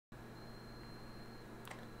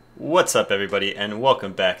What's up, everybody, and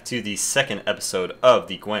welcome back to the second episode of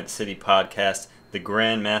the Gwent City podcast, the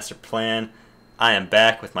Grandmaster Plan. I am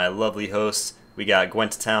back with my lovely hosts. We got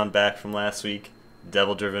Gwent Town back from last week,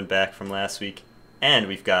 Devil Driven back from last week, and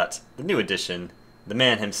we've got the new addition, the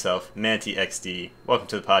man himself, Manti XD. Welcome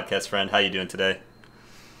to the podcast, friend. How you doing today?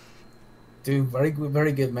 Doing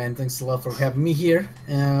very good, man. Thanks a lot for having me here.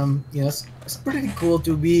 It's pretty cool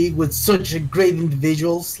to be with such great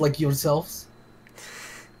individuals like yourselves.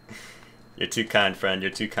 You're too kind, friend. You're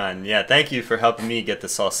too kind. Yeah, thank you for helping me get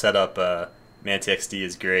this all set up. Manti XD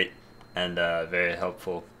is great and very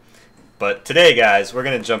helpful. But today, guys, we're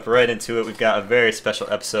going to jump right into it. We've got a very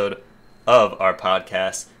special episode of our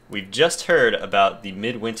podcast. We've just heard about the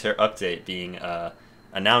midwinter update being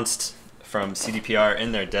announced from CDPR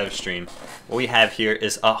in their dev stream. What we have here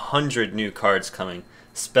is 100 new cards coming.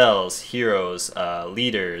 Spells, heroes,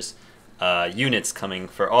 leaders, units coming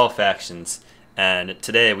for all factions. And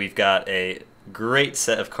today we've got a great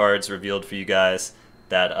set of cards revealed for you guys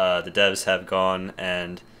that the devs have gone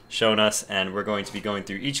and shown us, and we're going to be going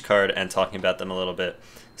through each card and talking about them a little bit.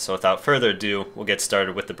 So without further ado, we'll get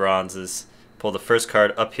started with the bronzes. Pull the first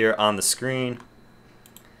card up here on the screen.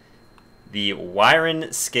 The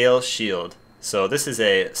Wyron Scale Shield. So this is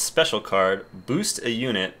a special card. Boost a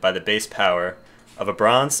unit by the base power of a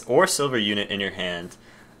bronze or silver unit in your hand.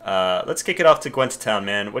 Let's kick it off to Gwent Town,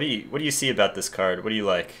 man. What do you see about this card? What do you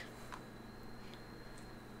like?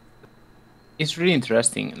 It's really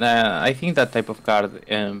interesting. I think that type of card,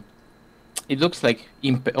 it looks like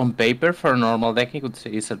on paper for a normal deck, I could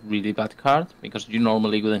say it's a really bad card because you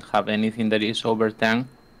normally wouldn't have anything that is over 10.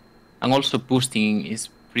 And also boosting is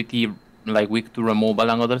pretty weak to removal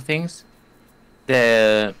and other things.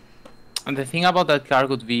 And the thing about that card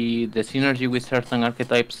would be the synergy with certain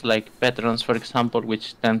archetypes like veterans, for example,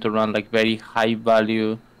 which tend to run very high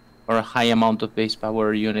value or a high amount of base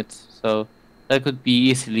power units. So that could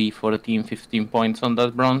be easily 14, 15 points on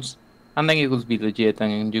that bronze. And then it would be legit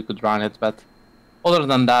and you could run it. But other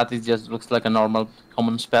than that, it just looks like a normal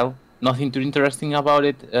common spell. Nothing too interesting about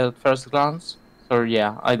it at first glance. So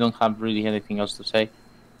yeah, I don't have really anything else to say.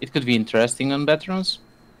 It could be interesting on veterans,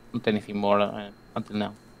 not anything more until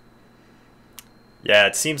now. Yeah,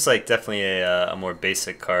 it seems like definitely a more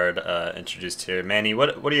basic card introduced here. Manny,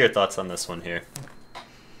 what are your thoughts on this one here?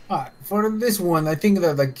 For this one, I think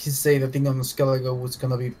that, like he said, I think on Skellige was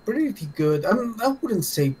gonna be pretty good. I wouldn't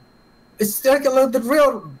say it's like the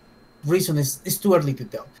real reason is too early to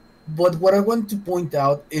tell. But what I want to point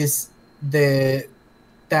out is the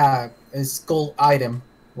tag is called item,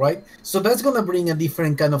 right? So that's gonna bring a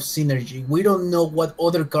different kind of synergy. We don't know what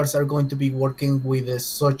other cards are going to be working with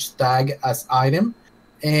such tag as item,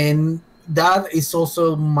 and that is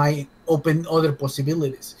also might open other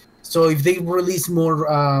possibilities. So if they release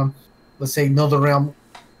more, let's say, Another Realm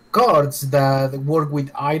cards that work with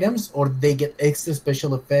items, or they get extra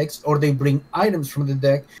special effects, or they bring items from the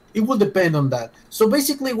deck, it will depend on that. So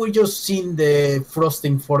basically, we're just seeing the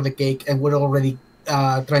frosting for the cake, and we're already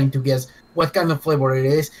trying to guess what kind of flavor it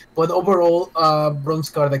is. But overall, bronze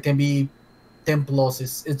card that can be 10 plus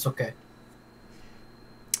it's okay.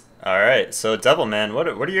 All right, so Devilman, what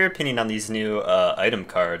are your opinion on these new item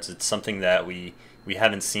cards? It's something that we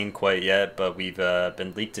haven't seen quite yet, but we've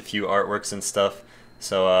been leaked a few artworks and stuff.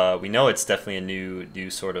 So we know it's definitely a new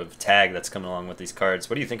sort of tag that's coming along with these cards.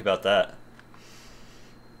 What do you think about that?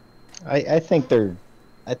 I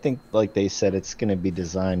think like they said, it's going to be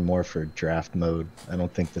designed more for draft mode. I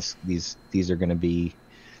don't think these are going to be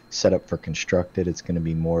set up for constructed. It's going to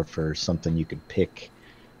be more for something you could pick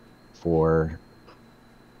for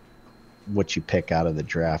what you pick out of the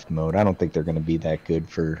draft mode. I don't think they're going to be that good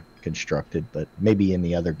for constructed, but maybe in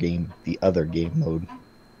the other game mode,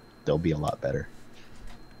 they'll be a lot better.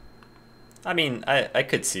 I mean, I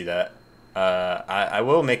could see that. I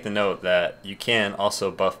will make the note that you can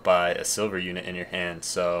also buff by a silver unit in your hand.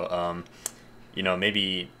 So,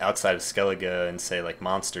 maybe outside of Skellige and say like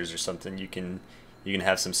monsters or something, you can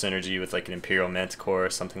have some synergy with like an Imperial Manticore or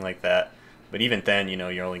something like that. But even then,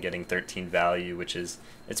 you're only getting 13 value, which it's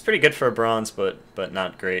pretty good for a bronze, but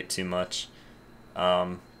not great too much.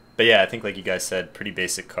 But yeah, I think like you guys said, pretty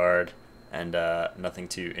basic card. And nothing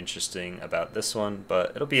too interesting about this one,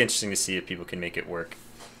 but it'll be interesting to see if people can make it work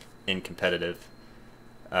in competitive.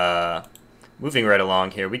 Moving right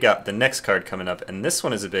along here, we got the next card coming up, and this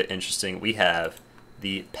one is a bit interesting. We have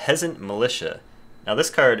the Peasant Militia. Now this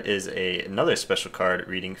card is another special card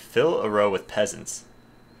reading Fill a Row with Peasants.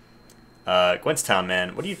 Gwent's Town,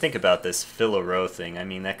 man, what do you think about this fill a row thing? I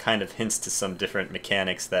mean, that kind of hints to some different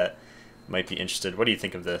mechanics that might be interested. What do you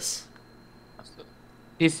think of this?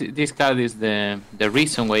 this card is the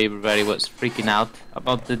reason why everybody was freaking out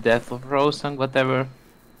about the death of Rose and whatever.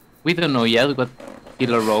 We don't know yet what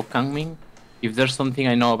killer row can mean. If there's something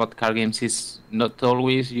I know about card games is not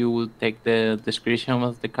always you will take the description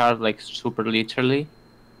of the card like super literally.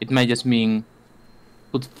 It might just mean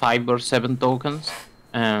put 5 or 7 tokens.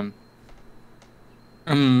 That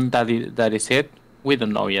is it. We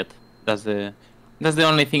don't know yet. That's the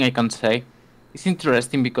only thing I can say. It's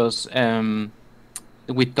interesting because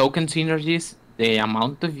with token synergies, the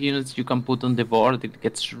amount of units you can put on the board, it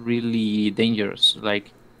gets really dangerous.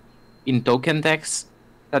 Like in token decks,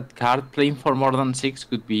 that card playing for more than 6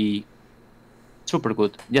 could be super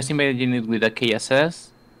good. Just imagine it with a KSS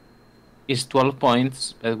is 12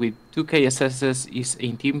 points, with 2 KSSs is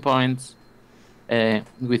 18 points,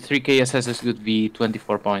 with 3 KSSs could be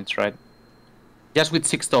 24 points, right? Just with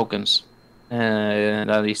 6 tokens.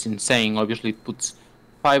 That is insane. Obviously, it puts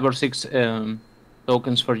 5 or 6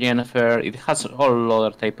 tokens for Jennifer. It has all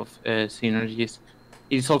other type of synergies.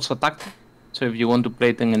 It's also tactic, so if you want to play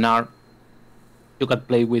it in an R, you can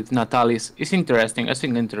play with Natalis. It's interesting. I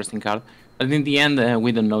think interesting card. But in the end,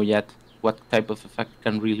 we don't know yet what type of effect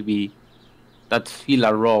can really be that fill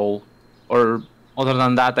a row. Or other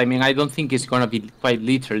than that, I mean, I don't think it's gonna be quite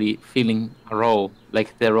literally filling a row.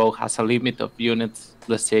 Like the row has a limit of units,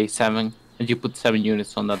 let's say 7, and you put 7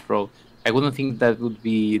 units on that row. I wouldn't think that would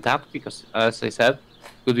be that because, as I said,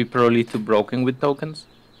 it would be probably too broken with tokens.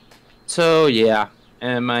 So yeah,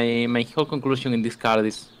 my whole conclusion in this card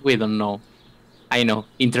is we don't know. I know,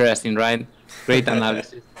 interesting, right? Great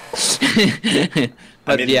analysis.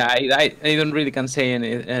 But I mean, yeah, I don't really can say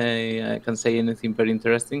anything very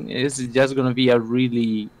interesting. It's just gonna be a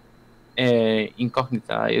really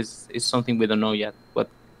incognita. It's something we don't know yet. What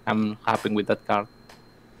can happen with that card?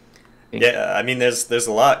 Yeah, I mean, there's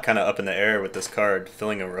a lot kind of up in the air with this card,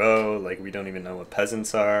 filling a row. Like we don't even know what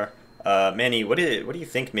peasants are. Manny, what do you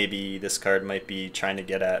think? Maybe this card might be trying to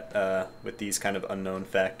get at with these kind of unknown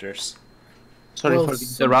factors. Sorry for the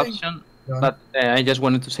interruption, but I just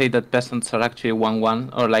wanted to say that peasants are actually 1/1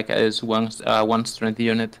 or like as one strength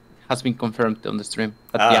unit has been confirmed on the stream.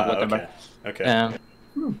 But yeah, whatever. Okay.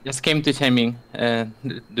 Just came to chiming.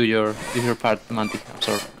 Do your part, Manti. I'm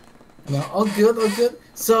sorry. No, all good, all good.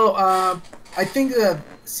 So I think that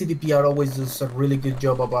CDPR always does a really good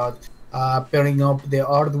job about pairing up the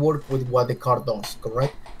artwork with what the card does,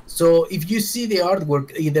 correct? So if you see the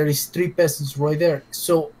artwork, there is 3 peasants right there.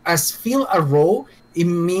 So as fill a row, it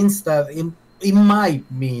means that it might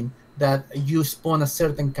mean that you spawn a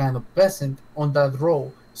certain kind of peasant on that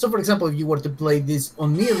row. So for example, if you were to play this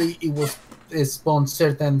on melee, it will spawn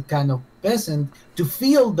certain kind of peasant to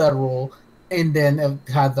fill that row and then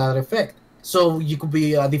have that effect. So you could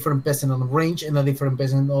be a different peasant on range and a different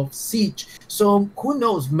peasant of siege. So who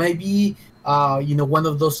knows, maybe one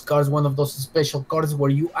of those cards, one of those special cards where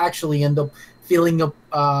you actually end up filling up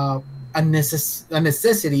a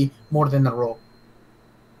necessity more than a row.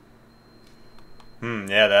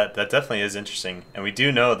 Yeah, that definitely is interesting. And we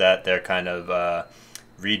do know that they're kind of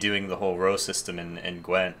redoing the whole row system in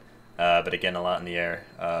Gwent. But again, a lot in the air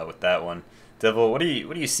with that one. Devil, what do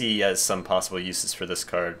you see as some possible uses for this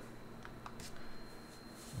card?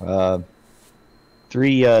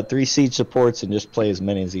 3 siege supports and just play as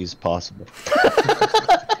many of these as possible.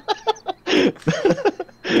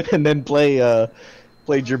 And then play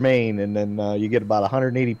Germain, and then you get about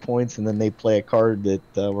 180 points, and then they play a card that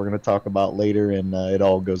we're going to talk about later, and it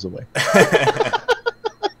all goes away.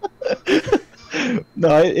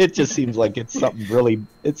 No, it just seems like it's something really.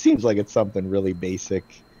 It seems like it's something really basic.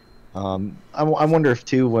 I wonder if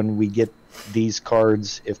too, when we get these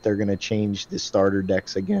cards, if they're going to change the starter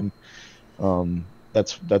decks again.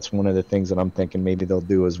 That's one of the things that I'm thinking maybe they'll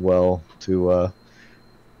do as well to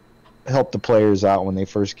help the players out when they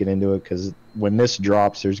first get into it, because when this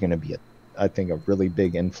drops, there's going to be I think a really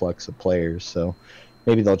big influx of players. So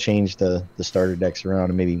maybe they'll change the starter decks around,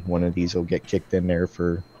 and maybe one of these will get kicked in there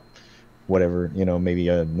for whatever, maybe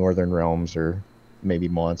a Northern Realms or maybe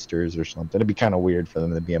Monsters or something. It'd be kind of weird for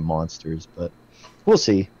them to be in Monsters, but we'll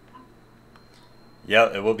see.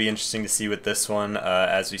 Yeah, it will be interesting to see with this one.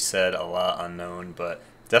 As we said, a lot unknown, but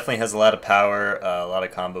definitely has a lot of power, a lot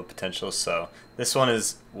of combo potential. So this one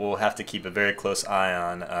we'll have to keep a very close eye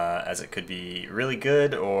on, as it could be really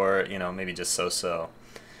good or maybe just so-so.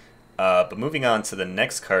 But moving on to the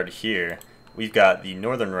next card here, we've got the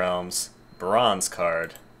Northern Realms Bronze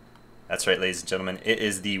card. That's right, ladies and gentlemen. It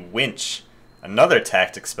is the Winch, another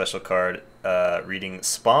tactic special card, reading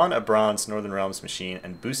spawn a bronze Northern Realms machine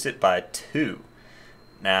and boost it by 2.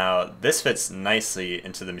 Now, this fits nicely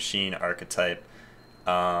into the machine archetype.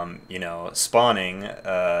 Spawning,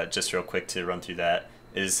 just real quick to run through that,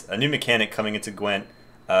 is a new mechanic coming into Gwent.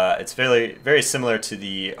 It's very similar to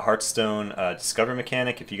the Hearthstone Discover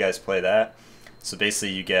mechanic, if you guys play that. So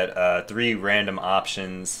basically you get 3 random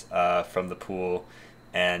options from the pool,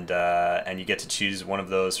 and you get to choose one of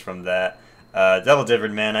those from that. Devil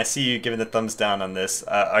Divered, man, I see you giving the thumbs down on this.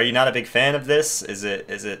 Are you not a big fan of this? Is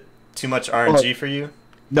it too much RNG for you?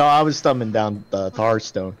 No, I was thumbing down the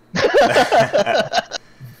Hearthstone.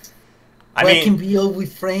 I can be all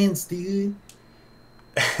with friends, dude.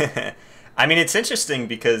 I mean, it's interesting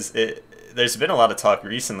because there's been a lot of talk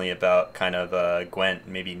recently about kind of Gwent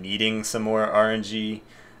maybe needing some more RNG,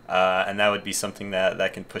 and that would be something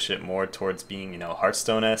that can push it more towards being,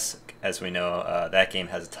 Hearthstone-esque. As we know, that game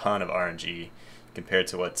has a ton of RNG compared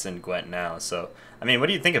to what's in Gwent now. So, I mean, what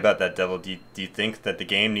do you think about that, Devil? Do you think that the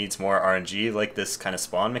game needs more RNG like this kind of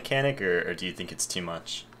spawn mechanic, or do you think it's too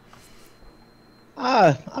much?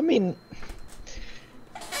 I mean,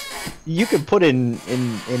 you could put in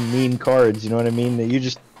meme cards, you know what I mean? You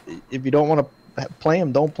just, if you don't want to play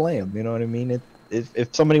them, don't play them, you know what I mean?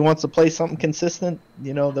 If somebody wants to play something consistent,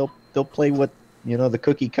 they'll play what, the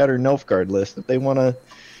cookie cutter Nilfgaard list. If they want to,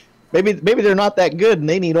 maybe they're not that good and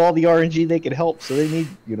they need all the RNG they could help, so they need,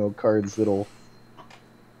 cards that'll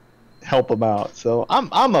help them out. So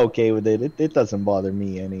I'm okay with it. It doesn't bother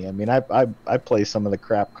me any. I mean, I play some of the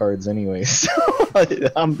crap cards anyway, so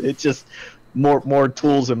it's just more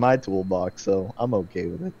tools in my toolbox, so I'm okay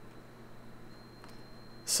with it.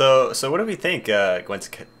 So what do we think, Gwent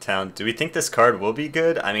Town? Do we think this card will be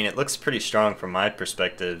good? I mean, it looks pretty strong from my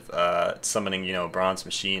perspective, summoning, a bronze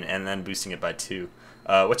machine and then boosting it by 2.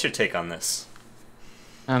 What's your take on this?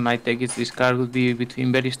 My take is this card would be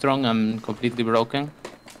between very strong and completely broken.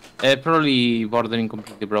 Probably bordering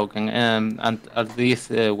completely broken, and at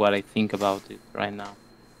least what I think about it right now.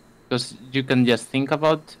 Because you can just think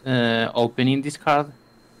about opening this card.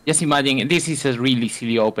 Just imagine, this is a really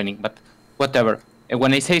silly opening, but whatever.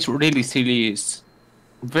 When I say it's really silly, it's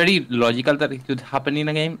very logical that it could happen in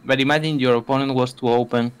a game. But imagine your opponent was to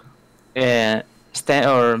open or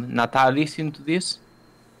Natalis into this.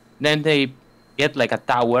 Then they get like a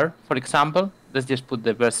tower, for example. Let's just put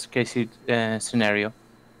the best case scenario.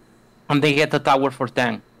 And they get a tower for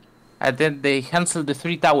 10. And then they cancel the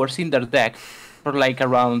 3 towers in their deck for like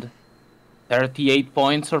around 38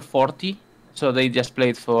 points or 40. So they just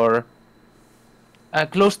played for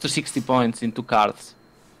close to 60 points in 2 cards.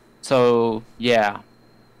 So yeah,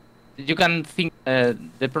 you can think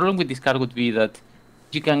the problem with this card would be that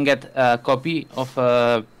you can get a copy of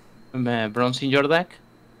bronze in your deck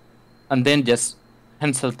and then just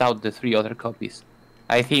cancel out the 3 other copies.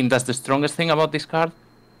 I think that's the strongest thing about this card.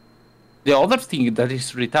 The other thing that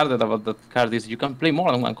is retarded about that card is you can play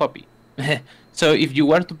more than 1 copy. So if you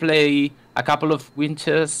were to play a couple of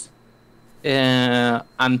winches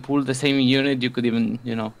and pull the same unit, you could even,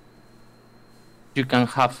 you can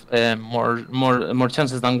have more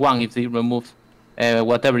chances than 1 if they remove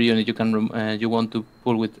whatever unit you want to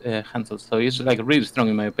pull with cancels. So it's like really strong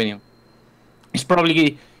in my opinion. It's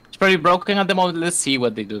probably broken at the moment. Let's see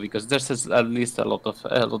what they do, because there's at least a lot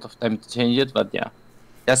of time to change it. But yeah.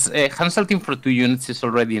 Yes, Hanselting for 2 units is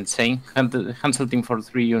already insane. Hanselting for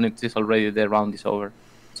 3 units is already, the round is over.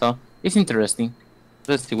 So it's interesting.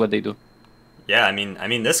 Let's see what they do. Yeah, I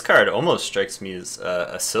mean, this card almost strikes me as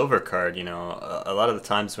a silver card. A lot of the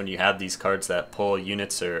times when you have these cards that pull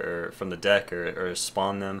units or from the deck or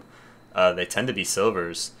spawn them, they tend to be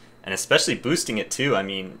silvers, and especially boosting it too. I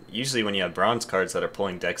mean, usually when you have bronze cards that are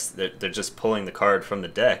pulling decks, they're just pulling the card from the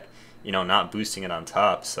deck, not boosting it on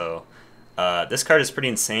top. So. This card is pretty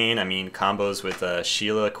insane. I mean, combos with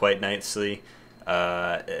Sheila quite nicely.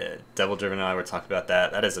 Devil Driven and I were talking about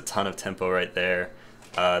that. That is a ton of tempo right there.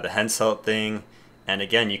 The Henselt thing, and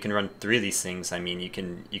again, you can run 3 of these things. I mean, you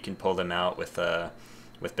can pull them out with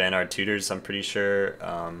Banard Tutors, I'm pretty sure.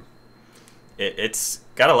 It's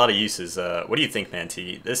got a lot of uses. What do you think,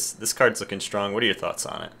 Manti? This card's looking strong. What are your thoughts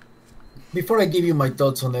on it? Before I give you my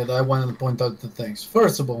thoughts on it, I wanted to point out 2 things.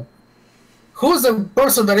 First of all, who's the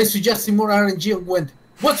person that is suggesting more RNG on Gwent?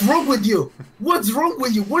 What's wrong with you? What's wrong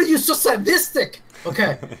with you? Why are you so sadistic?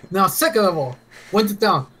 Okay. Now, second of all, went to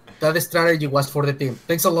town. That strategy was for the team.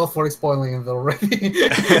 Thanks a lot for spoiling it already.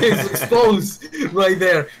 It's exposed right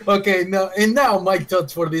there. Okay, now my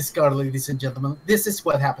thoughts for this card, ladies and gentlemen. This is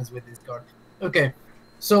what happens with this card. Okay,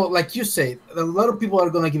 so like you said, a lot of people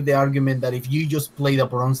are going to give the argument that if you just played a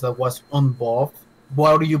bronze that was on buff,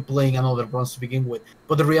 why are you playing another bronze to begin with?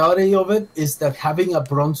 But the reality of it is that having a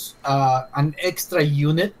bronze, an extra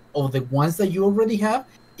unit of the ones that you already have,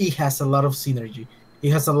 it has a lot of synergy.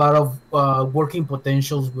 It has a lot of working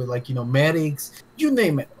potentials with, like, medics, you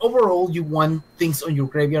name it. Overall, you want things on your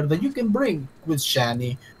graveyard that you can bring with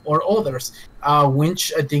Shani or others.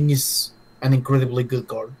 Winch, I think, is an incredibly good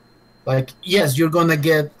card. Like, yes, you're gonna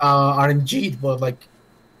get RNG, but, like,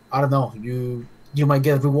 I don't know, you might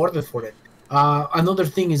get rewarded for it. Another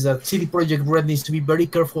thing is that CD Projekt Red needs to be very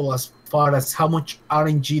careful as far as how much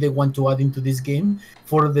RNG they want to add into this game,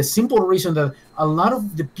 for the simple reason that a lot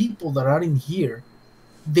of the people that are in here,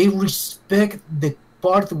 they respect the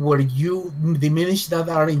part where you diminish that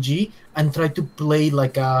RNG and try to play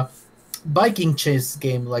like a Viking chess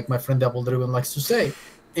game, like my friend Double Driven likes to say.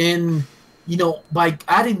 And by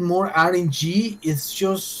adding more RNG, it's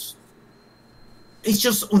just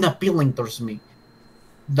unappealing towards me.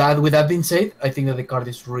 That, with that being said, I think that the card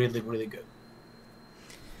is really, really good.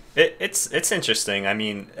 It's interesting. I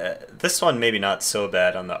mean, this one maybe not so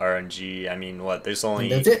bad on the RNG. I mean, what? There's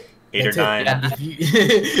only And that's it. eight That's or nine. If,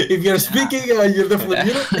 if you're speaking, you're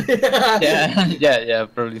definitely Yeah.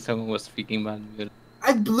 Probably someone was speaking man.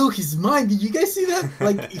 I blew his mind. Did you guys see that?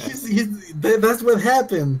 Like, that's what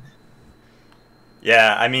happened.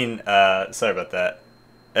 Yeah, I mean, sorry about that.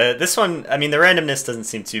 This one, I mean, the randomness doesn't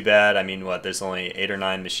seem too bad. I mean, what? There's only 8 or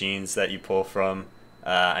 9 machines that you pull from.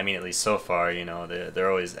 I mean, at least so far, they're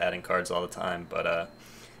always adding cards all the time. But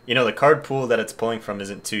the card pool that it's pulling from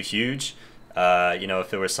isn't too huge.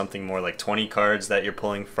 If it was something more like 20 cards that you're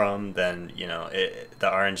pulling from, then the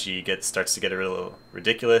RNG starts to get a little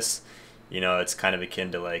ridiculous. It's kind of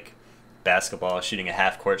akin to like basketball shooting a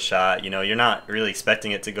half court shot. You're not really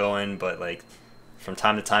expecting it to go in, but like from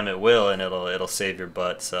time to time it will, and it'll save your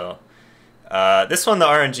butt. So this one, the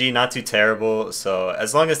RNG, not too terrible. So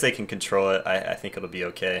as long as they can control it, I think it'll be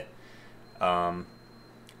okay. But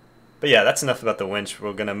yeah, that's enough about the winch.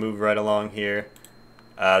 We're gonna move right along here.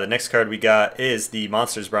 The next card we got is the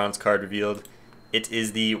Monsters Bronze card revealed. It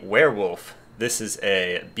is the Werewolf. This is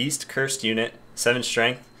a Beast Cursed unit, 7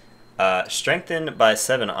 strength, strengthened by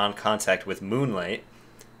 7 on contact with Moonlight.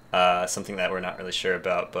 Something that we're not really sure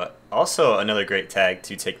about, but also another great tag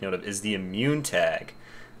to take note of is the Immune tag.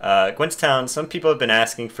 Gwenttown, some people have been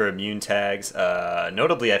asking for immune tags,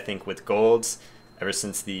 notably I think with golds, ever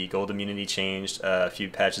since the gold immunity changed a few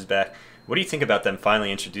patches back. What do you think about them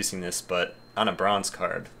finally introducing this, but on a bronze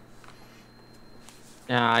card?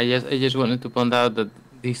 Yeah, I just wanted to point out that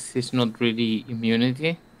this is not really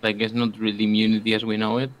immunity. Like, it's not really immunity as we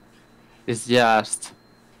know it. It's just,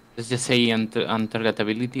 let's just say,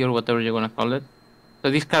 untargetability or whatever you're gonna call it.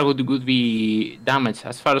 So this card would be damaged.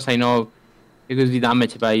 As far as I know, it could be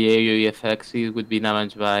damaged by AoE effects. It would be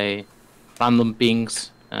damaged by random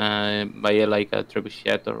pings, by like a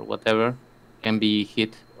trebuchet or whatever. Can be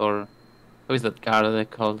hit, or how is that card they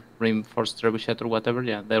called? Reinforced trebuchet or whatever.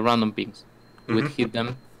 Yeah, the random pings would hit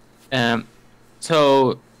them.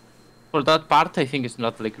 So for that part, I think it's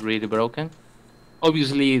not like really broken.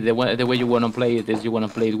 Obviously, the way you want to play it is you want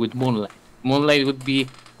to play it with Moonlight. Moonlight would be,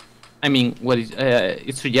 I mean,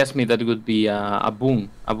 it suggests me that it would be a boon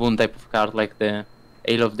type of card, like the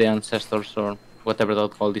Ale of the Ancestors or whatever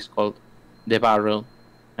that called is called, the barrel.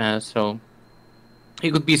 So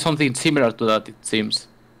it could be something similar to that, it seems.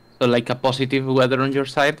 So like a positive weather on your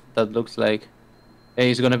side, that looks like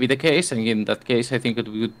is going to be the case, and in that case, I think it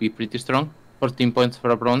would be pretty strong. 14 points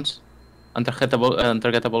for a bronze,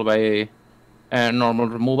 untargetable by normal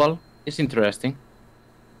removal. Is interesting,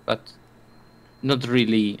 but not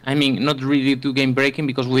really. I mean, not really too game breaking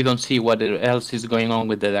because we don't see what else is going on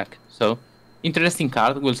with the deck. So, interesting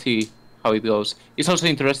card. We'll see how it goes. It's also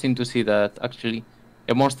interesting to see that actually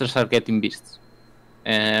monsters are getting beasts,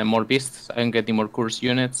 more beasts, and getting more curse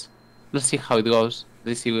units. Let's see how it goes.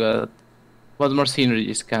 Let's see what more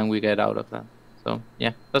synergies can we get out of that. So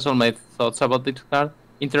yeah, that's all my thoughts about this card.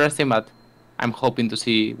 Interesting, but I'm hoping to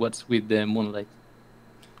see what's with the Moonlight.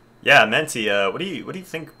 Yeah, Menti, what do you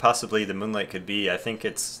think possibly the Moonlight could be? I think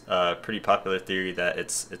it's a pretty popular theory that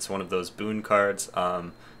it's one of those boon cards.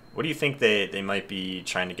 What do you think they might be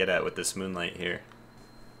trying to get at with this Moonlight here?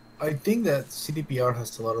 I think that CDPR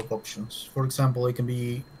has a lot of options. For example, it can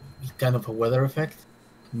be kind of a weather effect,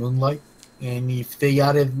 Moonlight. And if they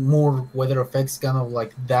added more weather effects kind of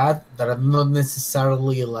like that are not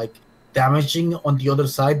necessarily like damaging on the other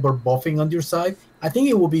side but buffing on your side, I think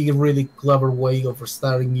it would be a really clever way of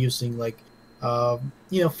starting using like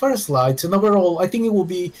first lights, and overall I think it will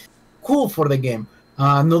be cool for the game.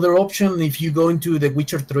 Another option, if you go into the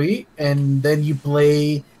Witcher 3 and then you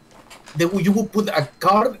play, you will put a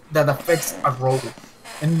card that affects a row,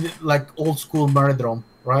 and like old school Maridrome,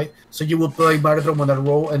 right? So you will play Maridrome on that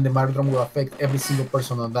row, and the Maridrome will affect every single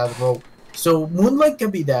person on that row. So Moonlight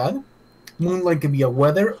can be that. Moonlight can be a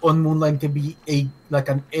weather, or Moonlight can be like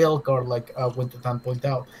an ale card, like Gwent point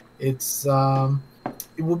out. It's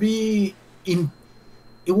it will be in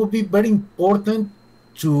it will be very important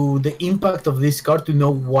to the impact of this card to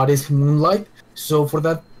know what is Moonlight. So for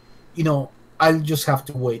that, I'll just have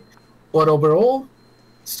to wait. But overall,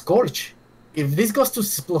 Scorch. If this goes to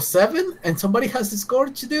 +7 and somebody has a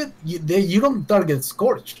Scorch, dude, you don't target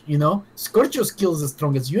Scorch. Scorch just kills the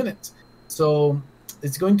strongest units. So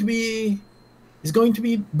it's going to be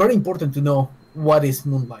very important to know what is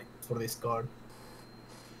Moonlight for this card.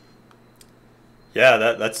 Yeah,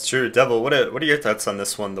 that's true. Devil, what are your thoughts on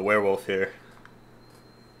this one, the werewolf here?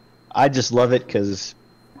 I just love it because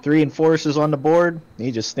 3 enforcers on the board.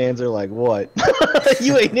 He just stands there like, what?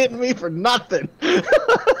 You ain't hitting me for nothing.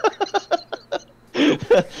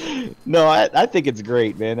 No, I think it's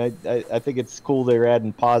great, man. I think it's cool they're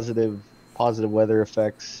adding positive weather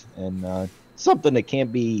effects and something that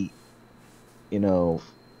can't be,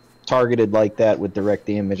 targeted like that with direct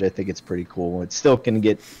damage. I think it's pretty cool. It still can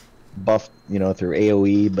get buffed, through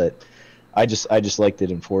AoE, but I just like that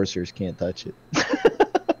enforcers can't touch it.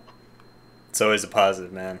 It's always a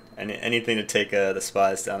positive, man. Anything to take the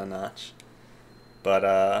spies down a notch. But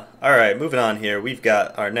all right, moving on here. We've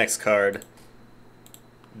got our next card,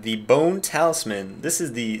 the Bone Talisman. This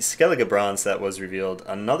is the Skellige bronze that was revealed.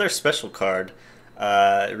 Another special card.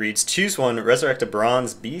 It reads, choose one, resurrect a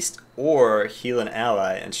bronze beast, or heal an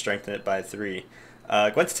ally and strengthen it by 3.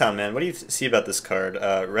 Gwent, man, what do you see about this card?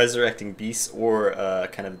 Resurrecting beasts, or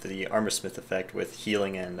kind of the Armorsmith effect with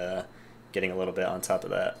healing and getting a little bit on top of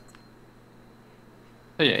that?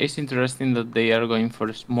 So yeah, it's interesting that they are going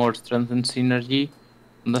for more strength and synergy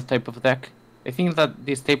on that type of deck. I think that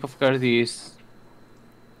this type of card is...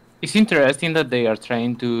 It's interesting that they are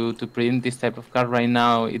trying to print this type of card right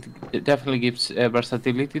now. It definitely gives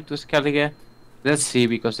versatility to Skellige. Let's see,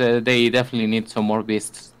 because they definitely need some more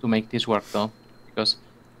beasts to make this work, though. Because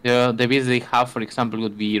the beasts they have, for example,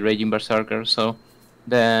 would be Raging Berserker. So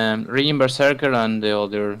the Raging Berserker and the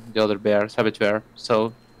other bear, Savage Bear.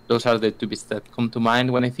 So those are the 2 beasts that come to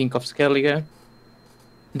mind when I think of Skellige.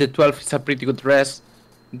 The 12 is a pretty good rest.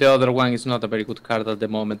 The other one is not a very good card at the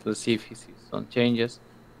moment. Let's see if he sees some changes.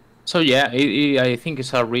 So yeah, I think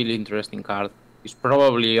it's a really interesting card. It's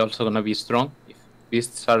probably also gonna be strong. If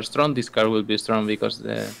beasts are strong, this card will be strong because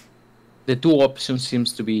the 2 options seem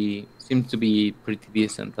to be pretty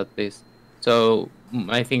decent at least. So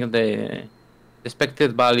I think the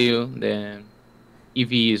expected value, the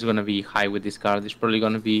EV is gonna be high with this card. It's probably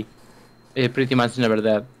gonna be pretty much never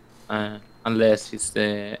dead, unless it's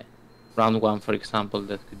the round 1, for example,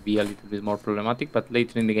 that could be a little bit more problematic. But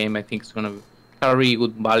later in the game, I think it's gonna carry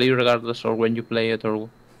good value regardless of when you play it or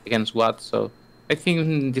against what. So I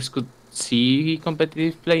think this could see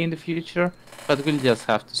competitive play in the future, but we'll just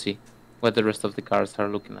have to see what the rest of the cards are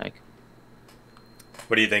looking like.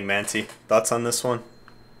 What do you think, Manti? Thoughts on this one?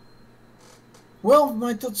 Well,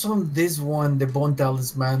 my thoughts on this one, the Bone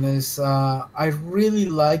Talisman, is I really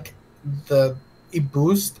like the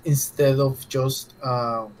boost instead of just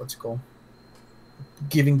what's it called,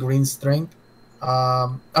 giving green strength.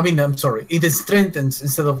 I'm sorry, it strengthens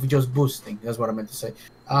instead of just boosting. That's what I meant to say.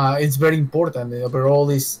 It's very important. Overall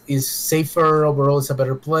is safer. Overall, it's a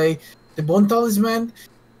better play. The Bone Talisman,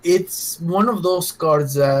 it's one of those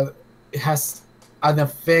cards that has an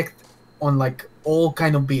effect on like all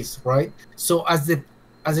kind of beasts, right? So as the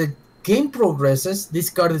game progresses, this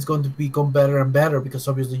card is going to become better and better because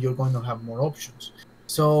obviously you're going to have more options.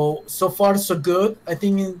 So far so good. I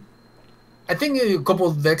think a couple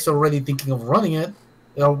of decks are already thinking of running it.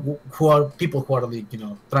 Who are people who are like,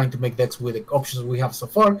 trying to make decks with the options we have so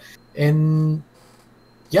far. And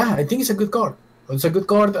yeah, I think it's a good card. It's a good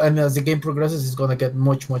card, and as the game progresses, it's gonna get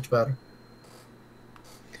much better.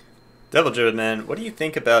 Devil Druid, man, what do you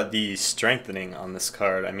think about the strengthening on this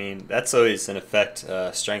card? I mean, that's always an effect,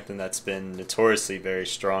 strengthen, that's been notoriously very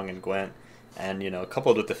strong in Gwent. And,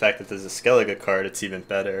 coupled with the fact that there's a Skellige card, it's even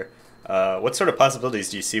better. What sort of possibilities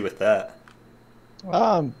do you see with that?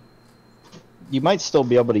 You might still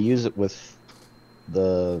be able to use it with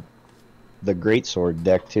the Greatsword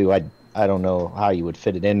deck, too. I don't know how you would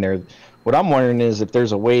fit it in there. What I'm wondering is if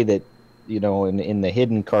there's a way that, in the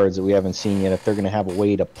hidden cards that we haven't seen yet, if they're going to have a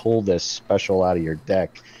way to pull this special out of your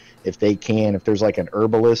deck. If there's like an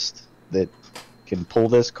herbalist that can pull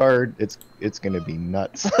this card, it's going to be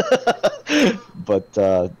nuts. But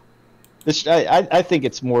I think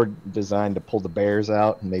it's more designed to pull the bears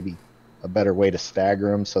out and maybe a better way to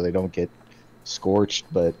stagger them so they don't get scorched.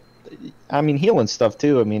 But I mean, healing stuff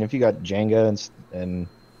too. I mean, if you got Jenga and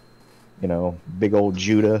big old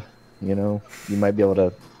Judah, you might be able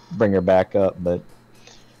to bring her back up. But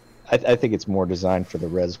I think it's more designed for the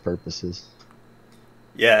res purposes.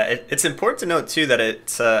 Yeah, it's important to note too that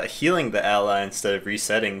it's healing the ally instead of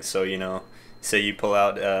resetting. So say you pull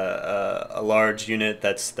out a large unit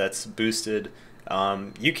that's boosted,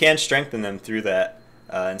 you can strengthen them through that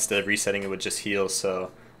instead of resetting it with just heal.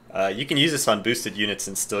 So you can use this on boosted units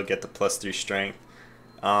and still get the +3 strength.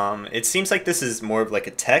 It seems like this is more of like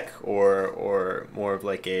a tech or more of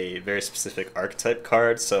like a very specific archetype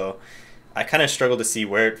card. So I kind of struggle to see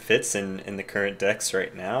where it fits in the current decks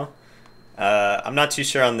right now. I'm not too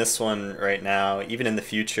sure on this one right now. Even in the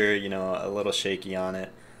future, a little shaky on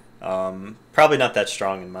it. Probably not that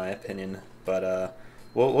strong in my opinion, but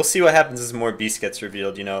we'll see what happens as more beast gets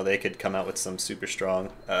revealed. They could come out with some super strong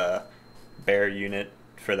bear unit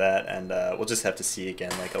for that, and we'll just have to see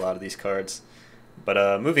again, like a lot of these cards.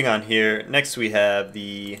 But moving on here, next we have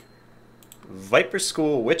the Viper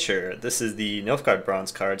School Witcher. This is the Nilfgaard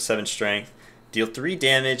bronze card, 7 strength. Deal 3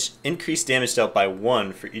 damage, increase damage dealt by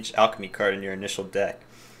 1 for each alchemy card in your initial deck.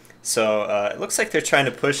 So it looks like they're trying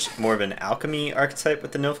to push more of an alchemy archetype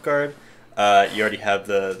with the Nilfgaard. You already have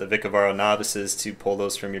the Vicavaro novices to pull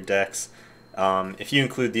those from your decks. If you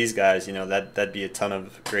include these guys, that'd be a ton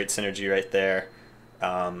of great synergy right there.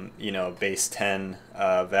 Base 10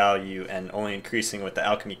 value and only increasing with the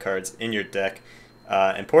alchemy cards in your deck.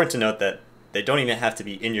 Important to note that they don't even have to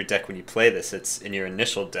be in your deck when you play this. It's in your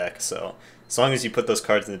initial deck, so as long as you put those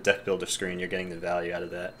cards in the deck builder screen, you're getting the value out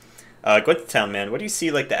of that. Gwent Town, man, what do you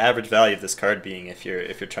see like the average value of this card being if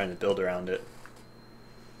you're trying to build around it?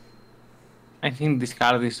 I think this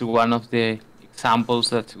card is one of the examples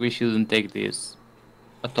that we shouldn't take this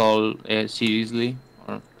at all seriously.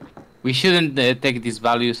 Or we shouldn't take these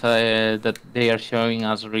values that they are showing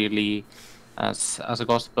us really as a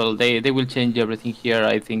gospel. They will change everything here.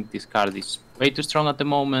 I think this card is way too strong at the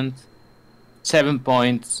moment. 7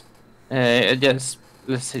 points. Just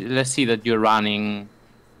let's see that you're running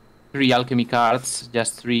 3 alchemy cards,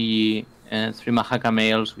 just 3 Mahaka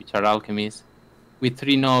males, which are alchemies. With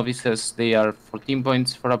 3 novices, they are 14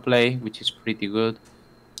 points for a play, which is pretty good.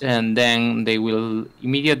 And then they will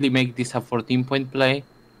immediately make this a 14-point play,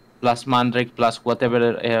 plus Mandrake, plus whatever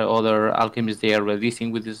other alchemies they are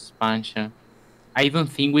releasing with this expansion. I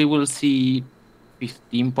don't think we will see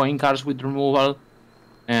 15-point cards with removal.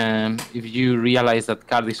 If you realize that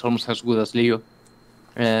card is almost as good as Leo,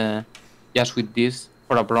 just with this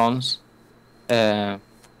for a bronze.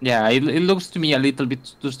 Yeah, it looks to me a little bit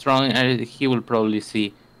too strong. He will probably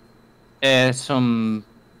see some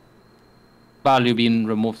value being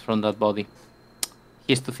removed from that body.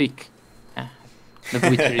 He's too thick. The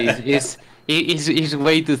Witcher is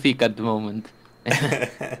way too thick at the moment.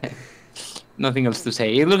 Nothing else to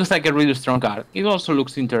say. It looks like a really strong card. It also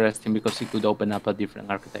looks interesting because it could open up a different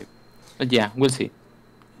archetype. But yeah, we'll see.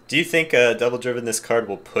 Do you think Double Driven, this card,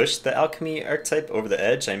 will push the alchemy archetype over the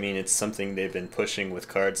edge? I mean, it's something they've been pushing with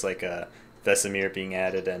cards like Vesemir being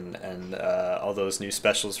added and all those new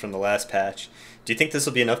specials from the last patch. Do you think this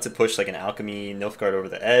will be enough to push like an alchemy Nilfgaard over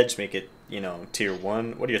the edge, make it, tier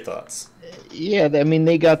 1? What are your thoughts? Yeah, I mean,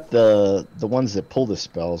 they got the ones that pull the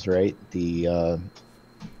spells, right? The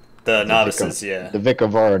novices, the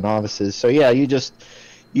Vicavaro novices. So yeah, you just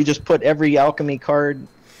put every alchemy card,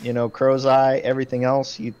 Crow's Eye, everything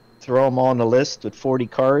else, you throw them all on the list with 40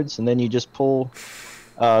 cards, and then you just pull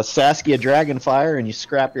Saskia Dragonfire, and you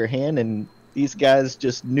scrap your hand, and these guys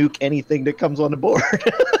just nuke anything that comes on the board.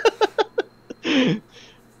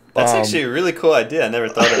 That's actually a really cool idea. I never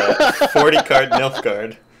thought of that. 40 card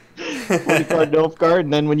Nilfgaard. 40 card Nilfgaard,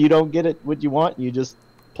 and then when you don't get it what you want, you just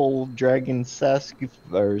pull Saskia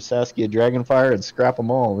Dragonfire and scrap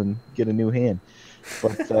them all and get a new hand.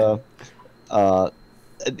 But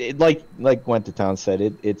like Gwent to Town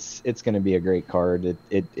said, it's going to be a great card.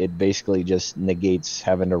 It basically just negates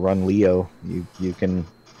having to run Leo. You can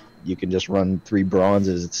just run 3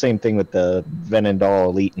 bronzes. It's the same thing with the Venendal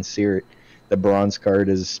Elite and Seer. The bronze card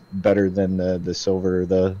is better than the silver,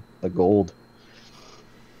 the gold.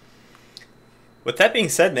 With that being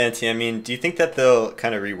said, Manti, I mean, do you think that they'll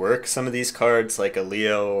kind of rework some of these cards, like a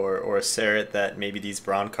Leo or a Serret, that maybe these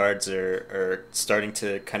bronze cards are starting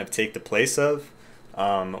to kind of take the place of?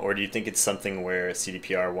 Or do you think it's something where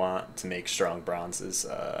CDPR want to make strong bronzes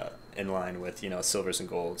in line with, silvers and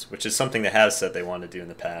golds, which is something they have said they want to do in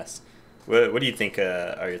the past? What do you think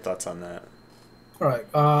are your thoughts on that? All right.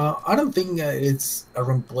 I don't think it's a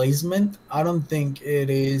replacement. I don't think it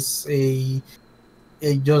is a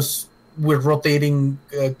just we're rotating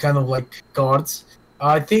kind of like cards.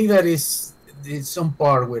 I think that it's on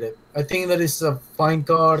par with it. I think that is a fine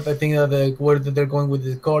card. I think that where they're going with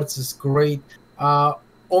the cards is great.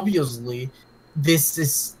 Obviously,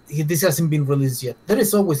 this hasn't been released yet. There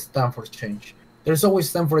is always time for change. There's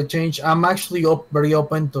always time for a change. I'm actually very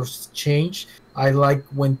open to change. I like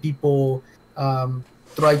when people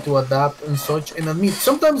try to adapt and such. And admit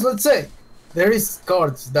sometimes, let's say, there is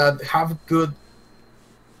cards that have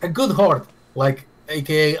a good heart, like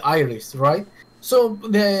AKA Iris, right? So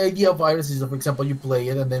the idea of Iris is that, for example, you play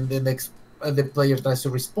it, and then the next the player tries to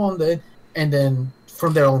respond it, and then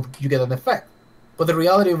from there on you get an effect. But the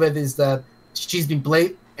reality of it is that she's been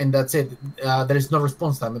played, and that's it. There is no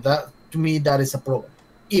response time. That, to me, that is a problem.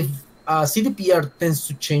 If CDPR tends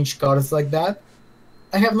to change cards like that,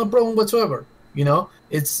 I have no problem whatsoever. You know,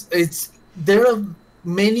 it's there are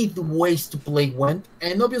many ways to play Gwent,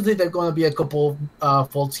 and obviously there are gonna be a couple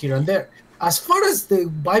faults here and there. As far as the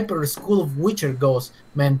Viper School of Witcher goes,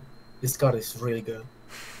 man, this card is really good.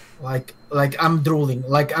 Like I'm drooling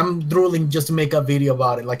just to make a video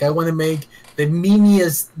about it. Like, I want to make the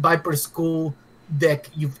miniest Viper School deck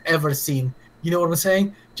you've ever seen. You know what I'm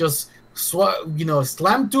saying? Just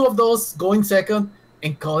slam 2 of those, go in second,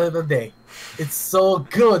 and call it a day. It's so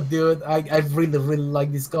good, dude. I really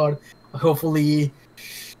like this card. Hopefully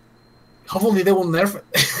they will nerf it.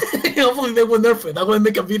 Hopefully they will nerf it. I'm gonna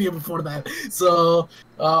make a video before that. So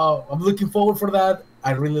I'm looking forward for that.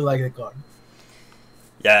 I really like the card.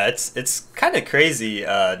 Yeah, it's kind of crazy.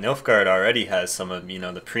 Nilfgaard already has some of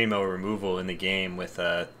the primo removal in the game with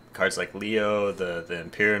cards like Leo, the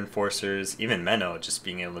Imperial Enforcers, even Menno just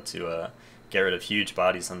being able to get rid of huge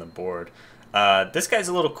bodies on the board. This guy's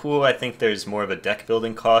a little cool. I think there's more of a deck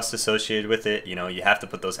building cost associated with it. You have to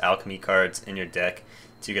put those alchemy cards in your deck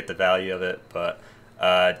to get the value of it, but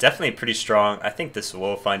definitely pretty strong. I think this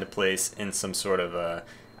will find a place in some sort of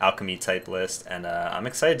alchemy type list, and I'm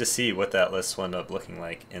excited to see what that list will end up looking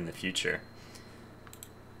like in the future.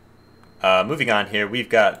 Moving on here, we've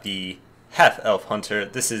got the Half-Elf Hunter.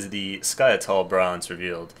 This is the Skyatal Bronze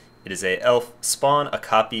revealed. It is a elf. Spawn a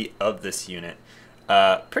copy of this unit.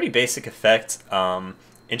 Pretty basic effect.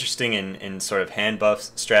 Interesting in sort of hand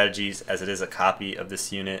buff strategies, as it is a copy of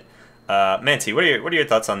this unit. Manti, what are your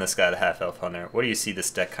thoughts on this guy, the Half-Elf Hunter? What do you see this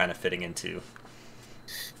deck kind of fitting into?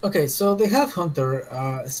 Okay, so the Half Hunter,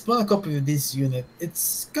 spawn a copy of this unit.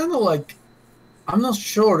 It's kind of like, I'm not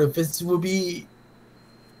sure if it will be.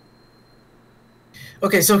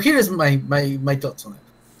 Okay, so here is my thoughts on it.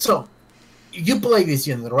 So you play this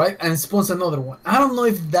unit, right, and it spawns another one. I don't know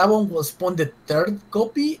if that one will spawn the 3rd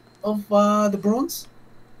copy of the bronze,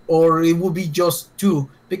 or it will be just 2.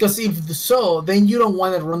 Because if so, then you don't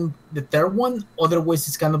want to run the 3rd one. Otherwise,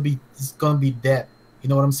 it's gonna be dead. You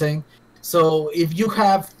know what I'm saying? So if you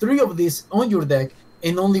have 3 of these on your deck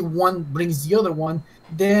and only one brings the other one,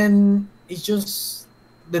 then it's just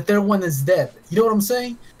the 3rd one is dead. You know what I'm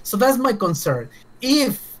saying? So that's my concern.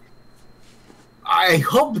 I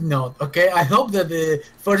hope not. Okay, I hope that the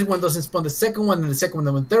first one doesn't spawn the second one, and the second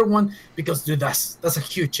one and the 3rd one, because dude, that's a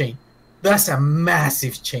huge chain. That's a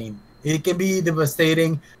massive chain. It can be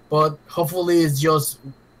devastating, but hopefully it's just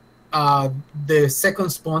the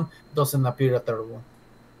second spawn doesn't appear a 3rd one.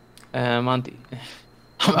 Monty,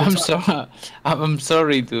 I'm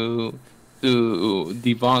sorry to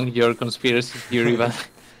debunk your conspiracy theory, but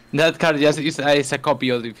that card just is a copy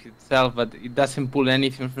of itself, but it doesn't pull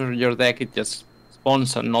anything from your deck. It just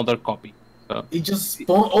spawns another copy. So it just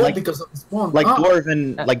spawns because of the spawn. Like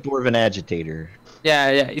Dwarven Agitator. Yeah,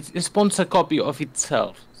 it spawns a copy of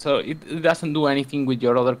itself. So it doesn't do anything with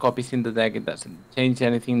your other copies in the deck. It doesn't change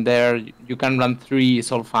anything there. You can run 3,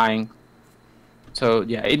 it's all fine. So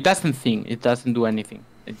yeah, it doesn't think. It doesn't do anything.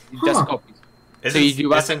 It just copies.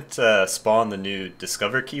 Isn't spawn the new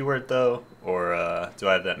discover keyword though, or do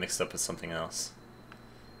I have that mixed up with something else?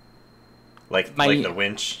 Like the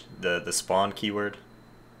winch, the spawn keyword.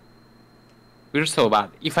 We're so bad.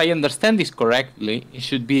 If I understand this correctly, it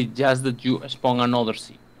should be just that you spawn another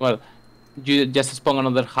sea. Well, you just spawn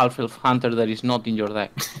another Half-Elf Hunter that is not in your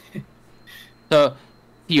deck. So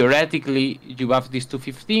theoretically, you have this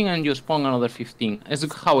 215 and you spawn another 15.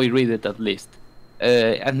 That's how I read it, at least.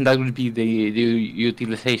 And that would be the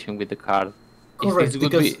utilization with the card. Correct.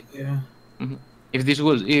 If this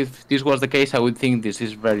was the case, I would think this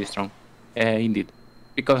is very strong, indeed,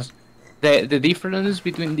 because the difference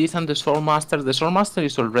between this and the Swordmaster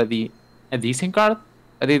is already a decent card,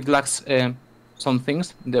 but it lacks some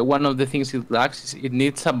things. One of the things it lacks is it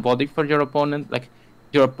needs a body for your opponent. Like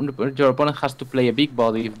your opponent has to play a big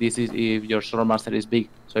body if your Swordmaster is big,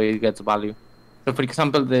 so it gets value. So for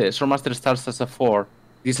example, the Swordmaster starts as a 4,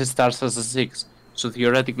 this starts as a 6. So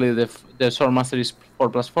theoretically, the Swordmaster is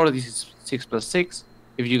 4+4. This is 6+6.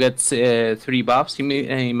 If you get 3 buffs,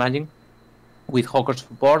 imagine, with Hawker's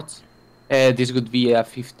supports, This would be a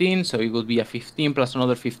 15, so it would be a 15 plus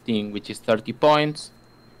another 15, which is 30 points.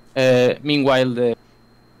 Meanwhile, the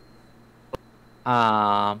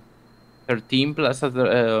 13 plus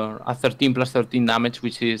a 13 plus 13 damage,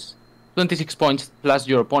 which is 26 points, plus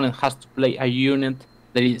your opponent has to play a unit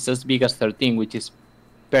that is as big as 13, which is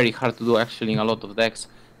very hard to do actually in a lot of decks.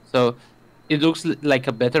 So it looks like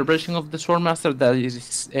a better version of the Swordmaster. That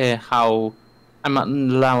is how I'm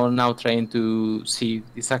now trying to see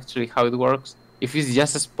this actually how it works. If it's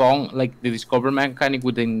just a spawn, like the discover mechanic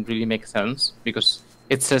wouldn't really make sense because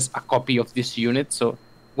it says a copy of this unit. So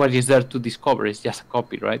what is there to discover? It's just a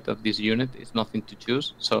copy, right, of this unit. It's nothing to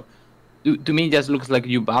choose. So to me, it just looks like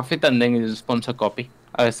you buff it and then it spawns a copy,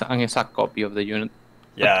 an exact copy of the unit.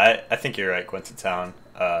 Yeah, I think you're right, Gwent to Town.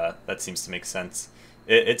 That seems to make sense.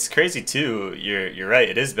 It's crazy too. You're right.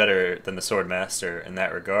 It is better than the Swordmaster in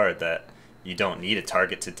that regard that you don't need a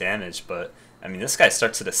target to damage. But I mean, this guy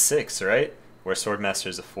starts at a 6, right? Where Swordmaster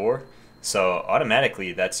is a 4. So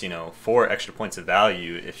automatically, that's 4 extra points of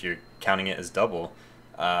value if you're counting it as double.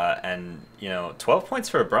 And 12 points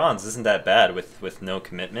for a bronze isn't that bad with no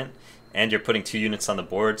commitment. And you're putting 2 units on the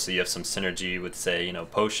board, so you have some synergy with, say,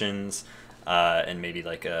 potions, and maybe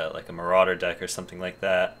like a Marauder deck or something like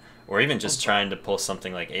that. Or even just trying to pull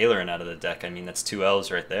something like Aileron out of the deck. I mean, that's 2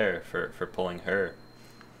 elves right there for pulling her.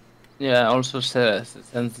 Yeah, also this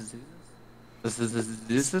is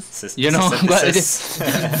you know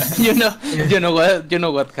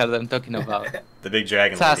what card I'm talking about. The big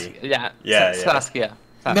dragon lady. Yeah. Saskia.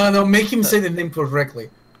 No, make him say the name correctly.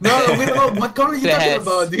 No, we don't know what card are you talking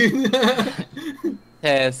about, dude.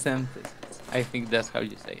 I think that's how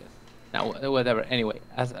you say it. Now, whatever. Anyway,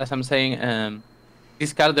 as I'm saying,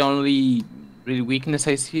 this card, the only real weakness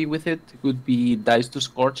I see with it would be dice to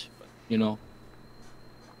scorch.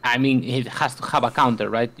 I mean, it has to have a counter,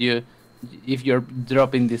 right? If you're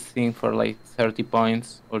dropping this thing for like 30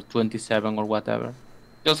 points or 27 or whatever,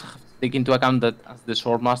 just have to take into account that as the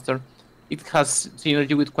Swordmaster, it has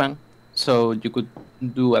synergy with Gwent, so you could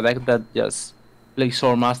do a deck that just plays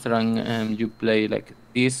Swordmaster and you play like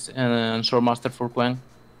this and Swordmaster for Gwent,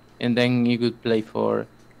 and then you could play for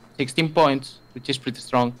 16 points, which is pretty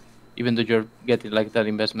strong, even though you're getting like that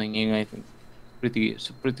investment in, I think, pretty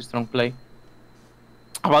strong play.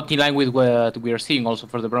 About in line with what we are seeing also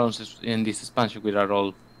for the bronzes in this expansion, we are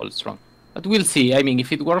all strong. But we'll see. I mean,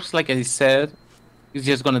 if it works like I said, it's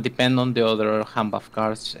just gonna depend on the other hand buff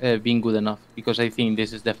cards being good enough, because I think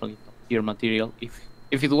this is definitely top tier material.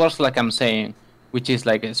 If it works like I'm saying, which is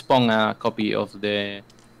like spawn a copy of the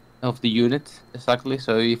unit exactly.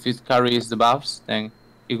 So if it carries the buffs, then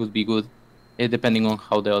it would be good, depending on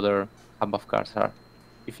how the other hand buff cards are.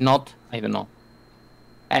 If not, I don't know.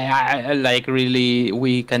 I like really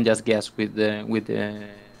we can just guess with the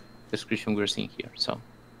description we're seeing here. So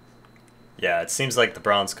yeah, it seems like the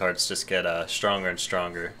bronze cards just get stronger and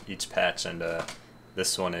stronger each patch, and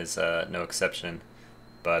this one is no exception.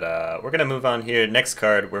 But we're gonna move on here. Next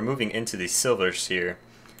card, we're moving into the silvers here.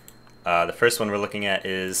 The first one we're looking at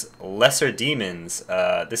is Lesser Demons.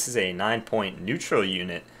 This is a 9-point neutral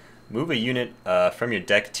unit. Move a unit from your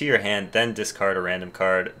deck to your hand, then discard a random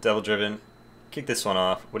card. Devil Driven. Kick this one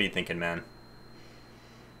off. What are you thinking, man?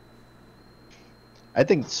 I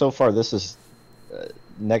think so far this is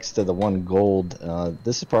next to the one gold.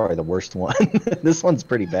 This is probably the worst one. This one's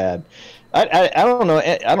pretty bad. I don't know.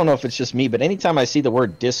 I don't know if it's just me, but anytime I see the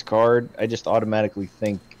word discard, I just automatically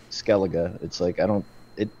think Skellige. It's like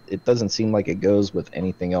it doesn't seem like it goes with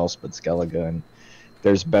anything else but Skellige, and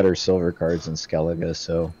there's better silver cards than Skellige.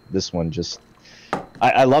 So this one just.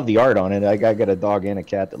 I love the art on it. I got a dog and a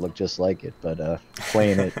cat that look just like it, but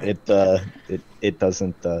playing it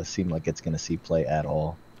doesn't seem like it's going to see play at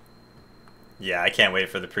all. Yeah, I can't wait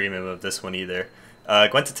for the premium of this one either.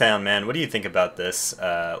 Gwent to Town, man, what do you think about this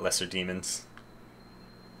Lesser Demons?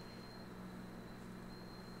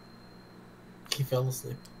 He fell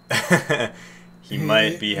asleep. He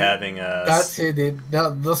might be having a... That's it.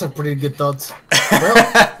 Those are pretty good thoughts.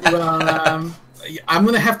 Well, I'm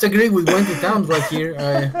gonna have to agree with Gwent to Town right here.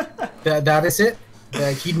 That is it.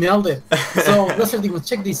 He nailed it. So Lesser Demons,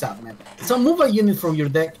 check this out, man. So move a unit from your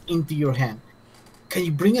deck into your hand. Can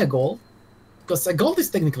you bring a gold? Because a gold is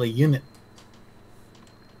technically a unit.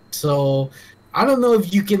 So I don't know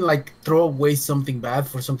if you can like throw away something bad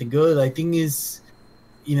for something good. I think it's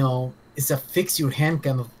a fix your hand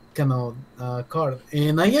kind of card.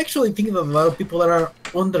 And I actually think that a lot of people are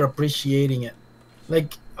underappreciating it.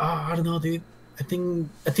 Like I don't know, dude. I think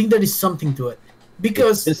there is something to it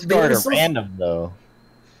because this card is random though.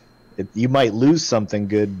 You might lose something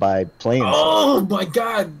good by playing. Oh my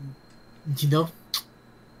god!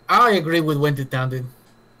 I agree with Gwent to Town, dude.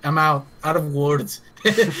 I'm out of words.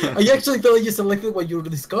 I actually thought you selected what you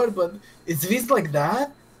discard, but if it's like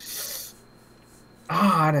that,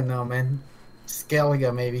 I don't know, man.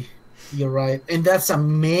 Skellige, maybe. You're right, and that's a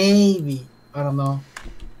maybe. I don't know.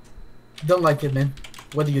 Don't like it, man.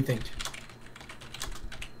 What do you think?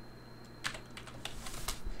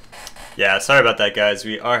 Yeah, sorry about that, guys.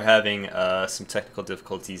 We are having some technical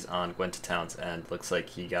difficulties on Gwent to Town's end. Looks like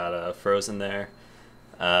he got frozen there.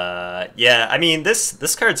 Yeah, I mean,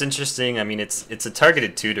 this card's interesting. I mean, it's a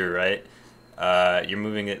targeted tutor, right? You're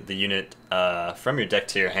moving the unit from your deck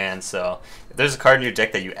to your hand, so if there's a card in your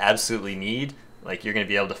deck that you absolutely need, like, you're going to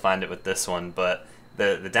be able to find it with this one, but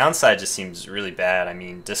the downside just seems really bad. I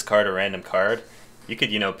mean, discard a random card. You could,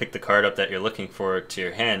 pick the card up that you're looking for to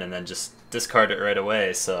your hand and then just discard it right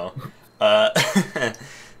away, so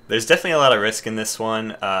there's definitely a lot of risk in this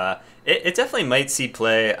one. It definitely might see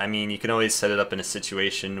play. I mean, you can always set it up in a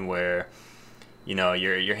situation where,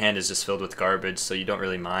 your hand is just filled with garbage, so you don't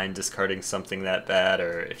really mind discarding something that bad,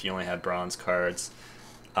 or if you only have bronze cards.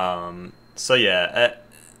 So yeah,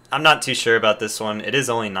 I'm not too sure about this one. It is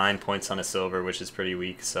only 9 points on a silver, which is pretty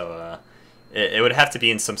weak, so it would have to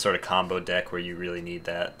be in some sort of combo deck where you really need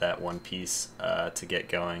that one piece to get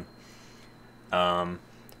going. But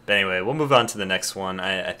anyway, we'll move on to the next one.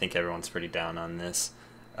 I think everyone's pretty down on this.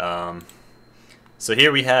 So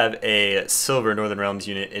here we have a silver Northern Realms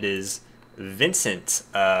unit. It is Vincent,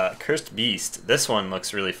 Cursed Beast. This one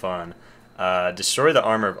looks really fun. Destroy the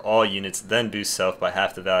armor of all units, then boost self by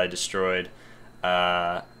half the value destroyed.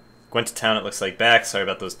 Gwent to Town, it looks like back. Sorry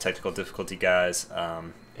about those technical difficulty, guys.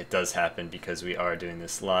 It does happen because we are doing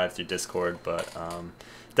this live through Discord, but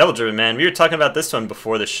Devil Driven Man, we were talking about this one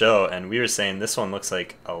before the show, and we were saying this one looks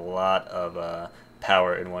like a lot of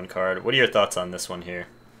power in one card. What are your thoughts on this one here?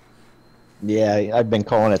 Yeah, I've been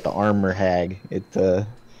calling it the Armor Hag.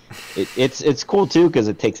 It's cool too because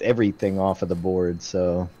it takes everything off of the board.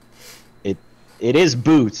 So it is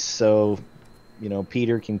boots. So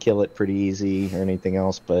Peter can kill it pretty easy or anything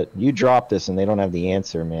else. But you drop this and they don't have the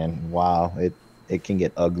answer, man. Wow, it can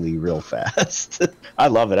get ugly real fast. I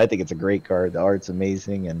love it. I think it's a great card. The art's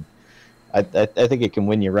amazing, and I think it can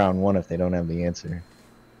win you round one if they don't have the answer.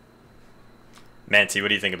 Manti, what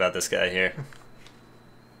do you think about this guy here?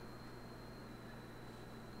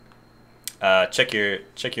 Check your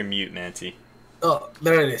mute, Manti. Oh,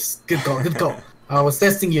 there it is. Good call, good call. I was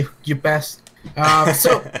testing you. You passed.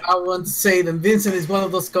 So I want to say that Vincent is one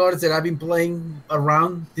of those cards that I've been playing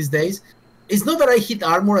around these days. It's not that I hit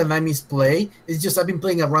armor and I misplay. It's just I've been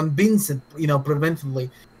playing around Vincent, preventively.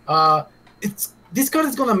 This card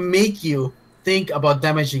is gonna make you think about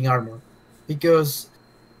damaging armor, because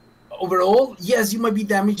overall, yes, you might be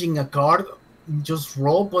damaging a card just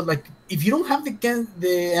raw, but like if you don't have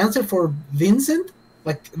the answer for Vincent,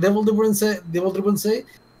 like Devil Driven say,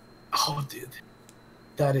 oh dude,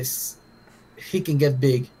 he can get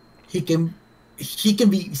big. He can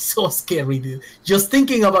be so scary, dude. Just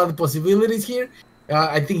thinking about the possibilities here,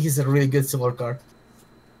 I think he's a really good silver card.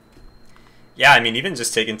 Yeah, I mean, even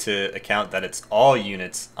just take into account that it's all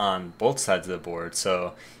units on both sides of the board.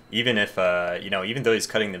 So even if even though he's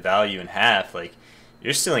cutting the value in half, like,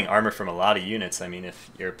 you're stealing armor from a lot of units. I mean, if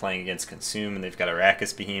you're playing against Consume and they've got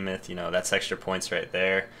Arrakis Behemoth, that's extra points right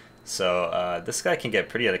there. So this guy can get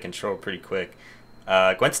pretty out of control pretty quick.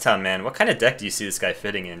 Gwent to Town, man, what kind of deck do you see this guy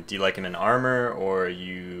fitting in? Do you like him in armor, or are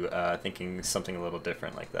you thinking something a little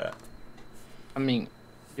different like that? I mean,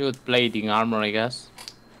 you would play it in armor, I guess.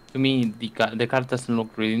 To me, the card doesn't look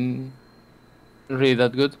really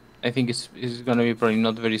that good. I think it's going to be probably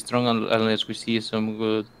not very strong unless we see some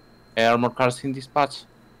good armor cards in this patch.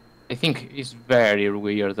 I think it's very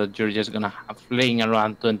weird that you're just going to have laying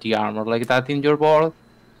around 20 armor like that in your board.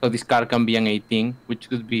 So this card can be an 18, which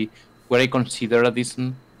could be where I consider a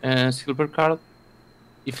decent silver card.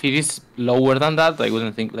 If it is lower than that, I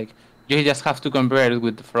wouldn't think. Like, you just have to compare it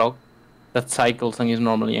with the Frog that cycles and is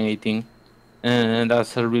normally an 18. And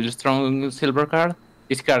that's a really strong silver card.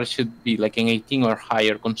 This card should be like an 18 or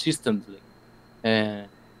higher consistently.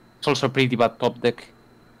 It's also pretty bad top deck.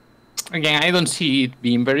 Again, I don't see it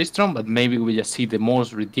being very strong, but maybe we just see the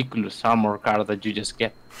most ridiculous armor card that you just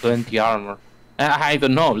get 20 armor. I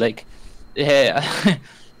don't know, like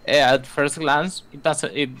at first glance,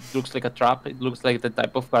 it looks like a trap. It looks like the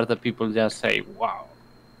type of card that people just say, "Wow,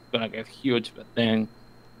 it's gonna get huge," but then,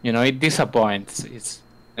 it disappoints. It's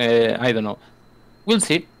I don't know. We'll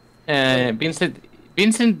see.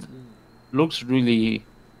 Vincent looks really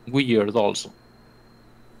weird also.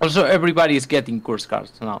 Also, everybody is getting curse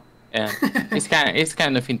cards now. It's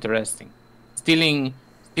kind of interesting. Stealing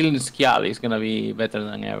Skial is gonna be better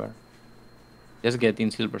than ever. Just getting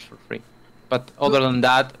silvers for free. But other than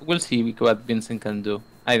that, we'll see what Vincent can do.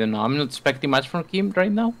 I don't know. I'm not expecting much from him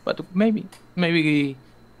right now, but maybe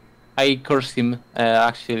I curse him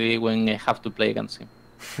actually when I have to play against him.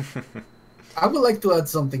 I would like to add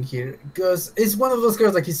something here because it's one of those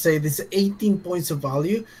cards, like you say, this 18 points of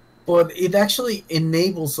value, but it actually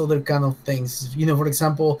enables other kind of things. You know, for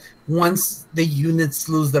example, once the units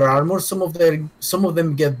lose their armor, some of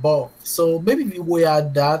them get buffed. So maybe we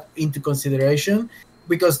add that into consideration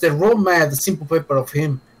because the raw mat, the simple paper of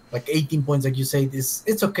him, like 18 points, like you say,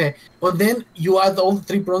 it's okay. But then you add all the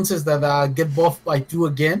 3 bronzes that get buffed by 2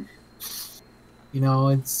 again. You know,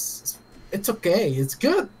 it's okay. It's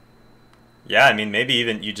good. Yeah, I mean, maybe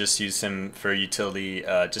even you just use him for utility,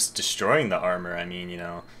 just destroying the armor. I mean, you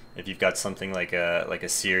know, if you've got something like a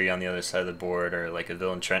Siri on the other side of the board, or like a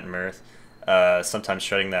Villain Trent Mirth, sometimes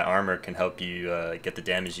shredding that armor can help you get the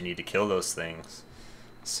damage you need to kill those things.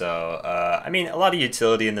 So, I mean, a lot of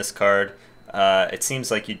utility in this card. It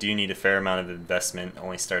seems like you do need a fair amount of investment,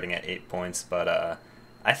 only starting at 8 points, but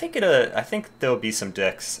I think there'll be some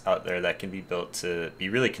decks out there that can be built to be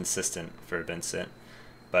really consistent for Vincent.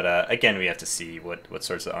 But again, we have to see what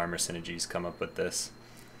sorts of armor synergies come up with this.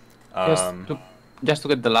 Just to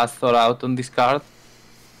get the last thought out on this card,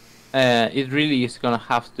 it really is gonna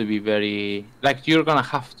have to be very, like, you're gonna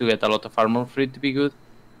have to get a lot of armor for it to be good,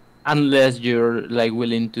 unless you're like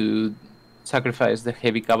willing to sacrifice the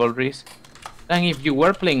heavy cavalries. And if you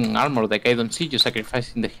were playing armor deck, I don't see you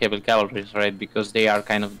sacrificing the heavy cavalries, right? Because they are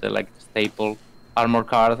kind of the staple armor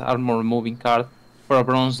card, armor moving card. For a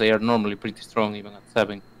bronze, they are normally pretty strong, even at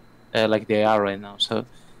 7, like they are right now. So,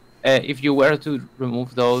 if you were to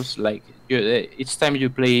remove those, like each time you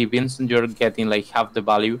play Vincent, you're getting like half the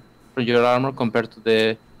value for your armor compared to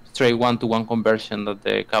the straight 1-to-1 conversion that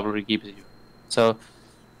the cavalry gives you. So,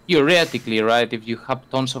 theoretically, right, if you have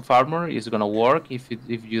tons of armor, it's gonna work. If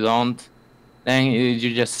you don't, then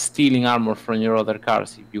you're just stealing armor from your other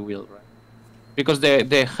cards, if you will, right? Because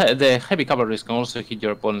the heavy cavalries can also hit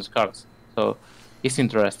your opponent's cards. So it's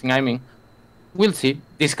interesting. I mean, we'll see.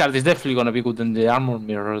 This card is definitely going to be good in the armor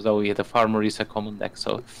mirror, though the armor is a common deck,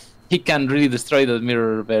 so he can really destroy that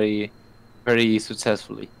mirror very, very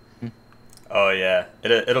successfully. Oh yeah,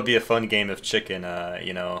 it'll be a fun game of chicken.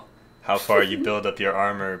 You know, how far you build up your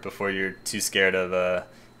armor before you're too scared of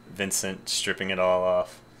Vincent stripping it all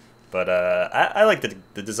off. But I like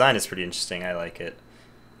the design is pretty interesting. I like it.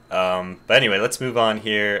 But anyway, let's move on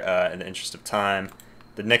here in the interest of time.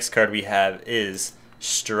 The next card we have is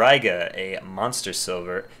Striga, a monster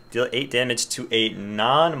silver. Deal 8 damage to a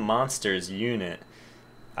non-monsters unit.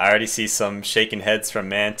 I already see some shaking heads from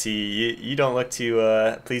Manti. You don't look too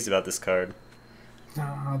pleased about this card.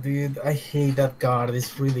 Oh, dude, I hate that card.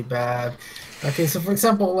 It's really bad. Okay, so for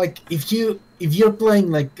example, like if you're playing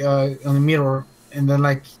like on a mirror, and then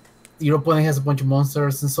like your opponent has a bunch of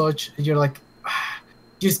monsters and such, and you're like,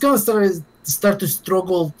 you're just gonna start to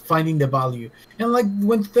struggle finding the value. And like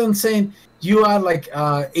when I'm saying, you are like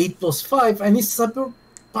 8 + 5, and it's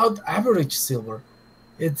about average silver.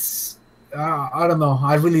 It's I don't know.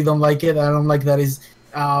 I really don't like it. I don't like that it's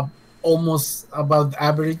almost about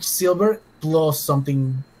average silver plus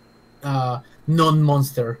something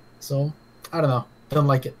non-monster. So I don't know. I don't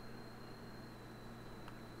like it.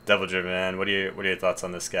 Devil Driven Man, what are your thoughts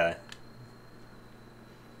on this guy?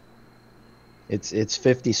 It's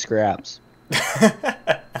 50 scraps.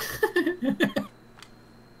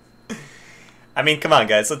 I mean, come on,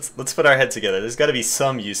 guys. Let's put our head together. There's got to be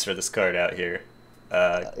some use for this card out here.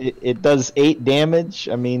 It does 8 damage.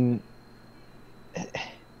 I mean,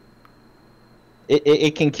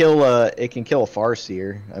 it can kill a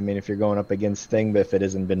Farseer. I mean, if you're going up against Thing, but if it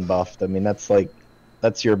hasn't been buffed, I mean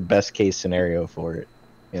that's your best case scenario for it,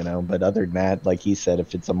 you know. But other than that, like he said,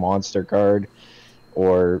 if it's a monster card,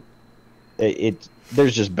 or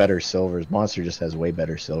there's just better silvers. Monster just has way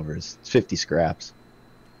better silvers. It's 50 scraps.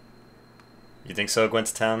 You think so,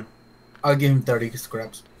 Gwent Town? I'll give him 30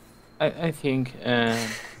 scraps. I think I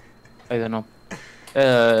don't know.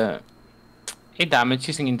 8 damage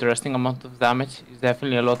is an interesting amount of damage. It's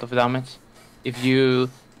definitely a lot of damage. If you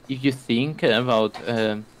think about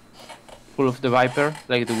School of the Viper,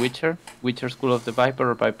 like the Witcher School of the Viper,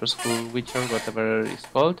 or Viper School Witcher, whatever it's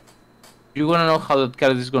called, you want to know how that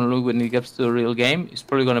card is going to look when it gets to the real game. It's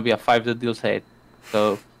probably going to be a 5 that deals 8.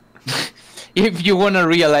 So if you want to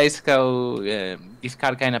realize how this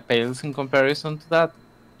card kind of pales in comparison to that,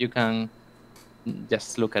 you can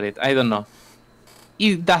just look at it. I don't know.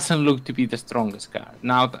 It doesn't look to be the strongest card.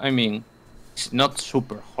 Now, I mean, it's not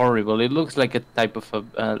super horrible. It looks like a type of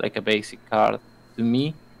like a basic card to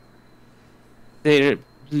me. The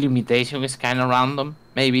limitation is kind of random,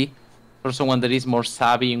 maybe. for someone that is more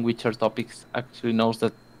savvy in Witcher topics, actually knows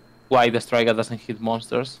that why the Striker doesn't hit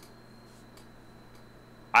monsters.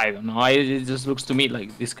 I don't know. It just looks to me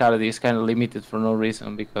like this card is kind of limited for no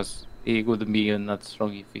reason because it wouldn't be not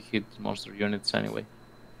strong if it hits monster units anyway.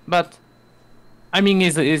 But I mean,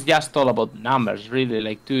 it's just all about numbers, really.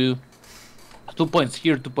 Like 2 points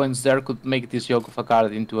here, 2 points there could make this yoke of a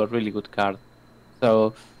card into a really good card.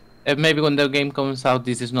 So maybe when the game comes out,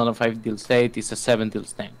 this is not a 5 deals 8, it's a 7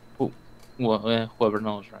 deals 10. Whoever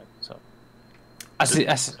knows, right? So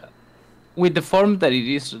as with the form that it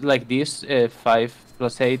is like this,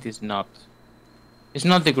 5+8 is not. It's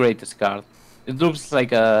not the greatest card. It looks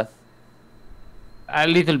like a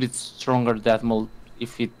little bit stronger death mode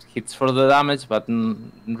if it hits for the damage, but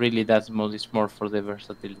really death mode is more for the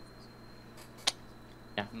versatility.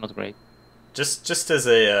 Yeah, not great. Just as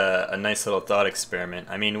a nice little thought experiment,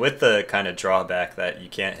 I mean, with the kind of drawback that you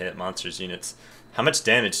can't hit monsters units, how much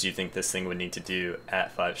damage do you think this thing would need to do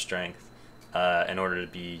at 5 strength in order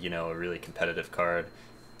to be, a really competitive card?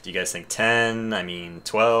 Do you guys think 10? I mean,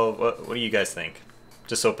 12? What do you guys think?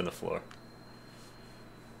 Just open the floor.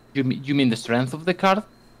 You mean the strength of the card?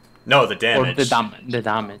 No, the damage. Or the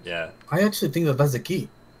damage. Yeah. I actually think that's the key.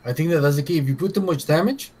 I think that's the key. If you put too much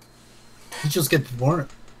damage, you just get burned.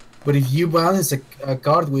 But if you balance a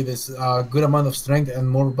card with a good amount of strength and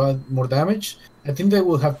more damage, I think they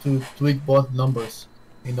will have to tweak both numbers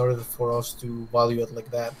in order for us to value it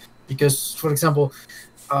like that. Because, for example,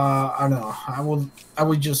 I don't know, I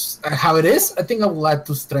would just how it is. I think I would add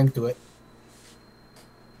 2 strength to it.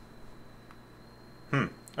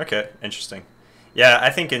 Okay, interesting. Yeah, I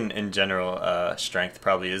think in general, strength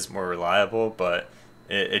probably is more reliable, but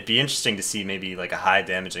it'd be interesting to see maybe like a high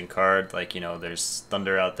damaging card, like there's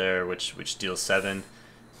Thunder out there which deals 7,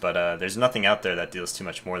 but there's nothing out there that deals too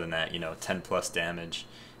much more than that. 10+ damage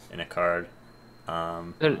in a card.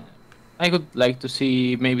 I would like to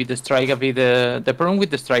see maybe the Striker be the problem with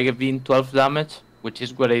the Striker being 12 damage, which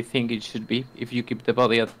is what I think it should be if you keep the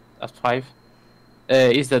body at 5.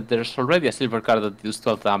 Is that there's already a silver card that deals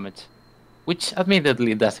 12 damage, which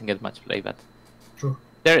admittedly doesn't get much play, but True.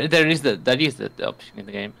 There is the option in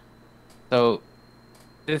the game. So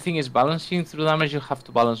the thing is, balancing through damage, you have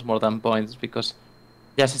to balance more than points because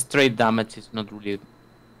just straight damage is not really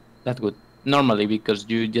that good normally because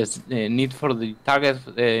you just need for the target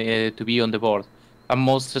to be on the board, and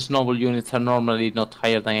most snowball units are normally not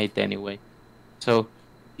higher than 8 anyway. So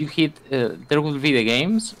you hit. There will be the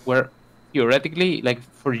games where theoretically, like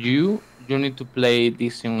for you need to play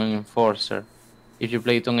this in an enforcer. If you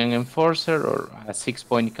play it on an enforcer or a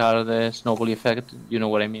 6-point card snowball effect, you know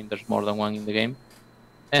what I mean. There's more than one in the game.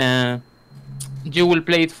 You will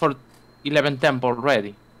play it for 11 tempo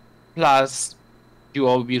already. Plus, you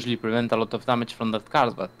obviously prevent a lot of damage from that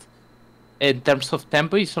card, but in terms of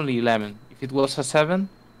tempo, it's only 11. If it was a 7,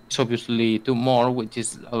 it's obviously 2 more, which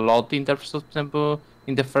is a lot in terms of tempo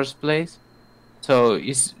in the first place. So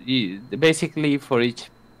it's basically for each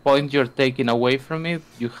point you're taking away from it,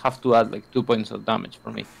 you have to add like 2 points of damage for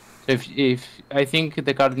me. So if I think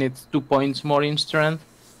the card needs 2 points more in strength,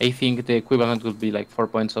 I think the equivalent would be like 4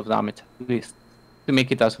 points of damage at least to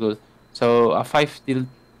make it as good. So a 5 till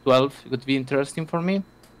 12 would be interesting for me.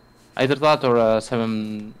 Either that or a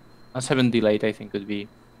 7 deal 8 I think would be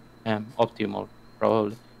optimal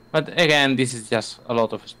probably. But again, this is just a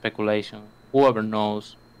lot of speculation. Whoever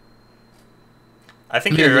knows. I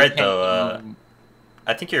think you're right though.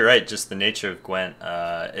 I think you're right. Just the nature of Gwent,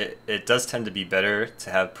 it does tend to be better to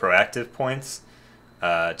have proactive points,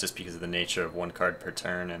 just because of the nature of 1 card per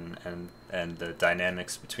turn and the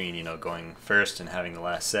dynamics between going first and having the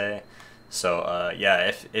last say. So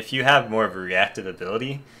yeah, if you have more of a reactive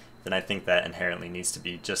ability, then I think that inherently needs to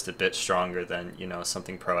be just a bit stronger than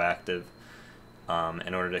something proactive,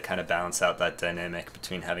 in order to kind of balance out that dynamic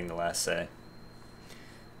between having the last say.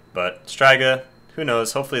 But Striga, who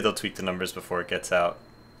knows? Hopefully they'll tweak the numbers before it gets out.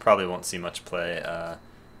 Probably won't see much play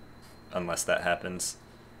unless that happens.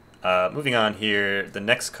 Moving on here, the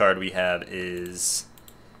next card we have is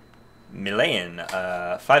Milayan,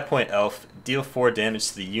 5-point elf, deal 4 damage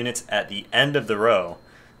to the units at the end of the row.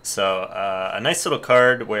 So a nice little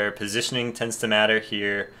card where positioning tends to matter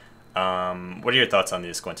here. What are your thoughts on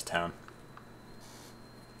this going to town?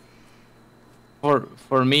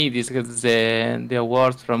 For me, this gets the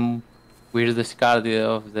award from weirdest card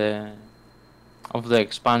of the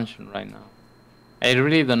expansion right now. I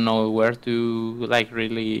really don't know where to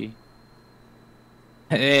really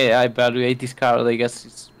evaluate this card. I guess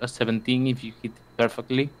it's a 17 if you hit it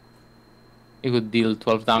perfectly. It would deal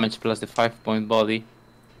 12 damage plus the 5-point body.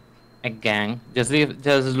 Again, just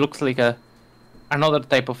looks like a another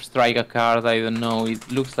type of striker card. I don't know.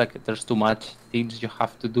 It looks like there's too much things you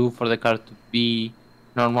have to do for the card to be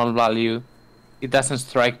normal value. It doesn't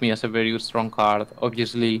strike me as a very strong card.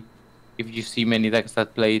 Obviously, if you see many decks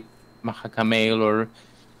that play Mahakamail or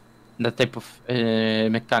that type of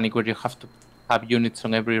mechanic where you have to have units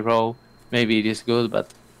on every row, maybe it is good, but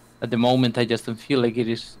at the moment I just don't feel like it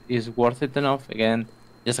is worth it enough. Again,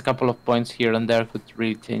 just a couple of points here and there could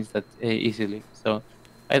really change that easily. So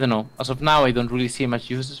I don't know. As of now, I don't really see much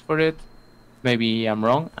uses for it. Maybe I'm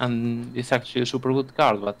wrong, and it's actually a super good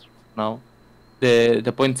card, but now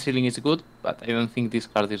the point ceiling is good, but I don't think this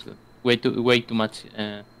card is good. Way too much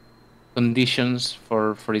conditions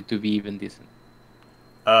for it to be even decent.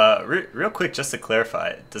 Real quick, just to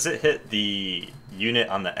clarify, does it hit the unit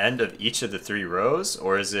on the end of each of the 3 rows,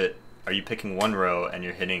 or is it, are you picking one row and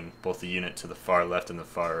you're hitting both the unit to the far left and the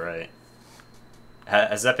far right?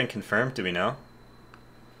 Has that been confirmed? Do we know?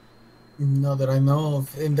 Not that I know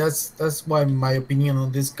of, and that's why my opinion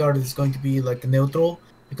on this card is going to be like neutral,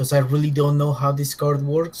 because I really don't know how this card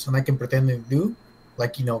works, and I can pretend to do,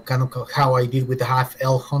 like, you know, kind of how I did with the half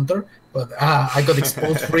elf hunter, but I got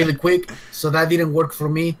exposed really quick, so that didn't work for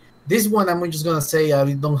me. This one, I'm just gonna say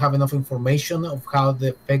I don't have enough information of how the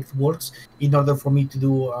effect works in order for me to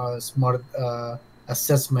do a smart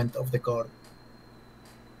assessment of the card.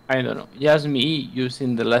 I don't know. Just me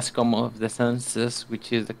using the less common of the senses,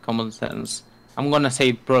 which is the common sense. I'm gonna say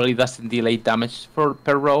it probably doesn't delay damage per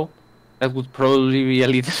row. That would probably be a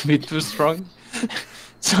little bit too strong.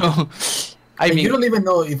 So, I mean, you don't even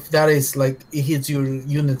know if that is like it hits your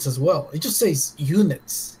units as well. It just says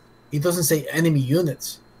units. It doesn't say enemy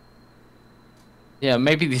units. yeah,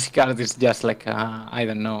 maybe this card is just like I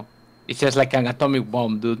don't know. It's just like an atomic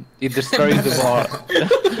bomb, dude. It destroys the ball.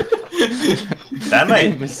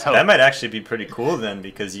 That might actually be pretty cool then,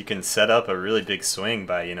 because you can set up a really big swing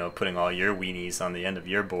by, you know, putting all your weenies on the end of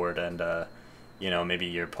your board, and you know, maybe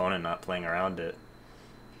your opponent not playing around it.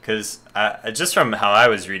 Because just from how I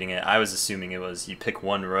was reading it, I was assuming it was you pick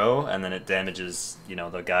one row and then it damages, you know,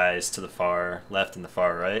 the guys to the far left and the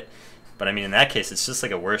far right. But I mean, in that case, it's just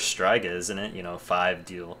like a worse Striga, isn't it? You know, 5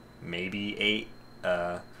 deal maybe 8.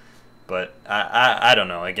 But I don't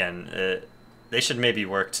know. Again, they should maybe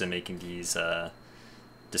work to making these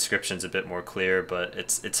descriptions a bit more clear. But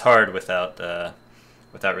it's hard without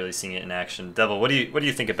really seeing it in action. Devil, what do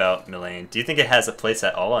you think about Milane? Do you think it has a place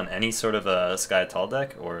at all on any sort of a Sky Tall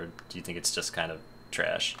deck, or do you think it's just kind of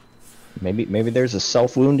trash? Maybe there's a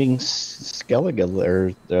self-wounding Skellige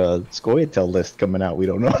or Scoia'tael list coming out we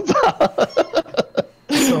don't know about.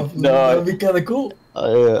 So that'd be kind of cool.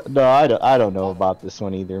 No, I don't know about this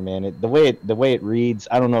one either, man. The way it reads,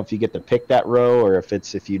 I don't know if you get to pick that row or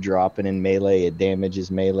if you drop it in melee, it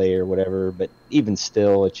damages melee or whatever. But even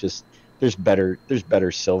still, it's just there's better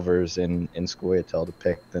silvers in Scoia'tael to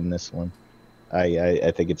pick than this one.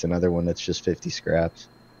 I think it's another one that's just 50 scraps.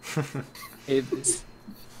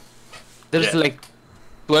 There's like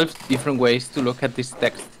 12 different ways to look at this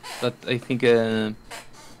text, but I think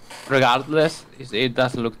regardless, it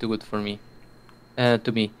doesn't look too good for me.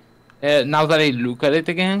 To me, now that I look at it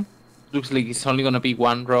again, it looks like it's only gonna be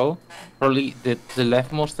one row, probably the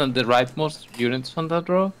leftmost and the rightmost units on that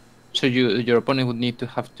row. So your opponent would need to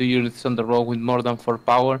have 2 units on the row with more than 4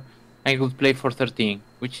 power, and it would play for 13,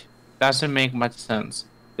 which doesn't make much sense.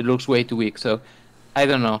 It looks way too weak, so I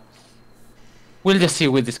don't know. We'll just see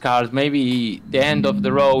with this card. Maybe the end of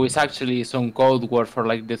the row is actually some code word for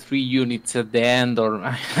like the 3 units at the end, or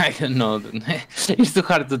I don't know. It's too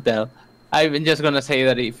hard to tell. I'm just gonna say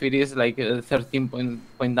that if it is like a 13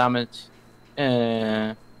 point damage,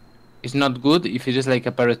 it's not good. If it is like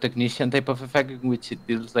a pyrotechnician type of effect, in which it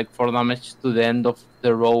deals like 4 damage to the end of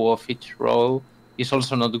the row of each row, it's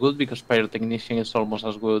also not good, because pyrotechnician is almost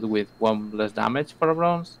as good with 1 less damage for a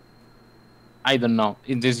bronze. I don't know.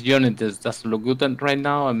 In this unit, it doesn't look good right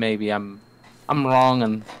now, and maybe I'm wrong,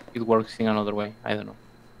 and it works in another way. I don't know.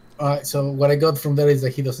 Alright, so what I got from there is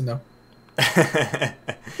that he doesn't know.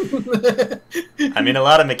 I mean, a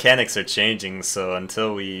lot of mechanics are changing, so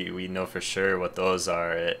until we know for sure what those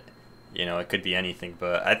are, it could be anything.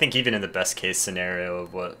 But I think even in the best case scenario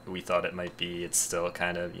of what we thought it might be, it's still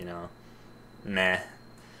kind of, meh.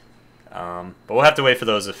 But we'll have to wait for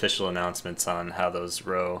those official announcements on how those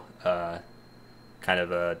row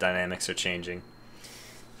dynamics are changing.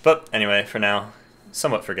 But anyway, for now,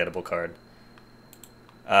 somewhat forgettable card.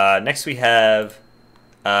 Next we have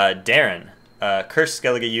Darren. Cursed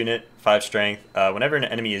Skellige unit, 5 strength. Whenever an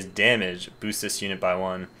enemy is damaged, boost this unit by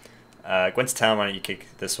 1. Gwent's Town, why don't you kick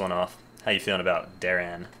this one off? How you feeling about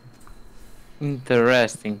Darren?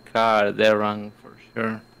 Interesting card, Darren, for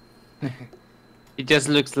sure. It just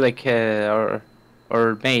looks like our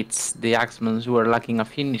or mates, the Axemans were lacking a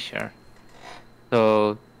finisher.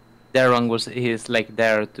 So their one is like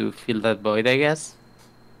there to fill that void, I guess.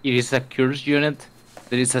 It is a curse unit.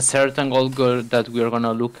 There is a certain gold girl that we are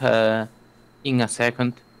gonna look in a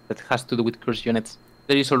second that has to do with curse units.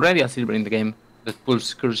 There is already a silver in the game that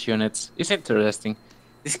pulls curse units. It's interesting.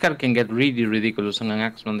 This card can get really ridiculous on an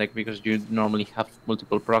Axeman deck because you normally have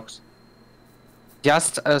multiple procs.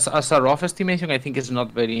 Just as a rough estimation, I think it's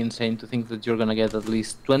not very insane to think that you're gonna get at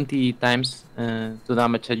least 20 times to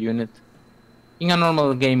damage a unit in a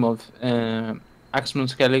normal game of Axeman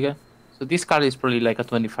Skellige. So this card is probably like a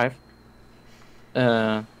 25.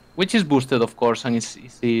 Which is boosted, of course, and is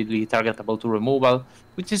easily targetable to removal,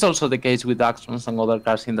 which is also the case with Axemans and other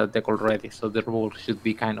cards in that deck already, so the removal should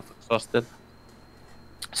be kind of exhausted.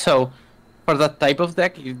 So, for that type of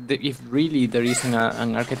deck, if really there is an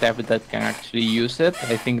archetype that can actually use it,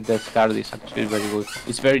 I think that card is actually very good.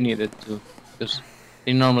 It's very needed too, because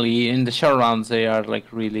they normally, in the short rounds, they are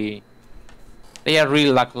really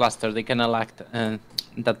lackluster. They cannot lack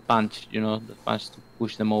that punch, the punch to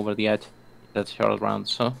push them over the edge. That short round.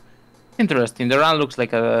 So interesting. The round looks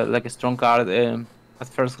like a strong card at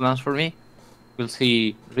first glance for me. We'll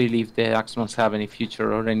see really if the Axemans have any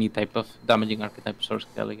future or any type of damaging archetype source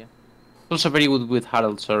Skellige. Also very good with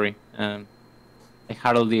Harald, sorry. Like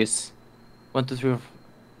Harald is 1, 2, 3,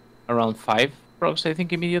 around 5 procs I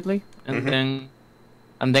think immediately. And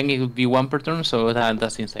then it would be 1 per turn, so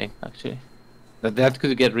that's insane actually. That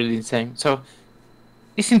could get really insane. So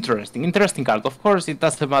it's interesting card. Of course, it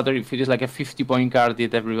doesn't matter if it is like a 50-point card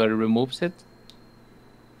that everybody removes it.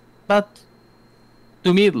 But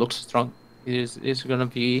to me, it looks strong. It's gonna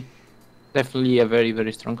be definitely a very,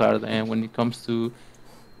 very strong card when it comes to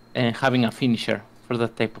having a finisher for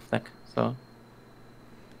that type of deck. So,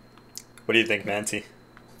 what do you think, Manti?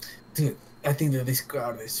 Dude, I think that this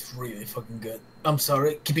card is really fucking good. I'm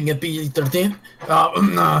sorry, keeping it PG-13.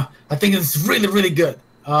 I think it's really, really good.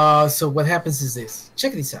 So what happens is this.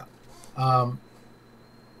 Check this out.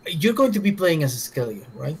 You're going to be playing as a Skellige,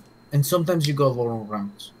 right? And sometimes you go long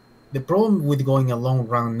rounds. The problem with going a long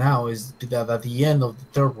round now is that at the end of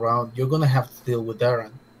the 3rd round, you're going to have to deal with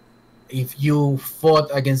Darren. If you fought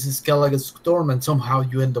against the Skellige Storm and somehow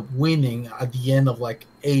you end up winning at the end of like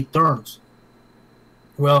 8 turns,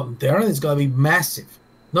 well, Darren is going to be massive.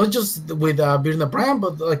 Not just with Birna Brand,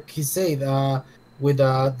 but like he said, with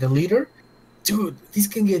the leader. Dude, this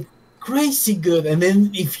can get crazy good. And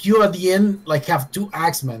then if you at the end like have 2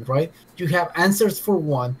 Axemen, right? You have answers for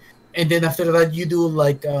 1, and then after that you do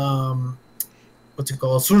like what's it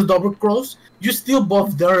called, Sur Double Cross. You still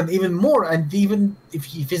buff Darren even more, and even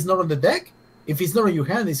if it's not on the deck, if it's not on your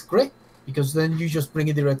hand, it's great because then you just bring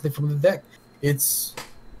it directly from the deck. It's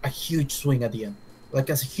a huge swing at the end,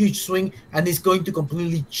 like it's a huge swing, and it's going to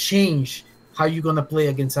completely change how you're gonna play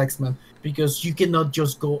against Axemen because you cannot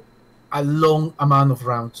just go a long amount of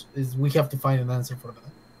rounds. We have to find an answer for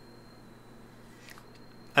that.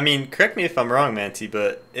 I mean, correct me if I'm wrong, Manti,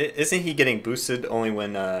 but isn't he getting boosted only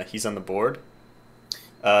when he's on the board?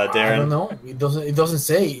 Darren? I don't know. It doesn't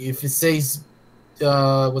say. If it says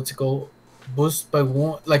what's it called, boost by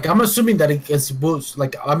 1, like I'm assuming that it gets boost.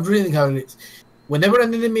 Like I'm reading how it is. Whenever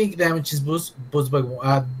an enemy damage is boost by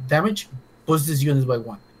 1, damage boosts this unit by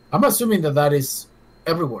 1. I'm assuming that is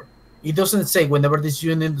everywhere. It doesn't say whenever this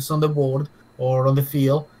unit is on the board or on the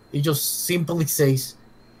field. It just simply says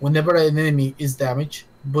whenever an enemy is damaged,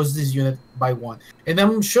 boost this unit by 1. And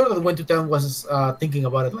I'm sure that Gwent to Town was thinking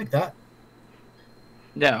about it like that.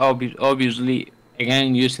 Yeah, obviously,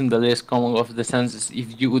 again, using the less common of the senses,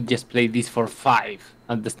 if you would just play this for 5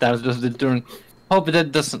 at the start of the turn, hope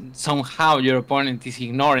that doesn't somehow your opponent is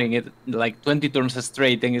ignoring it like 20 turns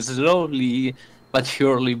straight and slowly but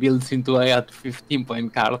surely builds into a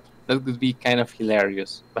 15-point card. That could be kind of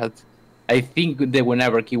hilarious, but I think the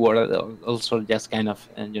whenever keyword also just kind of,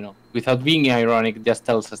 without being ironic, just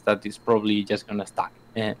tells us that it's probably just gonna stack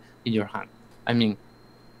in your hand. I mean,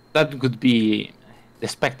 that could be the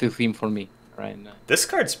expected theme for me right now. This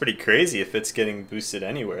card's pretty crazy if it's getting boosted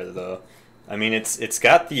anywhere, though. I mean, it's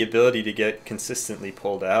got the ability to get consistently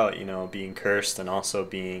pulled out, being cursed and also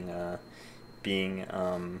being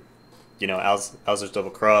Alzur's Double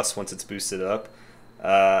Cross once it's boosted up.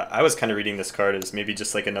 I was kind of reading this card as maybe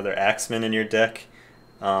just like another Axeman in your deck,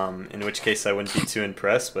 in which case I wouldn't be too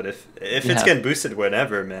impressed. But if it's getting boosted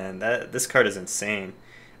whenever, man, this card is insane.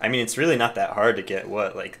 I mean, it's really not that hard to get,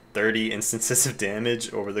 like 30 instances of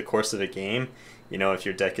damage over the course of a game, if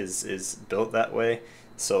your deck is built that way.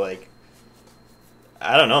 So, like,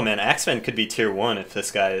 I don't know, man. Axeman could be tier 1 if this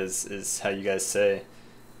guy is how you guys say.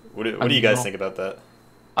 What do you guys think about that?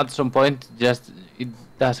 At some point, it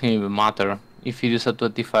doesn't even matter. if it is a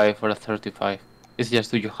 25 or a 35. It's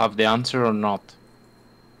just, do you have the answer or not?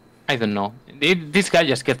 I don't know. This guy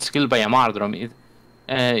just gets killed by a Mardrum.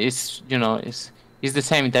 It's it's the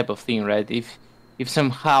same type of thing, right? If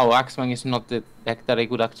somehow Axeman is not the deck that I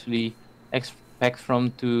could actually expect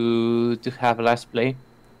from to have last play,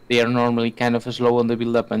 they are normally kind of slow on the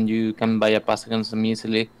build up, and you can buy a pass against them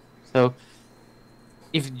easily. So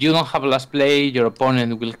if you don't have last play, your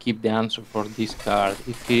opponent will keep the answer for this card.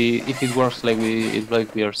 If it works like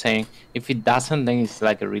we are saying, if it doesn't, then it's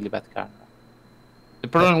like a really bad card. The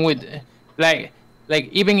problem with like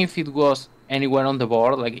even if it was anywhere on the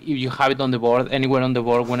board, like if you have it on the board, anywhere on the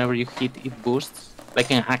board, whenever you hit, it boosts. Like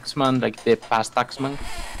an Axeman, like the past Axeman,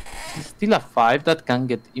 it's still a 5 that can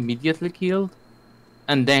get immediately killed,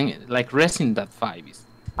 and then like resting that 5 is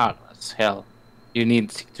hard as hell. You need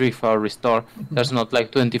 3 for restore. There's not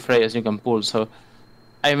like 20 Freyas you can pull. So,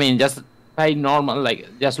 I mean, just by normal, like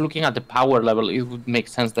just looking at the power level, it would make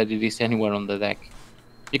sense that it is anywhere on the deck,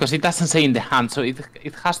 because it doesn't say in the hand, so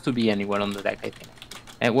it has to be anywhere on the deck, I think.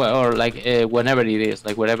 Or like whenever it is,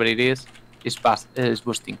 like wherever it is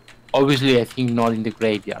boosting. Obviously, I think not in the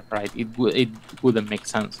graveyard, right? It wouldn't make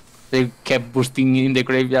sense. They kept boosting in the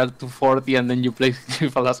graveyard to 40, and then you play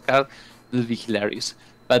with a last card. It would be hilarious.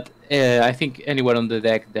 But I think anywhere on the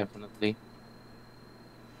deck, definitely.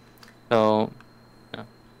 So, yeah.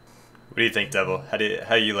 What do you think, Devil? How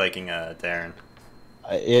are you liking Darren?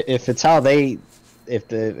 If it's how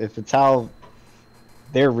it's how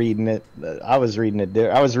they're reading it, I was reading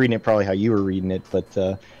it probably how you were reading it,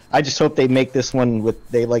 but I just hope they make this one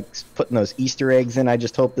they like putting those Easter eggs in. I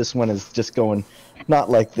just hope this one is just going not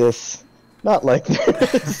like this. Not like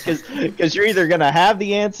this, because you're either gonna have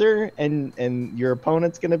the answer and your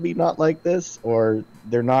opponent's gonna be not like this, or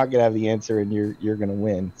they're not gonna have the answer and you're gonna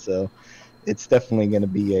win. So it's definitely gonna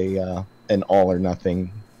be an all or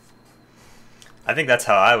nothing. I think that's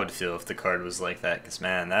how I would feel if the card was like that, because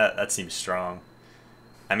man, that seems strong.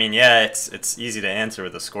 I mean, yeah, it's easy to answer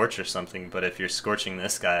with a Scorch or something, but if you're scorching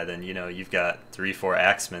this guy, then you've got 3-4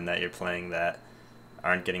 Axemen that you're playing that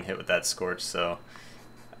aren't getting hit with that Scorch. So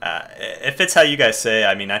if it's how you guys say,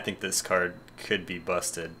 I mean, I think this card could be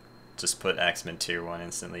busted. Just put Axeman tier 1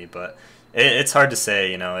 instantly, but it's hard to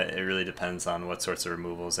say. It really depends on what sorts of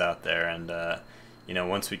removals out there, and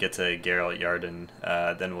once we get to Geralt Yarden,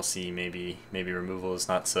 then we'll see maybe removal is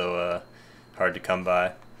not so hard to come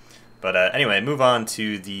by. But anyway, move on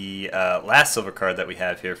to the last silver card that we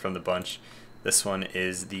have here from the bunch. This one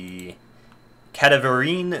is the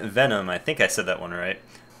Cadaverine Venom. I think I said that one right.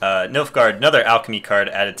 Nilfgaard, another alchemy card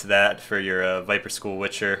added to that for your Viper School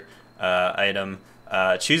Witcher item.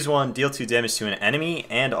 Choose one, deal 2 damage to an enemy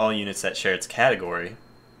and all units that share its category.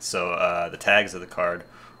 So the tags of the card.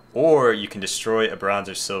 Or you can destroy a bronze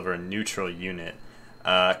or silver neutral unit.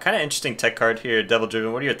 Kind of interesting tech card here, Devil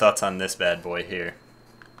Driven. What are your thoughts on this bad boy here?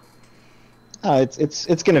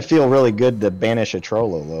 It's gonna feel really good to banish a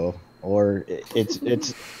Trollo though, or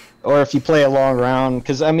or if you play a long round,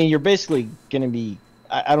 because I mean you're basically gonna be.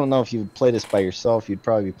 I don't know if you would play this by yourself. You'd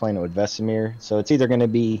probably be playing it with Vesemir. So it's either going to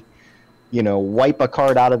be, wipe a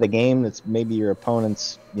card out of the game that's maybe your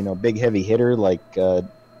opponent's, big heavy hitter like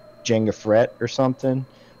Jenga Fret or something,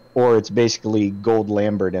 or it's basically Gold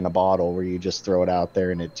Lambert in a bottle where you just throw it out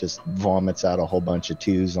there and it just vomits out a whole bunch of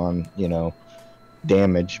 2s on,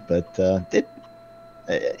 damage. But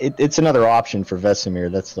it's another option for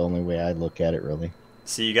Vesemir. That's the only way I look at it, really.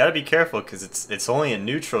 So you got to be careful because it's only a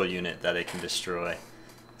neutral unit that it can destroy.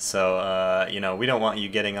 So, we don't want you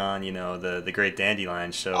getting on, the Great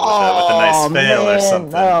Dandelion show with a nice fail or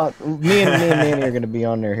something. No, me and Manny are going to be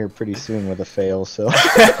on there here pretty soon with a fail, so.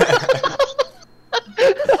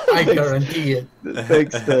 I guarantee it.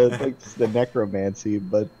 Thanks to Necromancy,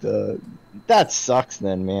 but that sucks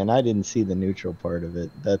then, man. I didn't see the neutral part of it.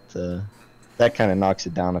 That kind of knocks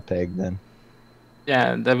it down a peg then.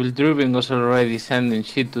 Yeah, Devil Driven was already sending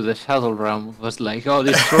shit to the Shadow Realm. Was like, oh,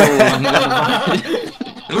 this troll, I'm gonna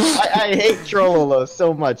I hate Trollolo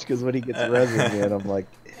so much because when he gets res again, I'm like,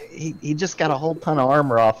 he just got a whole ton of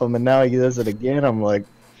armor off him, and now he does it again. I'm like,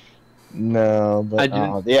 no, but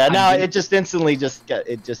it just instantly just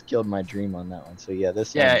killed my dream on that one. So yeah,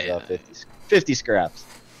 this one's 50 scraps.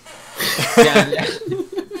 Yeah,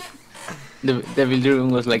 the Devil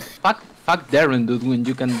Driven was like, fuck Darren, dude, when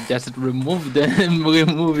you can just remove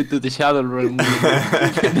it to the Shadow Realm.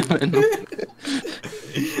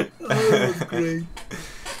 That's great.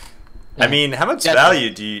 I mean, how much value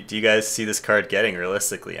do you guys see this card getting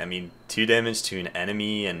realistically? I mean, 2 damage to an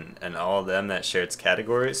enemy and all of them that share its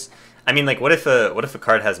categories. I mean, like, what if a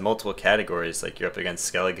card has multiple categories? Like, you're up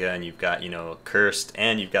against Skellige and you've got Cursed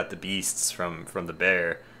and you've got the beasts from the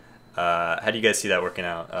bear. How do you guys see that working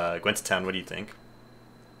out? Gwent Town, what do you think?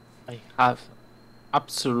 I have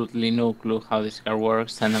absolutely no clue how this card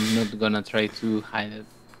works, and I'm not gonna try to hide it.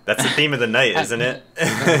 That's the theme of the night, isn't it?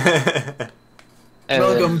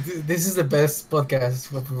 Welcome. This is the best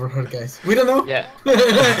podcast we've ever heard, guys. We don't know. Yeah.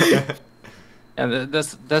 And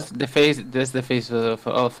that's the face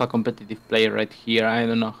of a competitive player right here. I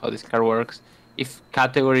don't know how this card works. If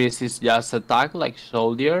categories is just attack like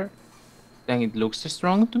soldier, then it looks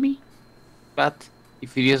strong to me. But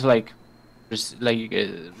if it is like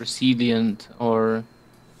resilient or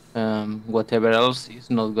whatever else, it's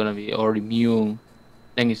not gonna be, or immune,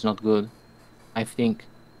 then it's not good, I think.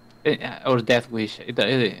 Or Death Wish.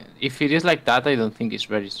 If it is like that, I don't think it's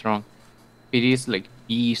very strong. If it is like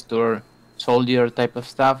Beast or Soldier type of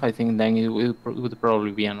stuff, I think then it would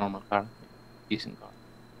probably be a normal card, decent card.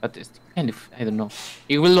 But it's kind of, I don't know.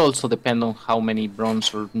 It will also depend on how many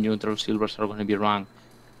bronze or neutral silvers are going to be ranked.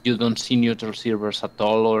 You don't see neutral silvers at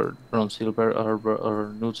all, or bronze silver,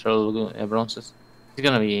 or neutral bronzes. It's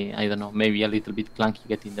going to be, I don't know, maybe a little bit clunky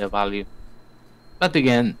getting the value. But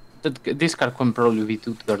again, this card can probably be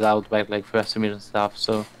tutored out by like Vesemir and stuff,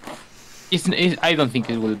 so I don't think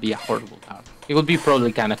it will be a horrible card. It will be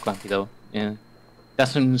probably kind of clunky though. Yeah,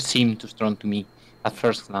 doesn't seem too strong to me at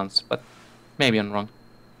first glance, but maybe I'm wrong.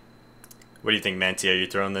 What do you think, Manti? Are you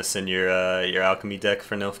throwing this in your alchemy deck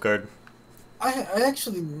for Nilfgaard? I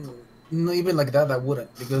actually, not even like that, I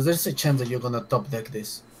wouldn't, because there's a chance that you're gonna top deck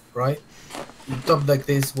this, right? You top deck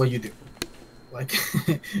this, what you do? Like,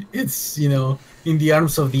 it's, you know, in the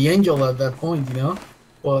arms of the angel at that point, you know?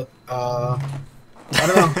 But, I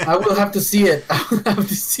don't know. I will have to see it. I will have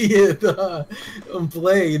to see it on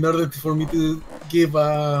play in order for me to give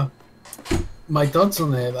my thoughts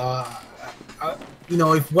on it. You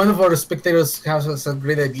know, if one of our spectators has a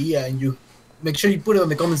great idea, and you make sure you put it on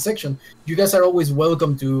the comment section, you guys are always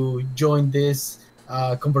welcome to join this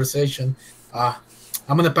conversation. I'm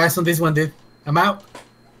gonna pass on this one, dude. I'm out.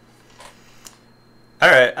 All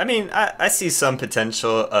right. I mean, I see some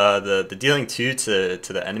potential. The dealing 2 to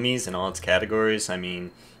the enemies in all its categories. I mean,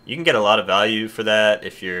 you can get a lot of value for that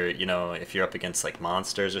if you're up against like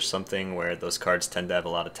monsters or something where those cards tend to have a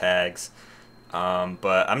lot of tags.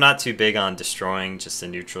 But I'm not too big on destroying just a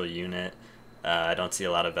neutral unit. I don't see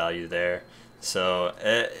a lot of value there. So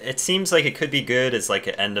it seems like it could be good as like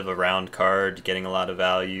an end of a round card, getting a lot of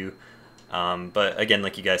value. But again,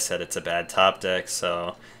 like you guys said, it's a bad top deck,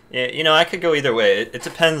 so. You know, I could go either way. It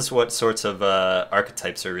depends what sorts of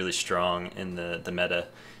archetypes are really strong in the meta.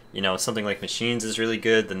 You know, something like machines is really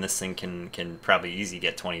good, then this thing can probably easy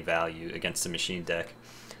get 20 value against a machine deck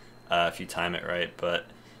if you time it right. But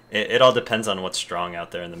it all depends on what's strong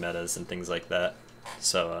out there in the metas and things like that.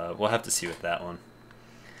 So we'll have to see with that one.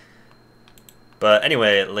 But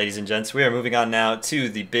anyway, ladies and gents, we are moving on now to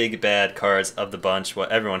the big bad cards of the bunch,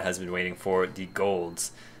 what everyone has been waiting for, the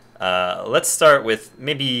golds. Let's start with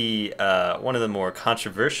maybe one of the more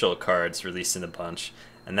controversial cards released in the bunch,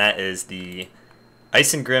 and that is the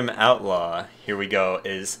Isengrim Outlaw. Here we go,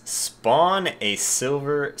 is spawn a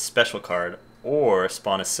silver special card or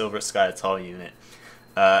spawn a silver Sky Tall unit.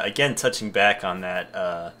 Again, touching back on that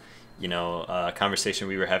conversation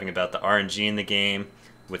we were having about the RNG in the game,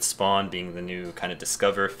 with spawn being the new kind of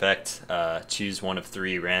discover effect, choose one of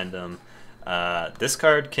 3 random. This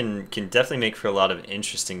card can definitely make for a lot of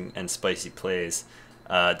interesting and spicy plays.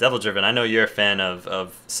 Devil Driven, I know you're a fan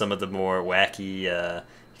of some of the more wacky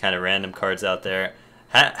kind of random cards out there.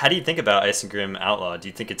 How do you think about Isengrim Outlaw? Do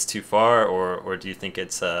you think it's too far, or do you think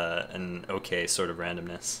it's an okay sort of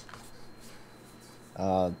randomness?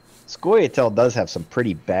 Scoia'tael does have some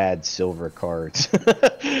pretty bad silver cards.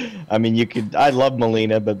 I mean, I love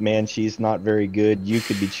Melina, but man, she's not very good. You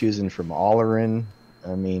could be choosing from Olerin.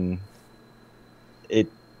 I mean,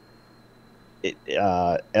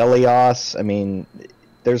 Elios, I mean,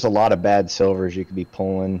 there's a lot of bad silvers you could be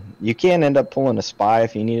pulling. You can end up pulling a spy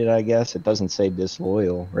if you need it, I guess. It doesn't say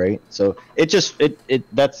disloyal, right? So that's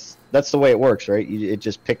the way it works, right? It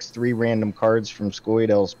just picks 3 random cards from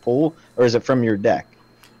Scoia'tael's pool, or is it from your deck?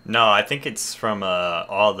 No, I think it's from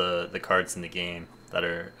all the cards in the game that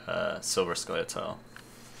are silver Scoia'tael.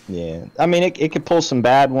 Yeah, I mean, it could pull some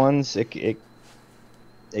bad ones. It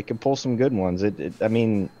can pull some good ones. I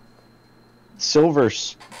mean, silver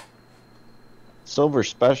special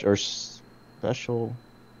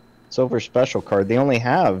card. They only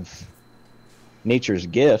have Nature's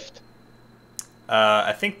Gift.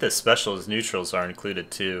 I think the specials neutrals are included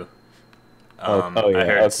too. Yeah, I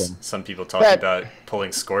heard okay. some people talking about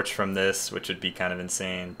pulling Scorch from this, which would be kind of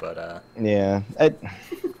insane. But yeah,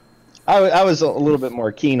 I was a little bit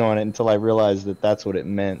more keen on it until I realized that that's what it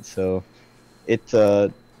meant. So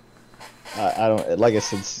I don't like I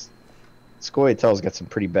said. Scoia'tael's got some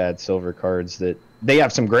pretty bad silver cards that they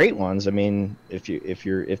have some great ones. I mean, if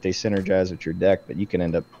they synergize with your deck, but you can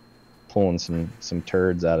end up pulling some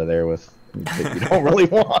turds out of there with that you don't really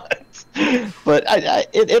want. But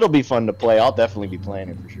it'll be fun to play. I'll definitely be playing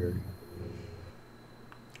it for sure.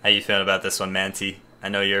 How you feeling about this one, Manti? I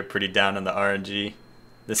know you're pretty down on the RNG.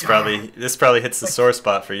 This probably hits the sore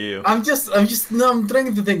spot for you. I'm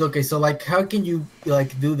trying to think. Okay, so like, how can you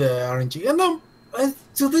like do the RNG? And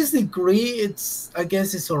to this degree, I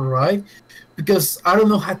guess it's alright, because I don't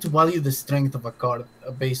know how to value the strength of a card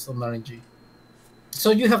based on RNG.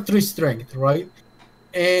 So you have 3 strength, right?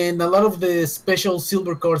 And a lot of the special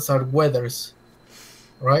silver cards are weathers,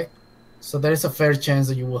 right? So there is a fair chance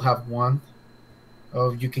that you will have 1.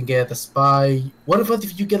 Or you can get a spy. What about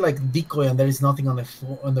if you get like decoy and there is nothing on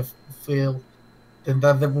the field? Then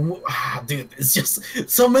dude, it's just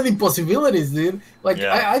so many possibilities, dude. Like,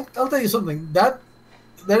 yeah. I'll tell you something. That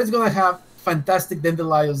is gonna have fantastic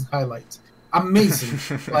Dandelion's highlights.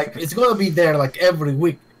 Amazing. Like, it's gonna be there like every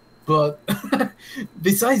week. But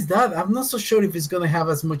besides that, I'm not so sure if it's gonna have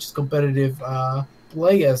as much competitive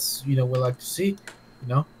play as we like to see.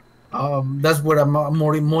 That's where I'm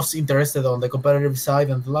most interested on, the competitive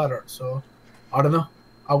side and the latter. So I don't know.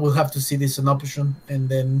 I will have to see this in option, and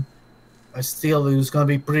then it's gonna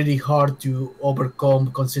be pretty hard to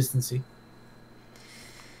overcome consistency.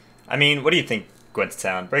 I mean, what do you think, Gwent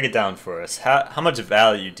Town? Break it down for us. How much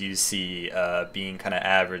value do you see being kind of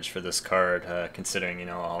average for this card, considering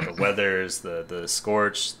all the weathers, the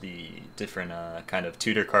scorch, the different kind of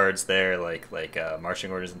tutor cards there, like marching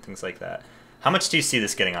orders and things like that? How much do you see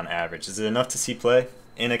this getting on average? Is it enough to see play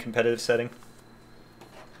in a competitive setting?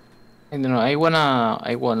 I don't know. I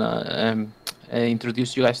wanna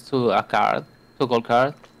introduce you guys to a gold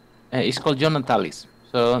card. It's called Jonatalis.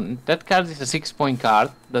 So that card is a 6-point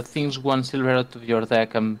card that thinks 1 silver out of your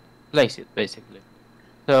deck and plays it, basically.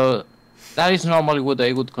 So that is normally what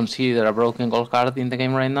I would consider a broken gold card in the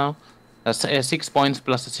game right now. That's 6 points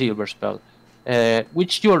plus a silver spell,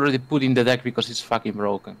 which you already put in the deck because it's fucking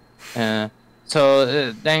broken. So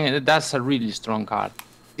then that's a really strong card.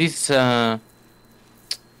 This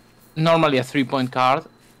normally a 3-point card,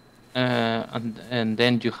 and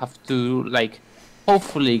then you have to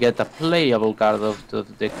hopefully get a playable card of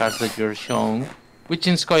the cards that you're showing, which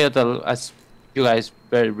in Scoia'tael, as you guys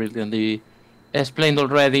very brilliantly explained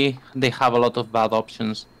already, they have a lot of bad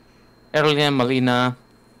options. Early and Malina,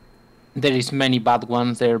 there is many bad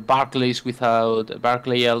ones. There are Barclay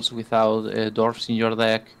elves without dwarfs in your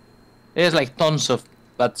deck. There's tons of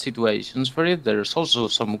bad situations for it. There's also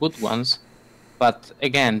some good ones. But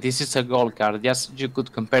again, this is a gold card. Yes, you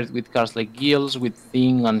could compare it with cards like Gills, with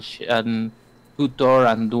Thing and Tutor,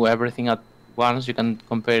 and do everything at once. You can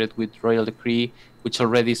compare it with Royal Decree, which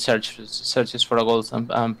already searches for a gold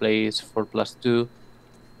and plays for +2.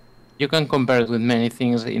 You can compare it with many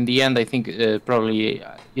things. In the end, I think probably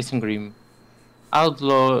Isengrim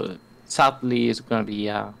Outlaw, sadly, is going to be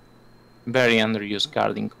a very underused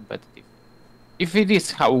card in competitive. If it is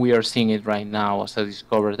how we are seeing it right now, as a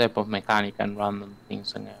discovered type of mechanic and random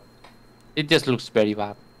things, and it just looks very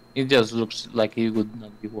bad. It just looks like it would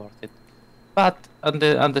not be worth it. But at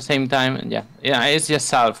the same time, yeah, it's just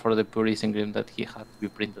sad for the poor Isengrim that he had to be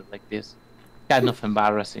printed like this. Kind of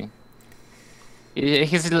embarrassing.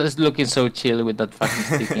 He's looking so chill with that fucking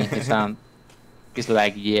stick in his hand. He's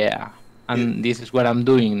like, yeah, and this is what I'm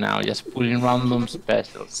doing now, just pulling random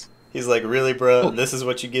specials. He's like, really, bro? This is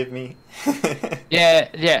what you give me?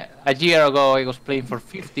 Yeah. A year ago, I was playing for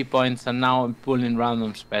 50 points, and now I'm pulling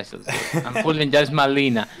random specials. I'm pulling just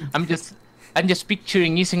Malina. I'm just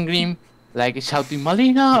picturing Isengrim shouting,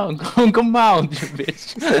 Malina, come out, you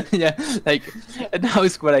bitch. Yeah, now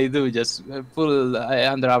is what I do. Just pull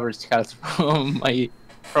under average cards from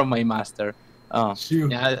my master. Sure.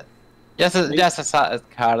 Yeah, just a sad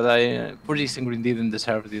card. Poor Isengrim didn't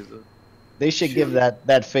deserve this. They should give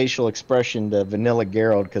that facial expression to Vanilla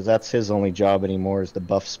Geralt, because that's his only job anymore, is to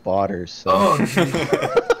buff spotters. So.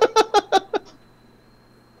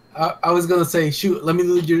 I was gonna say, shoot, let me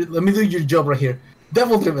do your job right here.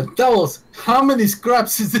 Devil Driven, tell us, how many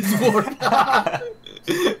scraps is this worth?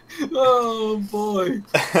 Oh boy.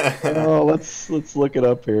 Oh, let's look it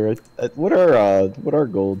up here. What are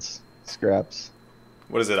gold's scraps?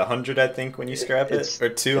 What is it, 100, I think, when you scrap it? Or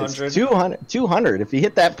 200? 200. If you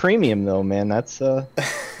hit that premium, though, man, that's...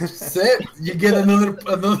 Set. You get another...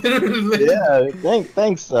 Yeah,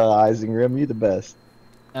 thanks, Isengrim. You're the best.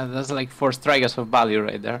 That's 4 strikers of value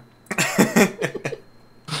right there.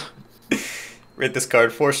 Rate this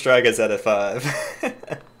card 4 strikers out of 5.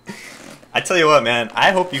 I tell you what, man,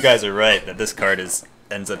 I hope you guys are right that this card is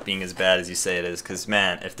ends up being as bad as you say it is. Because,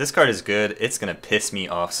 man, if this card is good, it's going to piss me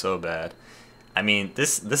off so bad. I mean,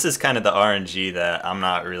 this is kind of the RNG that I'm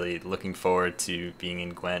not really looking forward to being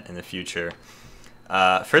in Gwent in the future.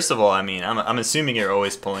 First of all, I mean, I'm assuming you're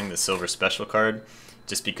always pulling the silver special card,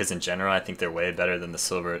 just because in general I think they're way better than the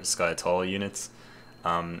silver Skyatol units.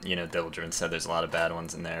 You know, Devil Driven said there's a lot of bad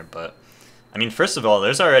ones in there, but I mean, first of all,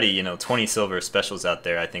 there's already, you know, 20 silver specials out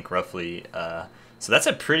there, I think, roughly. So that's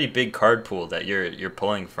a pretty big card pool that you're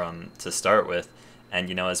pulling from to start with. And,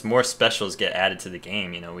 you know, as more specials get added to the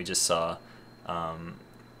game, you know, we just saw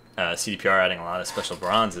CDPR adding a lot of special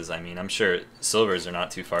bronzes. I mean, I'm sure silvers are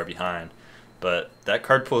not too far behind. But that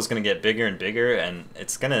card pool is going to get bigger and bigger, and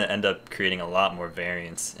it's going to end up creating a lot more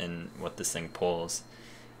variance in what this thing pulls.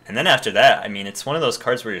 And then after that, I mean, it's one of those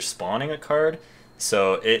cards where you're spawning a card,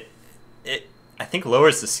 so it I think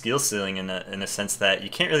lowers the skill ceiling in a sense that you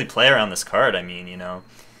can't really play around this card. I mean, you know,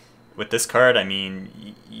 with this card, I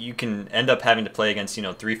mean, you can end up having to play against, you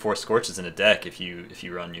know, 3-4 Scorches in a deck if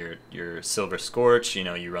you run your Silver Scorch. You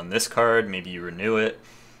know, you run this card, maybe you renew it.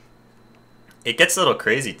 It gets a little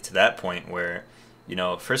crazy to that point where, you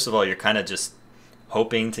know, first of all, you're kind of just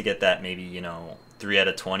hoping to get that maybe, you know, 3 out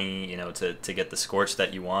of 20, you know, to get the Scorch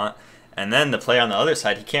that you want. And then the player on the other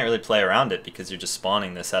side, he can't really play around it because you're just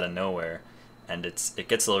spawning this out of nowhere. And it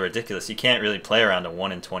gets a little ridiculous. You can't really play around a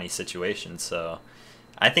 1 in 20 situation. So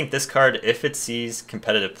I think this card, if it sees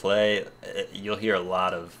competitive play, you'll hear a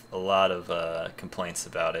lot of complaints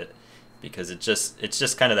about it, because it's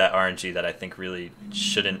just kind of that RNG that I think really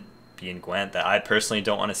shouldn't be in Gwent, that I personally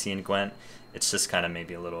don't want to see in Gwent. It's just kind of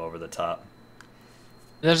maybe a little over the top.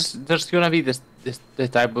 There's gonna be the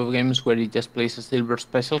type of games where he just plays a silver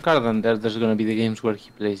special card, and there's gonna be the games where he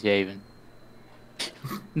plays Javen.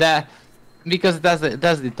 Because that's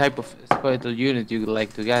the type of squad unit you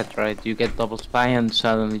like to get, right? You get double spy and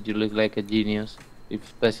suddenly you look like a genius.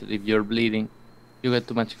 Especially if you're bleeding, you get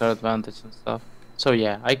too much card advantage and stuff. So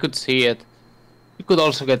yeah, I could see it. You could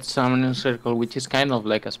also get Summoning Circle, which is kind of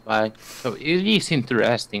like a spy. So it is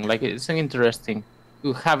interesting. Like, it's an interesting.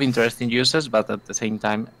 You have interesting uses, but at the same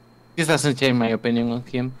time, this doesn't change my opinion on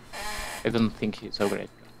him. I don't think he's so great.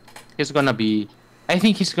 He's gonna be. I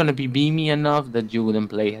think he's gonna be beamy enough that you wouldn't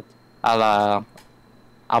play it. A la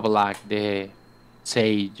Avalak, the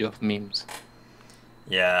sage of memes.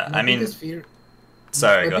 Yeah, My I mean, biggest fear,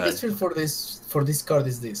 sorry, my go ahead. biggest fear for this card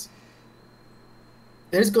is this.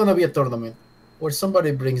 There's gonna be a tournament where somebody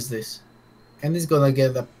brings this, and it's gonna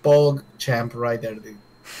get a Pog champ right there, dude.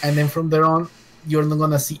 And then from there on, you're not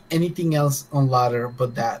gonna see anything else on ladder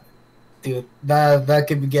but that, dude. That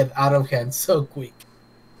can get out of hand so quick.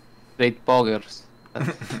 Great poggers.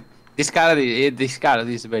 This card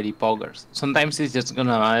is very poggers. Sometimes it's just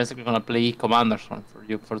gonna play commanders for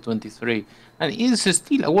you for 23, and it's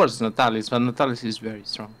still a worse Natalis, but Natalis is very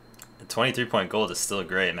strong. 23-point gold is still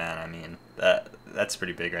great, man. I mean, that's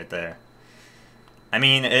pretty big right there. I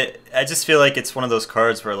mean, I just feel like it's one of those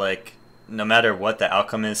cards where, like, no matter what the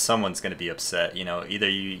outcome is, someone's going to be upset. You know, either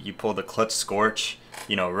you pull the clutch Scorch,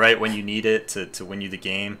 you know, right when you need it to win you the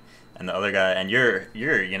game, and the other guy, and you're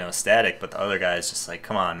you know, static, but the other guy is just like,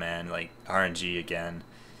 come on, man, like, RNG again.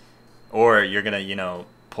 Or you're going to, you know,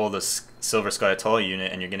 pull the Silver Sky Atoll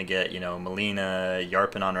unit, and you're going to get, you know, Melina,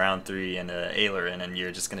 Yarpin on round 3, and Ailerin, and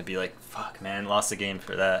you're just going to be like, fuck, man, lost the game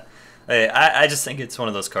for that. I just think it's one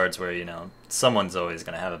of those cards where, you know, someone's always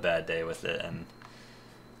going to have a bad day with it, and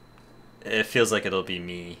it feels like it'll be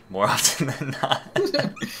me more often than not.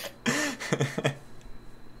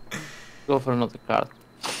 Go for another card.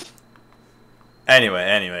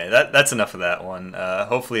 Anyway, that's enough of that one.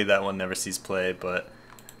 Hopefully that one never sees play, but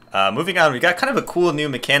moving on, we got kind of a cool new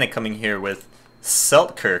mechanic coming here with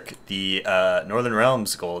Seltkirk, the Northern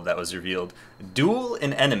Realms gold that was revealed. Duel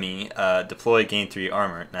an enemy, deploy, gain 3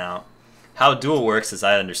 armor. Now, how duel works, as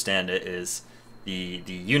I understand it, is the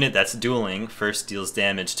unit that's dueling first deals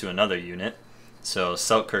damage to another unit. So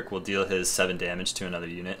Seltkirk will deal his 7 damage to another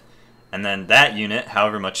unit. And then that unit,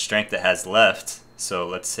 however much strength it has left, so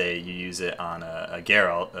let's say you use it on a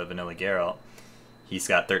Geralt, a vanilla Geralt, he's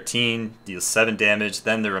got 13, deals 7 damage,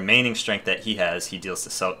 then the remaining strength that he has, he deals to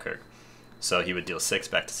Seltkirk. So he would deal 6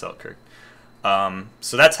 back to Seltkirk.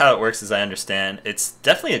 So that's how it works, as I understand. It's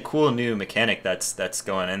definitely a cool new mechanic that's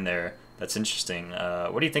going in there. That's interesting.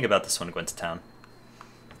 What do you think about this one, Gwent to Town?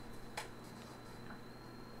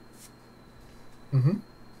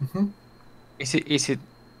 Is it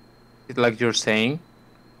like you're saying?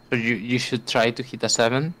 So you should try to hit a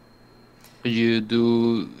 7. So you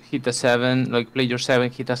do hit a 7, like play your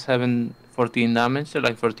 7, hit a 7, 14 damage, so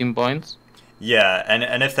like 14 points. Yeah,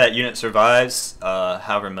 and if that unit survives,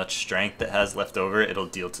 however much strength it has left over, it'll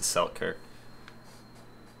deal to Seltkirk.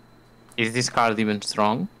 Is this card even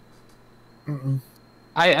strong? Mm-mm.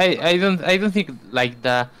 I don't think like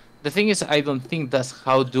the thing is I don't think that's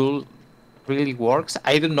how duel really works.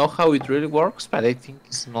 I don't know how it really works, but I think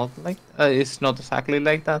it's not exactly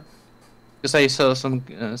like that. Because I saw some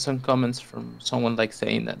comments from someone like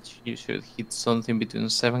saying that you should hit something between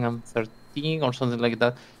 7 and 13 or something like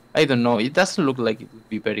that. I don't know. It doesn't look like it would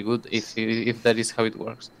be very good if that is how it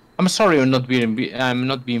works. I'm sorry, I'm not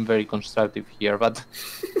being very constructive here, but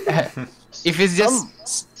if it's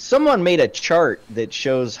just Someone made a chart that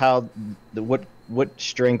shows how what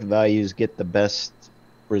strength values get the best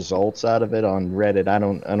results out of it on Reddit. I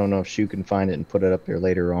don't know if Shu can find it and put it up there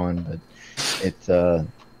later on, but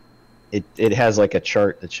it has like a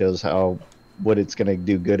chart that shows how what it's gonna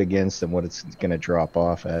do good against and what it's gonna drop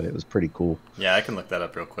off at. It was pretty cool. Yeah, I can look that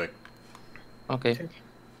up real quick. okay.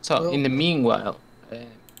 So Well- in the meanwhile,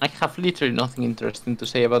 I have literally nothing interesting to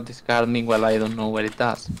say about this card. Meanwhile, I don't know what it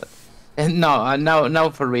does. But now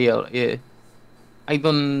for real, I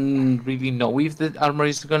don't really know if the armor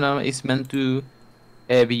is meant to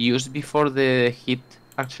be used before the hit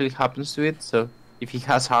actually happens to it. So if he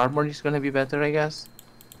has armor, it's gonna be better, I guess.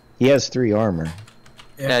 He has 3 armor.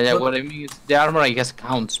 Yeah. but- What I mean is the armor, I guess,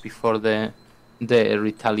 counts before the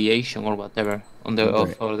retaliation or whatever on the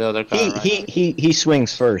Right. for the other card. Right? He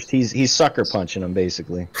swings first. He's sucker punching him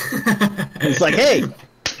basically. He's like, hey.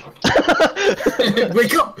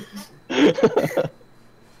 Wake up!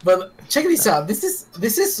 But check this out. This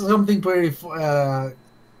is something pretty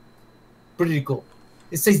cool.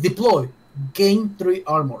 It says deploy, gain 3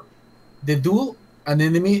 armor. The duel, an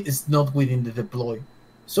enemy is not within the deploy.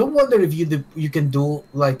 So I wonder if you can do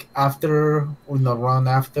like after or not run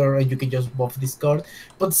after, and you can just buff this card.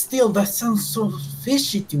 But still, that sounds so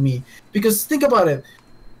fishy to me. Because think about it,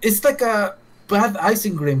 it's like a bad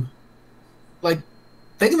Isengrim. Like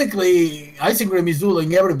technically, Isengrim is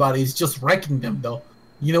dueling everybody. It's just wrecking them, though.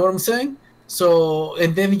 You know what I'm saying? So,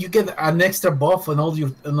 and then you get an extra buff on all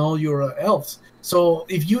your elves. So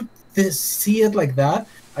if you see it like that,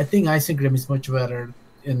 I think Isengrim is much better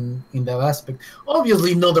in that aspect.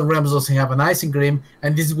 Obviously, Northern Realms doesn't have an Isengrim,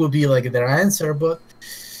 and this will be like their answer. But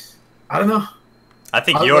I don't know. I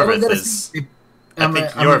think I Yorvith gotta is. see- I think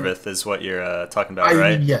Yorvith is what you're talking about,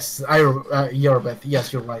 right? Yes, Yorvith.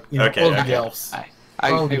 Yes, you're right. You know, Okay, all the okay. elves. I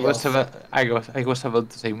Oh, was yes. I was about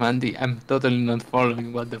to say, Mandy, I'm totally not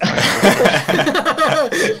following what the fuck.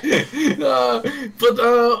 But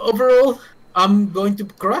overall, I'm going to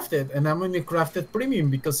craft it, and I'm going to craft it premium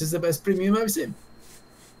because it's the best premium I've seen.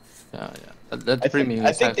 Yeah. That premium I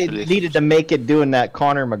is think they actually needed to make it doing that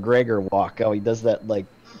Conor McGregor walk. How he does that like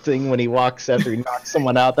thing when he walks after he knocks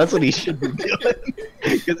someone out. That's what he should be doing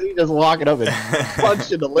because he just walking up and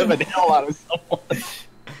punching the living hell out of someone.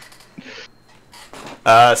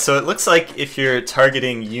 So it looks like if you're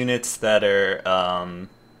targeting units that are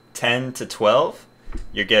 10 to 12,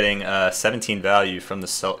 you're getting 17 value from the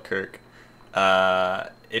Selkirk.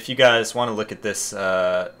 If you guys want to look at this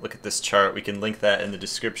chart, we can link that in the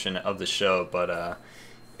description of the show. But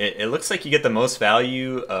it looks like you get the most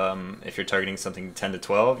value if you're targeting something 10 to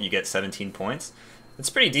 12. You get 17 points. It's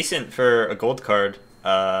pretty decent for a gold card.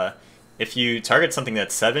 If you target something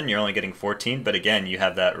that's 7, you're only getting 14. But again, you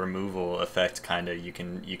have that removal effect. Kind of, you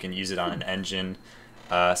can use it on an engine,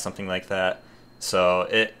 something like that. So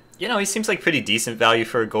he seems like pretty decent value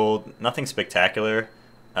for a gold. Nothing spectacular.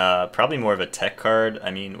 Probably more of a tech card.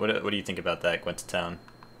 I mean, what do you think about that, Gwent to Town?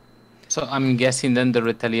 So I'm guessing then the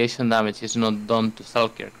retaliation damage is not done to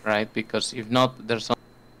Selkirk, right? Because if not, there's some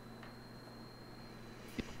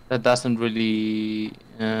that doesn't really.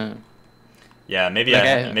 Yeah, maybe Like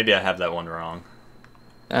I have that one wrong.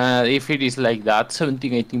 If it is like that,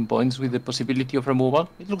 17, 18 points with the possibility of removal,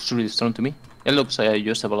 it looks really strong to me. It looks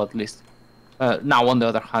usable at least. Now, on the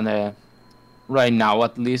other hand, right now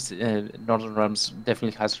at least, Northern Realms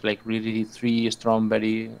definitely has like really 3 strong,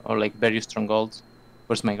 very strong golds.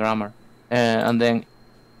 Where's my grammar? And then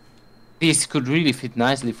this could really fit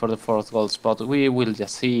nicely for the 4th gold spot. We will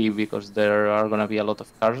just see because there are gonna be a lot of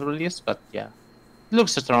cards released, but yeah. It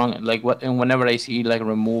looks strong, and whenever I see like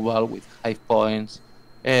removal with high points,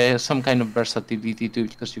 some kind of versatility too,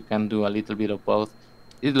 because you can do a little bit of both.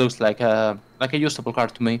 It looks like a usable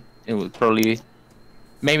card to me. It will probably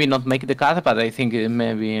maybe not make the cut, but I think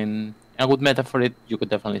maybe in a good meta for it, you could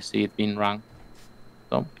definitely see it being ranked.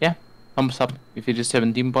 So yeah, thumbs up. If it is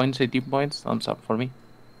 17 points, 18 points, thumbs up for me.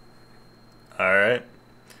 All right.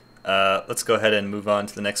 Let's go ahead and move on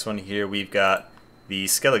to the next one here. We've got the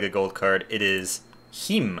Skellige gold card. It is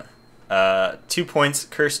Him. 2 points,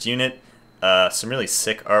 cursed unit. Some really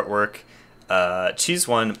sick artwork. Choose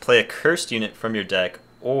one, play a cursed unit from your deck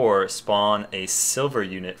or spawn a silver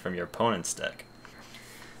unit from your opponent's deck.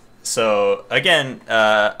 So again,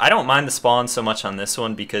 I don't mind the spawn so much on this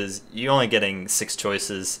one because you're only getting 6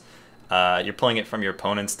 choices. You're pulling it from your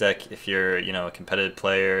opponent's deck. If you're, you know, a competitive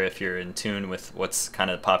player, if you're in tune with what's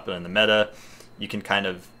kind of popular in the meta, you can kind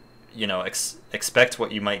of, you know, expect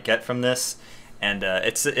what you might get from this. And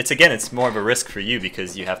it's more of a risk for you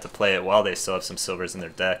because you have to play it while they still have some silvers in their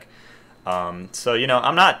deck. So you know,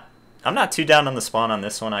 I'm not too down on the spawn on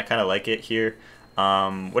this one. I kind of like it here.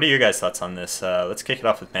 What are your guys' thoughts on this? Let's kick it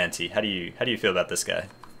off with Manti. How do you feel about this guy?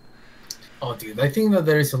 Oh, dude, I think that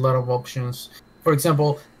there is a lot of options. For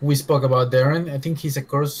example, we spoke about Darren. I think he's a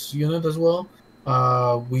curse unit as well.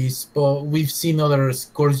 We've seen other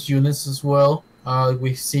curse units as well.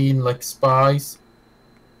 We've seen like spies.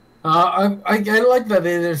 I like that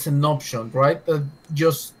there's an option, right?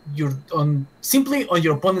 Just you're simply on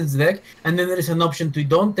your opponent's deck, and then there is an option to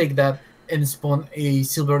don't take that and spawn a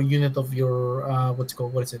silver unit of your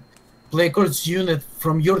play curse unit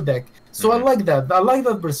from your deck. So I like that. I like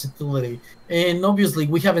that versatility. And obviously,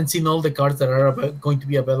 we haven't seen all the cards that are going to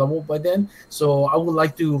be available by then. So I would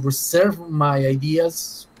like to reserve my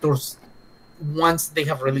ideas towards once they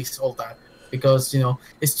have released all that. Because, you know,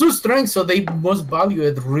 it's 2 strength, so they must value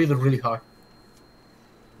it really, really hard.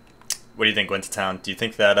 What do you think, Gwent to Town? Do you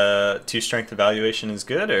think that 2 strength evaluation is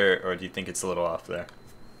good, or do you think it's a little off there?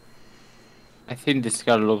 I think this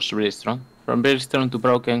card looks really strong. From very strong to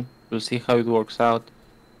broken, we'll see how it works out.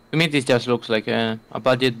 To me, this just looks like a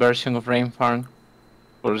budget version of Rain Farm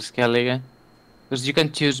for Skellige. Because you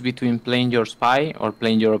can choose between playing your spy or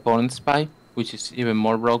playing your opponent's spy, which is even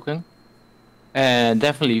more broken.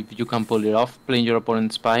 Definitely, if you can pull it off, playing your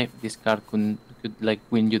opponent's spy, this card could like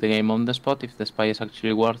win you the game on the spot if the spy is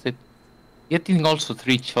actually worth it. Getting also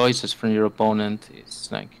 3 choices from your opponent is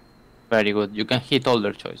like very good. You can hit all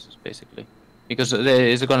their choices basically, because there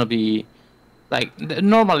is gonna be like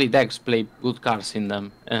normally decks play good cards in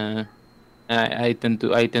them. I tend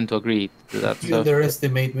to agree to that. You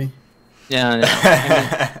underestimate me. Yeah.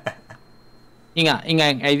 I mean, in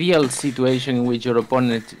an ideal situation in which your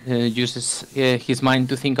opponent uses his mind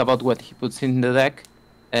to think about what he puts in the deck,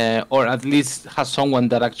 or at least has someone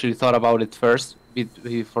that actually thought about it first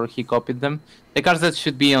before he copied them, the cards that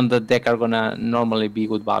should be on the deck are gonna normally be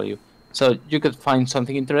good value. So you could find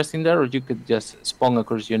something interesting there, or you could just spawn a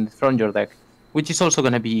curse unit from your deck, which is also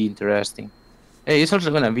gonna be interesting. It's also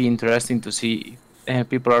gonna be interesting to see if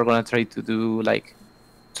people are gonna try to do like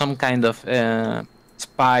some kind of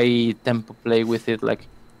spy tempo play with it, like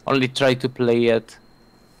only try to play it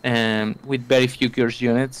with very few curse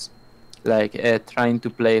units, like trying to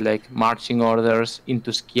play like marching orders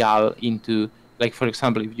into Skial, into like for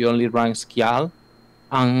example if you only run Skial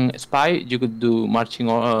and spy, you could do marching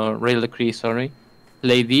or rail decree,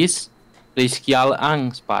 play this, play Skial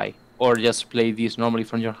and spy, or just play this normally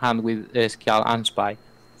from your hand with Skial and spy.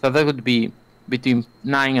 So that would be between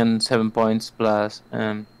 9 and 7 points plus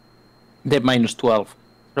the minus 12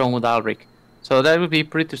 from with Alric. So that would be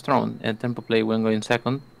pretty strong tempo play when going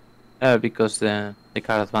second, because the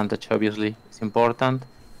card advantage obviously is important.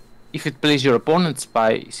 If it plays your opponent's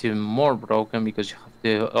spy, it's even more broken because you have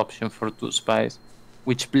the option for 2 spies,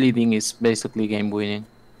 which bleeding is basically game winning.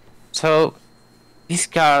 So this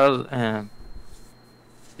card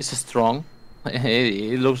is strong.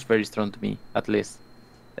 It looks very strong to me, at least.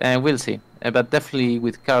 We'll see. But definitely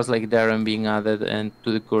with cards like Darren being added and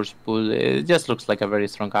to the curse pool, it just looks like a very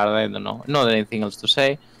strong card. I don't know. Not anything else to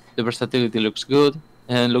say. The versatility looks good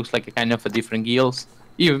and looks like a kind of a different guilds,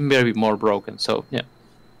 even very more broken. So yeah.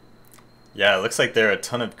 Yeah, it looks like there are a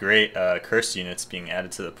ton of great curse units being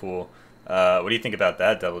added to the pool. What do you think about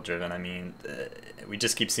that, Devil Driven? I mean, we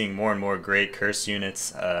just keep seeing more and more great curse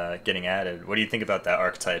units getting added. What do you think about that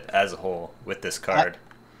archetype as a whole with this card?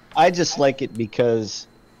 I just like it because,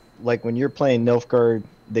 like, when you're playing Nilfgaard,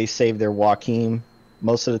 they save their Joachim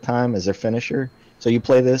most of the time as their finisher. So you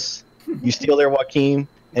play this, you steal their Joachim,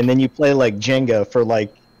 and then you play, like, Jenga for,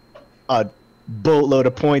 like, a boatload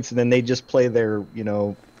of points, and then they just play their, you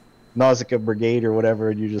know, Nausicaa Brigade or whatever,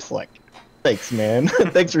 and you're just like, thanks, man.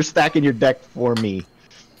 Thanks for stacking your deck for me.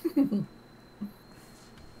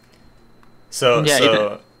 So,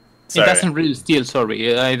 yeah, it doesn't really steal,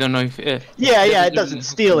 sorry. I don't know if... yeah, it doesn't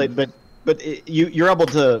steal it, but you're able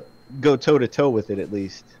to go toe-to-toe with it at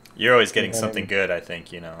least. You're always getting something good, I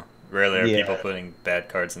think, you know. Rarely are people putting bad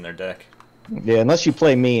cards in their deck. Yeah, unless you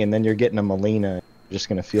play me and then you're getting a Melina. You're just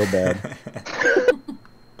going to feel bad.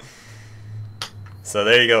 So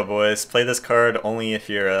there you go, boys. Play this card only if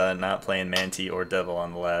you're not playing Manti or Devil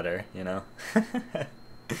on the ladder, you know?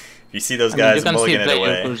 If you see those guys mulligan it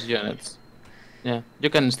away. Yeah, you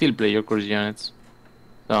can still play your curse units.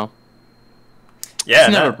 So Yeah,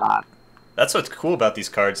 it's never bad. That's what's cool about these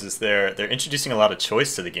cards is they're introducing a lot of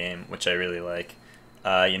choice to the game, which I really like.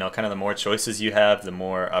 You know, kind of the more choices you have, the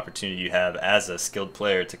more opportunity you have as a skilled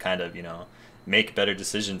player to kind of, you know, make better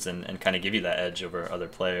decisions and kind of give you that edge over other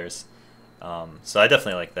players. So I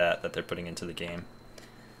definitely like that they're putting into the game.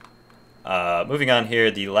 Moving on here,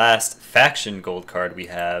 the last faction gold card we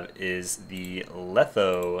have is the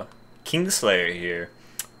Letho Kingslayer here.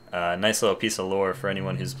 Nice little piece of lore for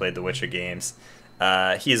anyone who's played the Witcher games.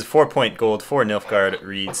 He is a 4-point gold for Nilfgaard.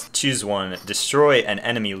 Reads, choose one, destroy an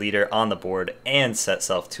enemy leader on the board and set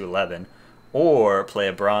self to 11, or play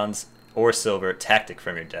a bronze or silver tactic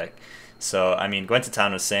from your deck. So, I mean, Gwent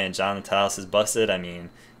was saying John Natalis is busted. I mean,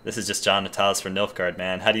 this is just John Natalis for Nilfgaard,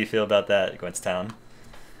 man. How do you feel about that, Gwent?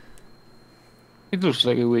 It looks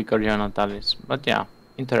like a weaker John Natalis, but yeah,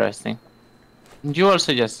 interesting. You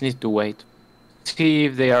also just need to wait. See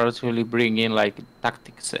if they are actually bringing like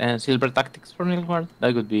tactics and silver tactics for Nilfgaard.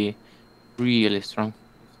 That would be really strong.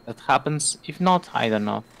 If that happens, if not, I don't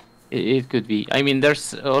know. It could be. I mean,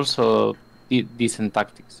 there's also decent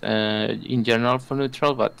tactics in general for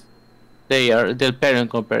neutral, but they'll pair in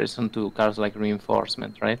comparison to cards like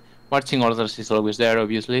Reinforcement, right? Marching Orders is always there,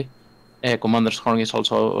 obviously. Commander's Horn is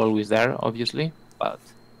also always there, obviously, but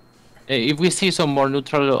if we see some more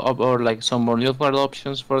neutral or like some more Nilfgaard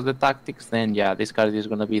options for the tactics, then yeah, this card is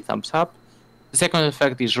gonna be thumbs up. The second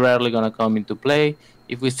effect is rarely gonna come into play.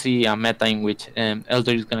 If we see a meta in which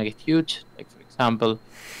Elder is gonna get huge, like for example,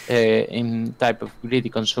 in type of greedy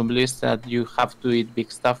consumabilist that you have to eat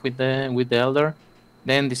big stuff with the Elder,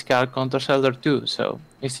 then this card counters Elder too. So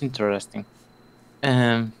it's interesting.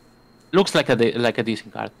 Looks like a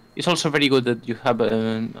decent card. It's also very good that you have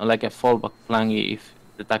like a fallback plan if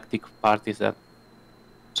the tactic part is that.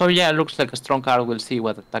 So yeah, it looks like a strong card. We'll see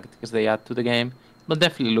what the tactics they add to the game, but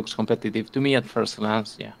definitely looks competitive to me at first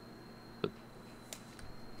glance. Yeah. What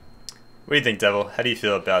do you think, Devil? How do you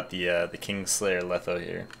feel about the Kingslayer Letho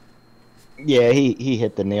here? Yeah, he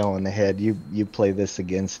hit the nail on the head. You play this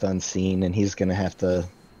against Unseen, and he's gonna have to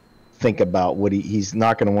think about what he's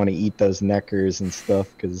not gonna want to eat those neckers and stuff,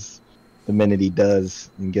 because the minute he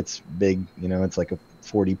does and gets big, you know, it's like a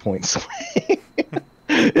 40-point swing.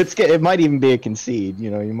 It might even be a concede.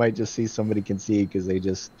 You know, you might just see somebody concede because they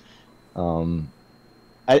just.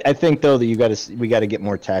 I think though that we got to get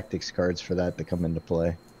more tactics cards for that to come into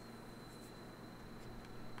play.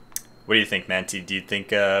 What do you think, Manti? Do you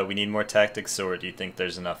think we need more tactics, or do you think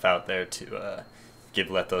there's enough out there to give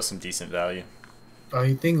Letho some decent value?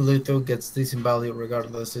 I think Letho gets decent value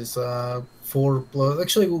regardless. It's 4+.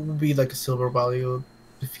 Actually, it would be like a silver value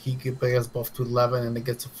if he gets buffed to 11 and it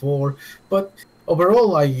gets a 4. But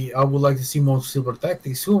overall, I would like to see more silver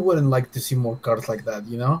tactics. Who wouldn't like to see more cards like that,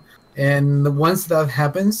 you know? And once that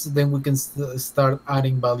happens, then we can start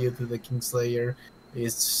adding value to the Kingslayer.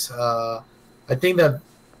 It's I think that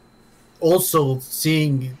also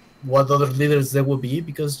seeing what other leaders there will be,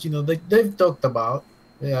 because, you know, they've talked about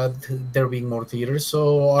there being more theaters.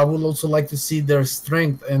 So I would also like to see their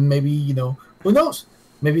strength, and maybe, you know, who knows?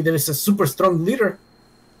 Maybe there is a super strong leader.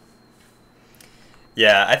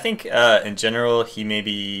 Yeah, I think in general he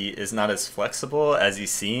maybe is not as flexible as he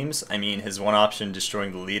seems. I mean, his one option,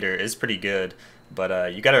 destroying the leader, is pretty good,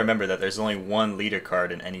 but you got to remember that there's only one leader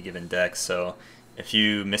card in any given deck, so if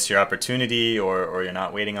you miss your opportunity or you're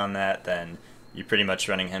not waiting on that, then you're pretty much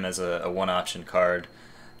running him as a one option card.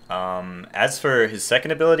 As for his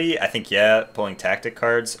second ability, I think, yeah, pulling tactic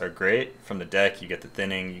cards are great. From the deck, you get the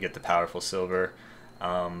thinning, you get the powerful silver.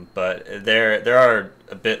 But there are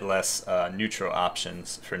a bit less neutral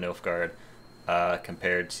options for Nilfgaard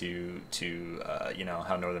compared to you know,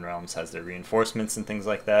 how Northern Realms has their reinforcements and things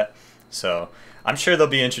like that. So I'm sure they'll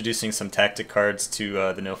be introducing some tactic cards to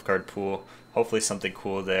the Nilfgaard pool. Hopefully something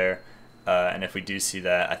cool there. And if we do see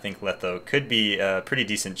that, I think Letho could be a pretty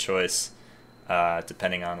decent choice,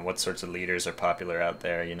 depending on what sorts of leaders are popular out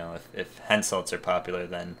there. You know, if Henselts are popular,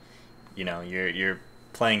 then, you know, you're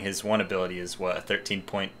playing his one ability is what, a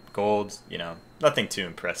 13-point gold. You know, nothing too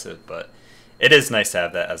impressive, but it is nice to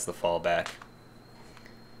have that as the fallback.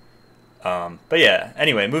 But yeah,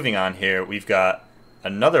 anyway, moving on here, we've got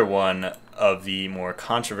another one of the more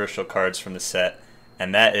controversial cards from the set,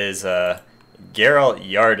 and that is Geralt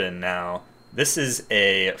Yarden. Now, this is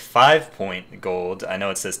a 5-point gold. I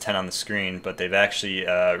know it says 10 on the screen, but they've actually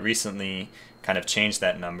recently kind of changed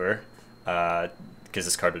that number, because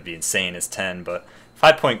this card would be insane as 10, but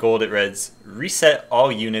 5-point gold. It reads, reset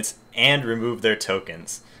all units and remove their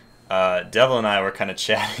tokens. Devil and I were kind of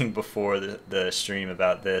chatting before the stream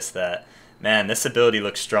about this, that, man, this ability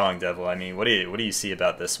looks strong, Devil. I mean, what do you see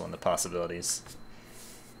about this one, the possibilities?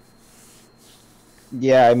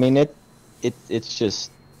 Yeah, I mean it's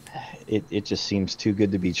just it just seems too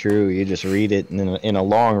good to be true. You just read it, and in a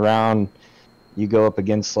long round, you go up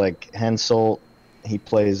against like Henselt. He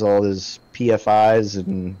plays all his PFIs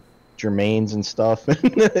and Germains and stuff.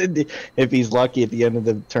 If he's lucky at the end of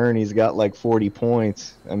the turn, he's got like 40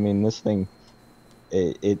 points. I mean, this thing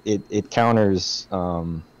it counters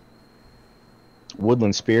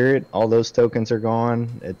Woodland Spirit. All those tokens are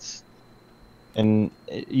gone. And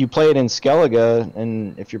you play it in Skellige,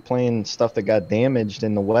 and if you're playing stuff that got damaged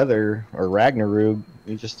in the weather or Ragnarok,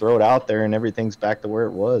 you just throw it out there and everything's back to where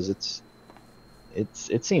it was.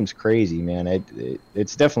 It seems crazy, man.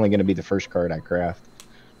 It's definitely going to be the first card I craft.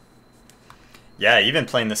 Yeah, even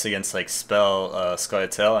playing this against like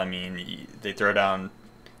Scoia'tael, I mean, they throw down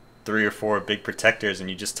 3 or 4 big protectors, and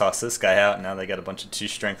you just toss this guy out, and now they got a bunch of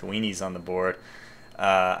 2-strength weenies on the board.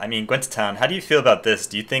 I mean, Gwent Town, how do you feel about this?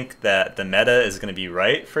 Do you think that the meta is going to be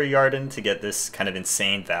right for Yarden to get this kind of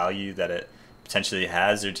insane value that it potentially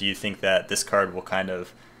has, or do you think that this card will kind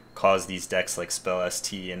of cause these decks like Spell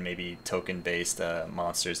ST and maybe token-based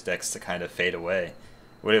monsters decks to kind of fade away?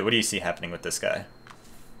 What do you see happening with this guy?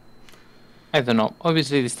 I don't know.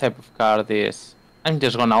 Obviously, this type of card is. I'm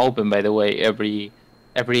just gonna open, by the way, every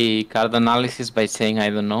card analysis by saying I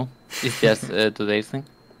don't know. It's just today's thing.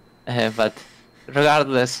 But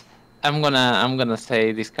regardless, I'm gonna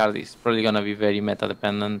say this card is probably gonna be very meta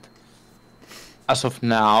dependent. As of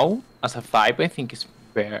now, as a 5, I think it's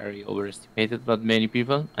very overestimated by many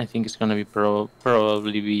people. I think it's gonna be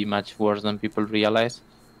probably be much worse than people realize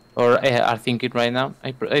or are thinking right now.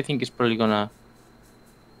 I think it's probably gonna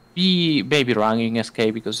be maybe ranking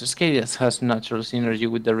SK because SK just has natural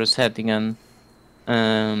synergy with the resetting, and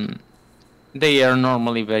they are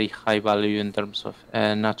normally very high value in terms of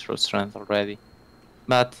natural strength already.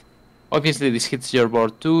 But obviously this hits your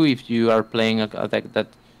board too if you are playing a deck that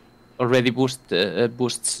already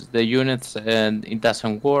boosts the units and it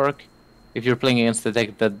doesn't work. If you're playing against a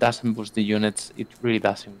deck that doesn't boost the units, it really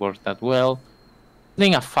doesn't work that well.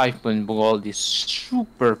 Playing a 5-point gold is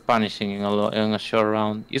super punishing in a short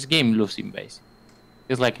round. It's game losing basically.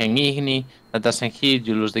 It's like an Igni that doesn't hit,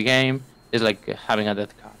 you lose the game. It's like having a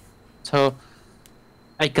dead card. So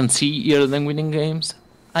I can see Irden winning games.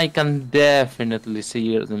 I can definitely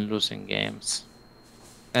see Irden losing games.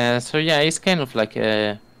 So yeah, it's kind of like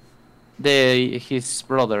his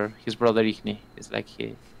brother Igni is like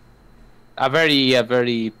a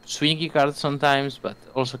very swingy card sometimes, but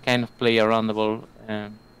also kind of play around the ball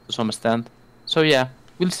to some extent. So yeah,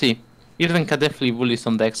 we'll see. Irden can definitely bully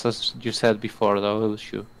some decks, as you said before, though.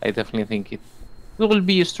 Sure, I definitely think it will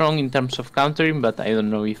be strong in terms of countering, but I don't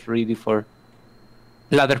know if really for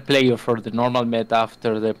ladder play or for the normal meta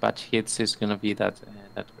after the patch hits is gonna be that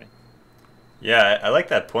great. Yeah, I like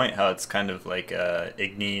that point, how it's kind of like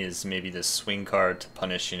Igni is maybe the swing card to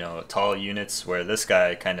punish, tall units, where this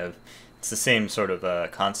guy kind of, it's the same sort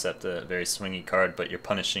of concept, a very swingy card, but you're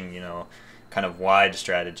punishing, kind of wide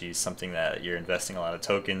strategies, something that you're investing a lot of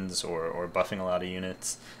tokens or buffing a lot of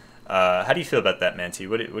units. How do you feel about that, Manti?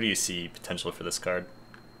 What do you see potential for this card?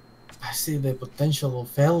 I see the potential of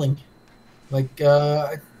failing. Like,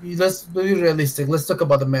 let's be realistic. Let's talk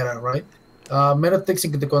about the meta, right? Meta takes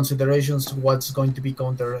into considerations what's going to be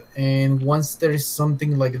countered, and once there is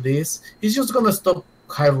something like this, it's just gonna stop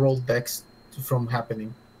high roll decks from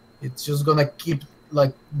happening. It's just gonna keep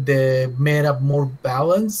like the meta more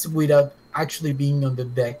balanced without actually being on the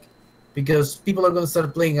deck, because people are gonna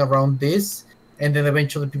start playing around this, and then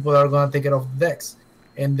eventually people are gonna take it off the decks,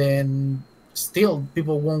 and then still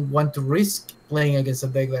people won't want to risk playing against a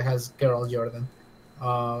deck that has Geralt Jordan.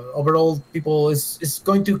 Overall, it's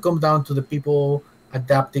going to come down to the people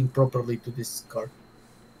adapting properly to this card.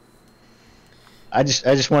 I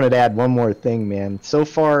just wanted to add one more thing, man. So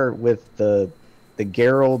far with the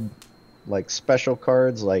Geralt like special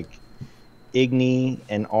cards like Igni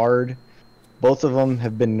and Ard, both of them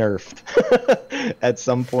have been nerfed at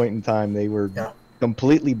some point in time. They were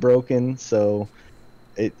completely broken, so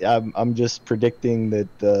I'm just predicting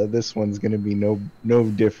that this one's going to be no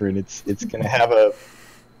different. It's going to have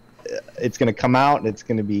it's going to come out and it's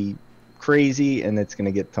going to be crazy and it's going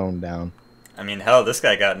to get toned down. I mean, hell, this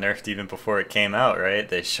guy got nerfed even before it came out, right?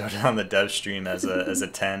 They showed it on the dev stream as a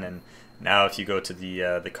 10, and now if you go to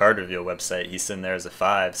the card reveal website, he's sitting there as a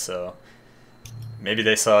 5. So maybe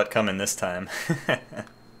they saw it coming this time.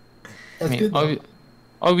 I mean,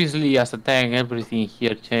 obviously, as a tank, everything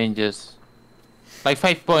here changes. Like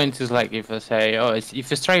 5 points is like if I say, if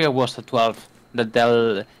the striker was a 12 that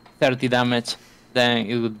dealt 30 damage, then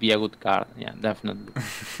it would be a good card. Yeah, definitely.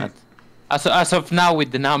 But as of now,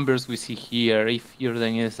 with the numbers we see here, if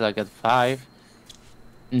Jordan is like at 5,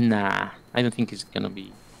 Nah, I don't think it's gonna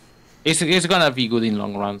be. It's gonna be good in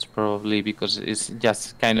long runs probably because it's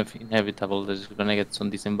just kind of inevitable that it's gonna get some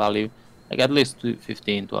decent value, like at least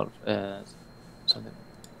 15, 12, something.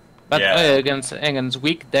 But Yeah. against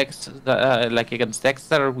weak decks, like against decks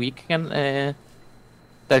that are weak and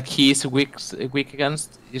that he is weak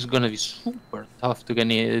against, is gonna be super tough to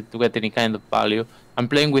get any kind of value. And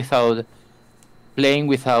playing without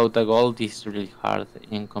a gold is really hard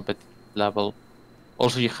in competitive level.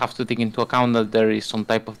 Also, you have to take into account that there is some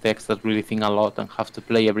type of decks that really think a lot and have to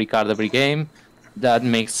play every card every game. That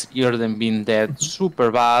makes Earden being dead super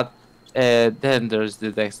bad. Then there's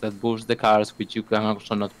the decks that boost the cards, which you can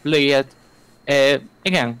also not play yet.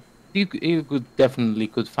 Again, you could definitely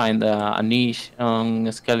find a niche on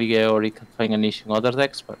Skellige, or you can find a niche in other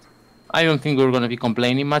decks, but I don't think we're going to be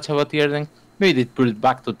complaining much about Earden. Maybe they put it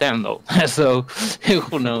back to 10 though, so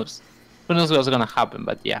who knows? Who knows what's gonna happen?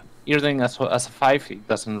 But yeah, Earden as a 5, it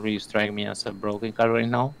doesn't really strike me as a broken card right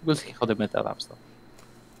now. We'll see how the meta adapts though.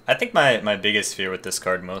 I think my biggest fear with this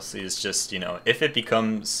card mostly is just, if it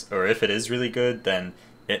becomes, or if it is really good, then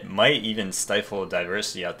it might even stifle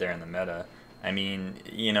diversity out there in the meta. I mean,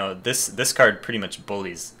 this card pretty much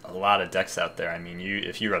bullies a lot of decks out there. I mean,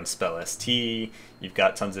 if you run Spell ST, you've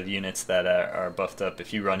got tons of units that are buffed up.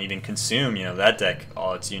 If you run even Consume, that deck,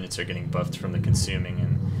 all its units are getting buffed from the Consuming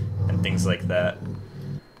and things like that.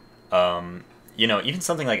 Even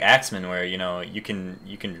something like Axeman, where you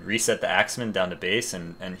can reset the Axeman down to base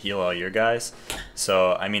and heal all your guys.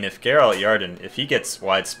 So I mean, if Geralt Yarden, if he gets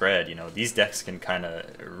widespread, these decks can kind of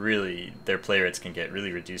really, their play rates can get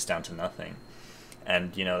really reduced down to nothing.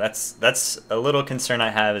 And that's a little concern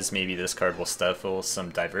I have, is maybe this card will stifle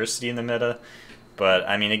some diversity in the meta. But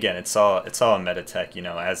I mean, again, it's all a meta tech.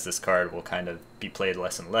 As this card will kind of be played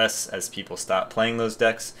less and less as people stop playing those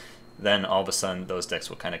decks, then all of a sudden those decks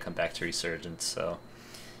will kind of come back to resurgence. So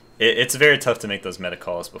it's very tough to make those meta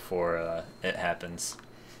calls before it happens.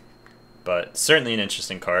 But certainly an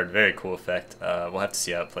interesting card, very cool effect. We'll have to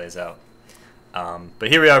see how it plays out. But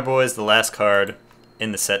here we are, boys, the last card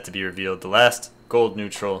in the set to be revealed, the last gold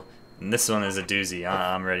neutral, and this one is a doozy.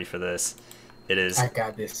 I'm ready for this. It is. I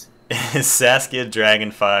got this. Saskia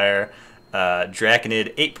Dragonfire,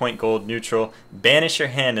 Draconid, 8-point gold neutral. Banish your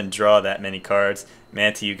hand and draw that many cards.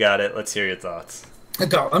 Manti, you got it. Let's hear your thoughts.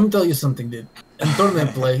 Okay, let me tell you something, dude. In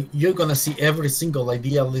tournament play, you're gonna see every single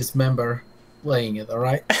Idealist member playing it,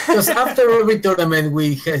 alright? Because after every tournament,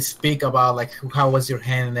 we speak about, like, how was your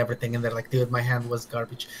hand and everything, and they're like, dude, my hand was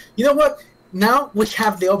garbage. You know what? Now we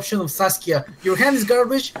have the option of Saskia. Your hand is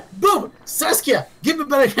garbage. Boom! Saskia, give me a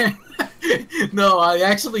better hand. No, I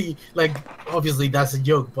actually, like, obviously that's a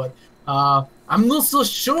joke, but I'm not so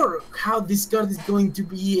sure how this card is going to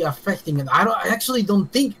be affecting it. I actually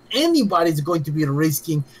don't think anybody's going to be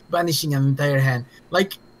risking banishing an entire hand.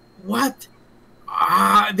 Like, what?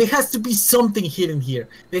 There has to be something hidden here.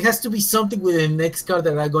 There has to be something with the next card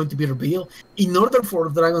that are going to be revealed in order for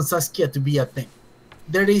Dragon Saskia to be a thing.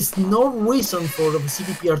 There is no reason for the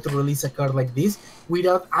CDPR to release a card like this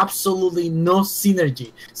without absolutely no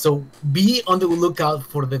synergy. So be on the lookout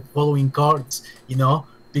for the following cards,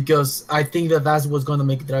 because I think that's what's going to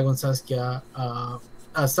make Dragon Saskia,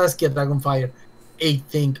 Saskia Dragonfire a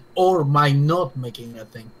thing, or might not making a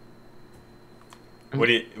thing. What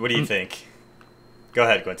do you think? Go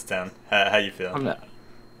ahead, Gwent Town. How you feel?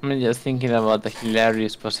 I'm just thinking about the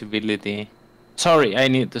hilarious possibility. Sorry, I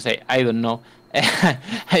need to say I don't know.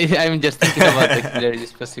 I'm just thinking about the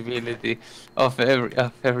hilarious possibility of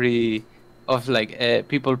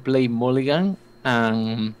people play Mulligan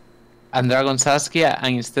and Dragon Saskia,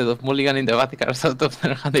 and instead of mulliganing the bad cards out of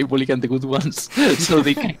their hand, they mulligan the good ones, so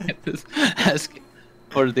they can get this ask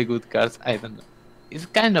for the good cards. I don't know. It's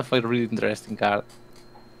kind of a really interesting card.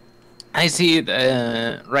 I see it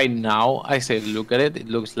right now. I say look at it. It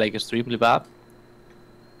looks like extremely bad.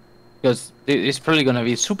 Because it's probably going to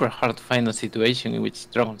be super hard to find a situation in which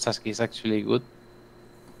Dragon Saskia is actually good.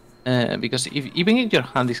 Because even if your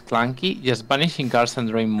hand is clunky, just banishing cards and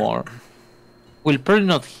drawing more will probably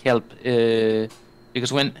not help.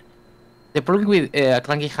 Because when the problem with a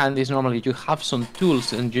clunky hand is normally you have some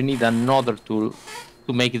tools and you need another tool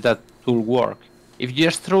to make that tool work. If you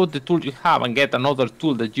just throw the tool you have and get another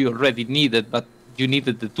tool that you already needed, but you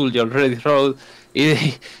needed the tool you already throw,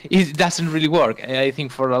 it doesn't really work, I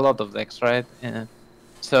think, for a lot of decks, right?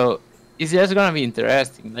 So it's just gonna be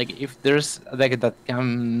interesting. Like, if there's a deck that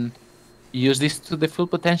can use this to the full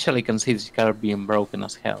potential, I can see this card being broken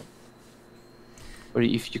as hell. Or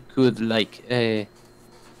if you could, like,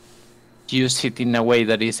 use it in a way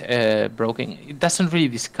that is broken. It doesn't really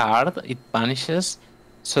discard, it banishes,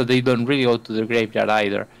 so they don't really go to the graveyard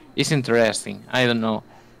either. It's interesting, I don't know.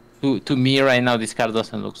 to me right now, this card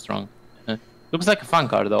doesn't look strong. Looks like a fun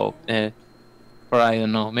card though. For I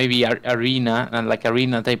don't know, maybe arena and like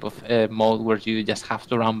arena type of mode where you just have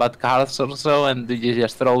to run bad cards or so, and you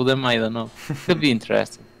just throw them. I don't know. Could be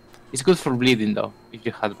interesting. It's good for bleeding though if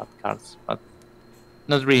you had bad cards, but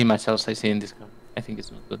not really much else I see in this card. I think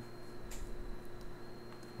it's not good.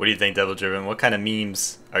 What do you think, Devil Driven? What kind of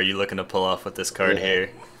memes are you looking to pull off with this card here?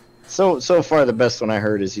 So far the best one I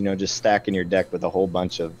heard is, just stacking your deck with a whole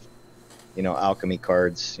bunch of, alchemy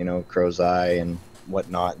cards, Crow's Eye and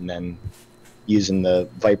whatnot, and then using the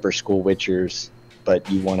Viper School Witchers, but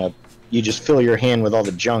you just fill your hand with all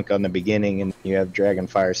the junk on the beginning, and you have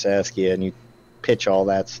Dragonfire Saskia, and you pitch all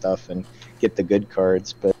that stuff and get the good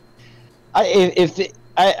cards. But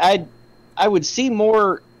I would see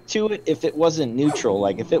more to it if it wasn't neutral.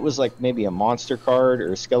 Like if it was like maybe a monster card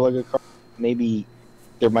or a Skellige card, maybe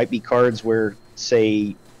there might be cards where,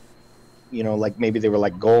 say, like maybe they were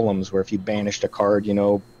like golems, where if you banished a card,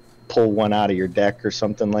 pull one out of your deck or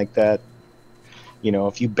something like that.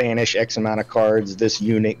 If you banish X amount of cards, this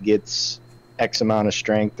unit gets X amount of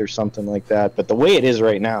strength or something like that. But the way it is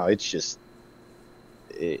right now, it's just,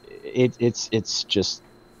 it's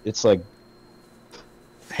like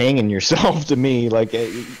hanging yourself to me. Like,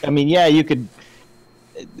 I mean, yeah, you could,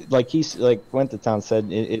 like Gwent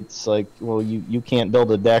said, it's like, well, you can't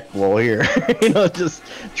build a deck. Well, here, just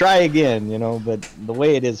try again, But the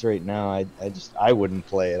way it is right now, I wouldn't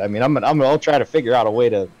play it. I mean, I'll try to figure out a way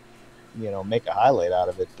to, make a highlight out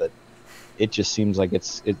of it, but it just seems like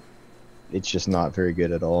it's just not very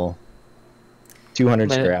good at all.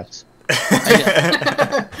 200 scraps.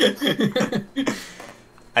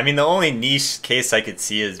 I mean, the only niche case I could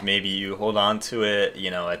see is maybe you hold on to it,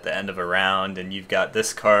 at the end of a round, and you've got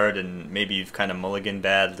this card, and maybe you've kind of mulliganed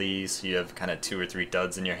badly, so you have kind of 2 or 3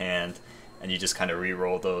 duds in your hand, and you just kind of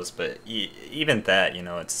re-roll those. But even that,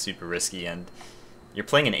 it's super risky, and you're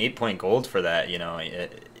playing an 8-point gold for that.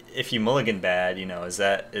 If you mulligan bad,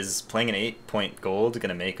 is playing an 8-point gold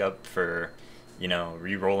gonna make up for,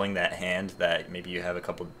 re-rolling that hand that maybe you have a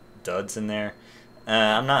couple duds in there?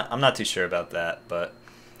 I'm not too sure about that, but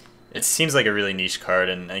it seems like a really niche card,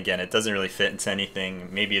 and again, it doesn't really fit into anything.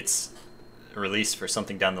 Maybe it's released for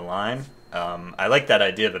something down the line. I like that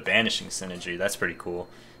idea of a banishing synergy. That's pretty cool,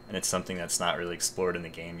 and it's something that's not really explored in the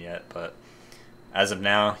game yet. But as of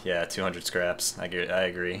now, yeah, 200 scraps. I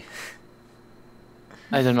agree.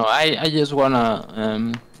 I don't know. I just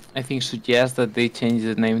wanna I think suggest that they change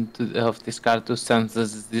the name of this card to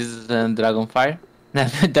Senses This is Dragonfire.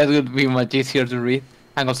 That would be much easier to read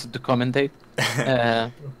and also to commentate.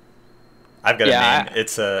 I've got a name.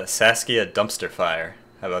 It's a Saskia Dumpster Fire.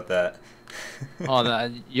 How about that? Oh,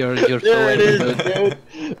 you're so there it is, dude.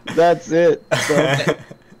 That's it. So.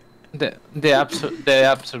 The absolute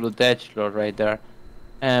edgelord right there.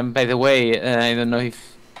 By the way, I don't know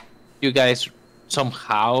if you guys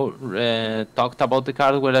somehow talked about the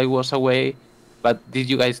card while I was away, but did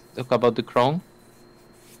you guys talk about the Crown?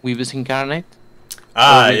 Weavis Incarnate?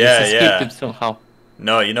 Yeah. It somehow.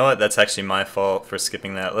 No, you know what? That's actually my fault for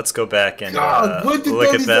skipping that. Let's go back and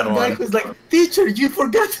look at that one. Who's like, teacher, you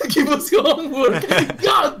forgot to give us homework.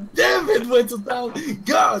 God damn it, went to town.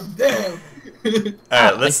 God damn.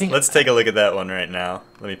 All right, let's take a look at that one right now.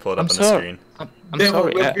 Let me pull it up on the screen. I'm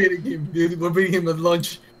sorry. We're beating him, dude. We're beating him at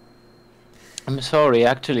lunch. I'm sorry.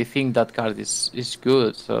 I actually think that card is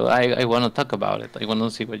good, so I want to talk about it. I want to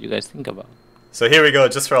see what you guys think about it. So here we go,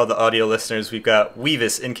 just for all the audio listeners, we've got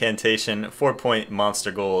Weavis Incantation, 4-point Monster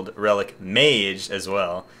Gold, Relic Mage as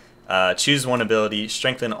well. Choose one ability,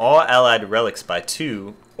 strengthen all allied relics by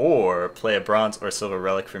 2, or play a bronze or silver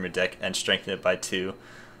relic from your deck and strengthen it by 2.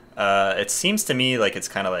 It seems to me like it's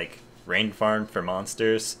kind of like Rain Farm for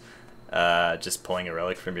monsters, just pulling a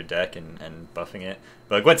relic from your deck and buffing it.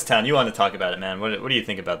 But Gwent's Town, you want to talk about it, man. What do you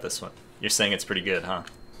think about this one? You're saying it's pretty good, huh?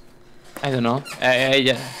 I don't know.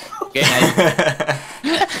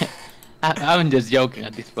 I'm just joking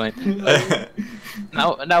at this point.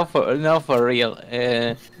 Now for real.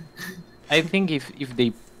 I think if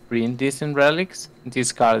they print this in relics,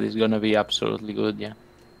 this card is gonna be absolutely good. Yeah.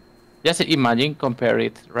 Just imagine, compare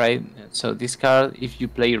it, right? So this card, if you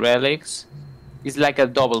play relics, is like a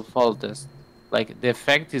double fall test. Like the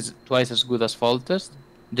effect is twice as good as fall test.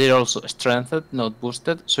 They're also strengthened, not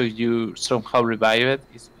boosted. So if you somehow revive it,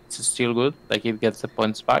 it's still good. Like it gets the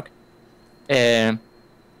points back.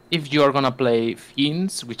 If you are gonna play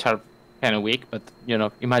fiends, which are kind of weak, but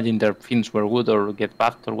imagine their fiends were good or get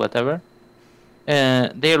buffed or whatever.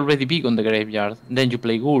 They're already big on the graveyard. Then you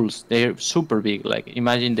play ghouls. They're super big. Like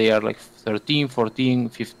imagine they are like 13, 14,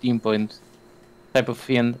 15 point type of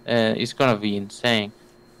fiend. It's gonna be insane.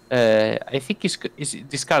 I think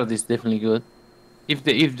this card is definitely good. If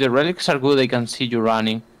the relics are good, I can see you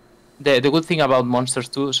running. The good thing about monsters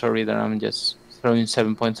too, sorry that I'm just throwing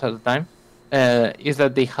 7 points at a time, is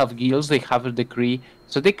that they have guilds, they have a decree,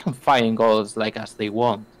 so they can find goals like as they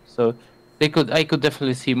want. So I could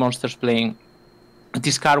definitely see monsters playing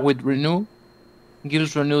this card with renew,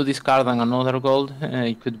 guilds renew this card and another gold.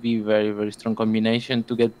 It could be very very strong combination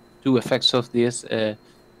to get two effects of this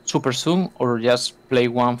super soon, or just play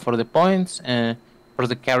one for the points, for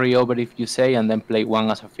the carryover if you say, and then play one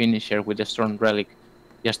as a finisher with a strong relic,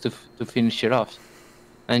 just to finish it off.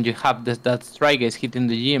 And you have that strike is hitting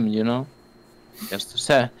the gym, you know, just to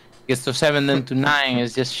say gets to 7 then to 9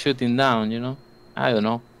 is just shooting down, you know. I don't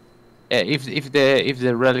know. If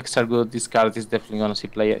the relics are good, this card is definitely gonna see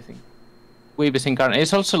play. I think. Weeb's Incarnate.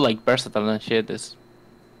 It's also like versatile and shit.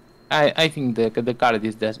 I think the card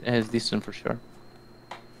is decent for sure.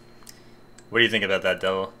 What do you think about that,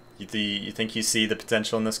 Devil? You think you see the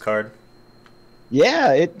potential in this card?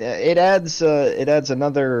 Yeah, it adds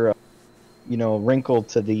another wrinkle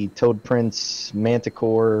to the Toad Prince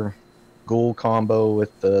Manticore Ghoul combo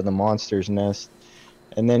with the Monster's Nest.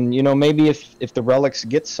 And then, maybe if the relics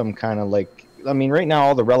get some kind of like, I mean, right now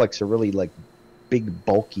all the relics are really like big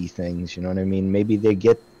bulky things, you know what I mean? Maybe they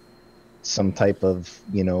get some type of,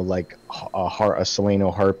 like a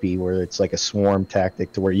Solano Harpy where it's like a swarm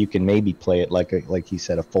tactic to where you can maybe play it like he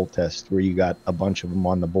said, a full test where you got a bunch of them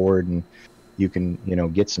on the board and you can,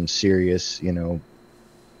 get some serious,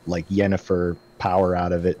 like Yennefer power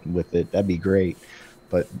out of it with it. That'd be great.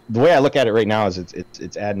 But the way I look at it right now is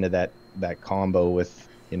it's adding to that combo with,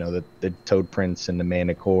 the Toad Prince and the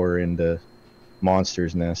Manticore and the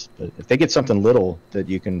Monster's Nest. But if they get something little that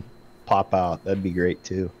you can pop out, that'd be great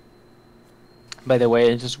too. By the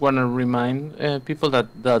way, I just want to remind people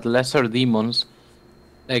that lesser demons,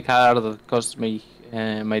 a card that caused me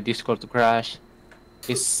my Discord to crash,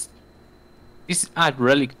 is add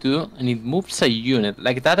relic too, and it moves a unit.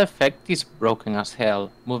 Like that effect is broken as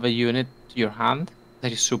hell. Move a unit to your hand.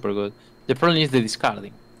 That is super good. The problem is the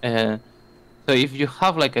discarding. So if you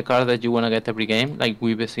have like a card that you want to get every game, like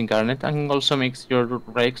Weeb's Incarnate, and also makes your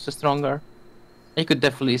relics stronger, I could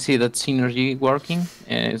definitely see that synergy working.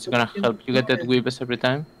 It's gonna help you get that Weebs every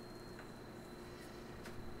time.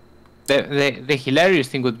 The hilarious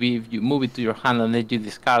thing would be if you move it to your hand and then you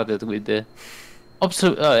discard it with the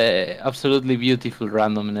absolutely beautiful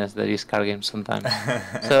randomness that is card games sometimes.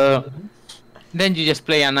 So then you just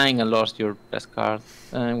play a 9 and lost your best card,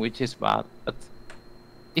 which is bad. But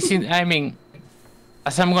I mean,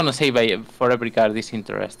 as I'm gonna say for every card, it's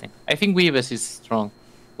interesting. I think Weebs is strong.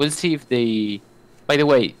 We'll see if they. By the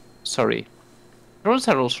way, sorry. Trolls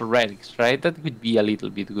are also relics, right? That would be a little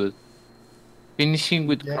bit good. Finishing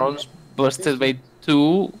with trolls busted by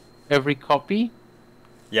 2 every copy.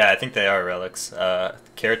 Yeah, I think they are relics.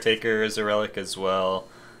 Caretaker is a relic as well.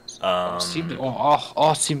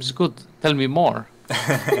 Seems good. Tell me more.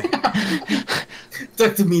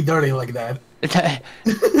 Talk to me dirty like that.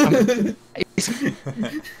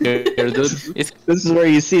 This is where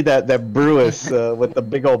you see that Brewis with the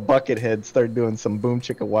big old bucket head start doing some boom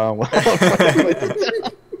chicka wow wow.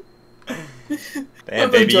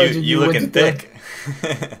 Damn, baby, you looking thick.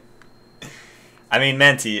 I mean,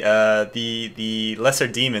 Menti, the Lesser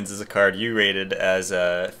Demons is a card you rated as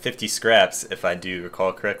 50 scraps, if I do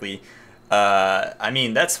recall correctly. I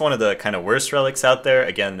mean, that's one of the kind of worst relics out there.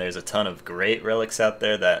 Again, there's a ton of great relics out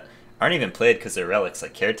there that aren't even played because they're relics.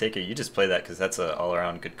 Like Caretaker, you just play that because that's an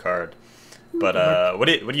all-around good card. But what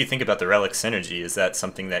do you think about the relic synergy? Is that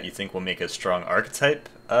something that you think will make a strong archetype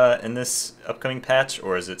in this upcoming patch,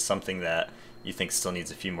 or is it something that you think still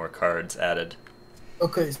needs a few more cards added?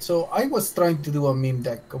 Okay, so I was trying to do a meme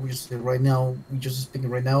deck. Obviously, right now, we're just speaking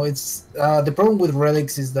right now. It's the problem with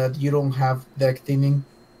relics is that you don't have deck thinning.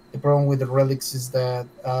 The problem with the relics is that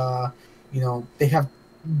they have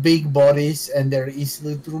big bodies and they're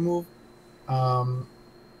easily to remove.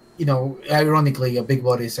 Ironically, a big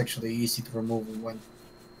body is actually easy to remove in Gwent.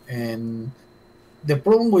 And the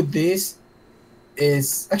problem with this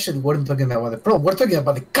is actually we're not talking about the problem. We're talking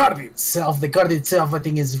about the card itself. The card itself, I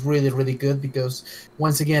think, is really, really good because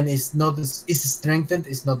once again, it's strengthened,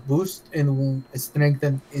 it's not boost, and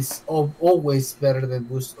strengthened is always better than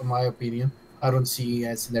boost, in my opinion. I don't see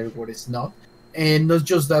a scenario where it's not. And not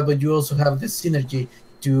just that, but you also have the synergy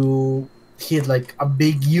to hit like a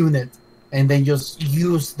big unit and then just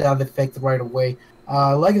use that effect right away.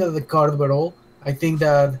 I like that the card overall. I think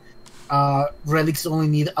that relics only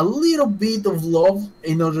need a little bit of love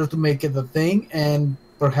in order to make it a thing, and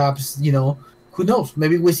perhaps, who knows,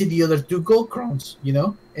 maybe we see the other 2 gold crowns,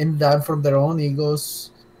 and that from their own it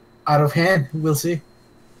goes out of hand. We'll see.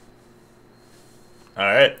 All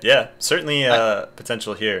right, yeah, certainly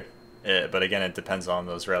potential here, but again, it depends on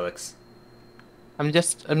those relics. I'm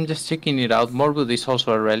just checking it out. Morbid is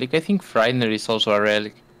also a relic. I think Frightener is also a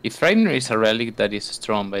relic. If Frightener is a relic, that is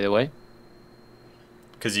strong, by the way.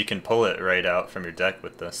 Because you can pull it right out from your deck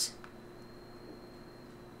with this.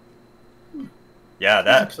 Yeah,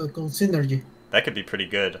 that actually cool synergy. That could be pretty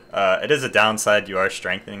good. It is a downside. You are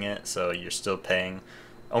strengthening it, so you're still paying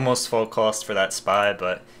almost full cost for that spy,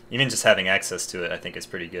 but even just having access to it, I think is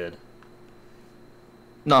pretty good.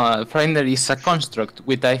 No, Finder is a construct,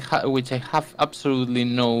 which I have absolutely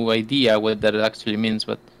no idea what that actually means,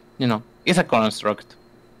 but, you know, it's a construct.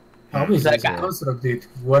 Obviously, it's a construct, dude.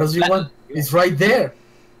 What else you want? It's right there.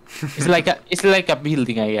 It's like a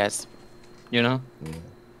building, I guess. You know?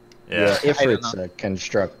 Yeah. If it's a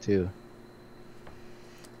construct, too.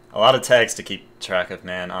 A lot of tags to keep track of,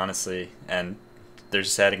 man, honestly, and they're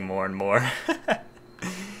just adding more and more.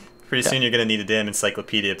 Pretty soon you're going to need a damn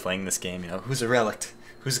encyclopedia playing this game, you know, who's a relic?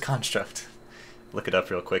 Who's a construct? Look it up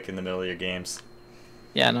real quick in the middle of your games.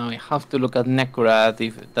 Yeah, no, you have to look at Necrorat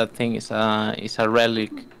if that thing is a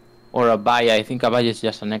relic or a Baya. I think a Baya is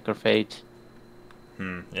just a necrophage.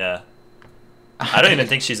 Yeah. I don't even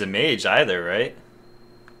think she's a mage either, right?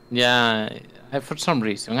 Yeah, for some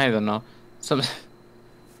reason, I don't know.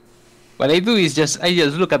 What I do is I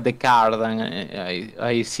just look at the card and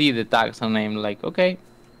I see the tags and I'm like, okay,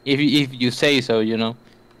 if you say so, you know.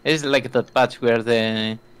 It's like that patch where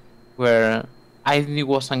Aidni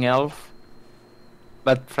was an elf,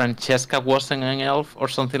 but Francesca wasn't an elf or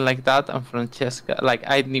something like that, and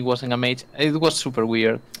Aidni wasn't a mage. It was super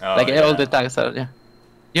weird. Oh, like yeah. all the tags are, yeah.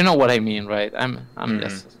 You know what I mean, right? I'm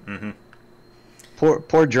just.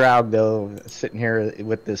 Poor Draug though, sitting here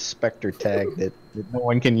with this Spectre tag that no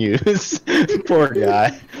one can use. Poor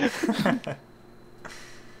guy.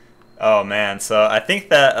 Oh man, so I think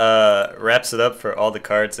that wraps it up for all the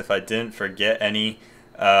cards. If I didn't forget any,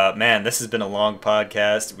 man, this has been a long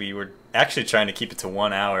podcast. We were actually trying to keep it to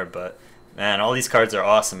 1 hour, but man, all these cards are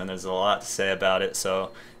awesome and there's a lot to say about it. So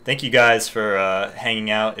thank you guys for hanging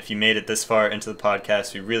out. If you made it this far into the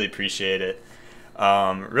podcast, we really appreciate it.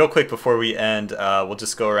 Real quick before we end, we'll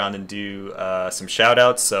just go around and do some shout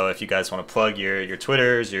outs. So if you guys want to plug your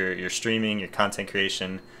Twitters, your streaming, your content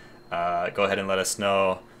creation, go ahead and let us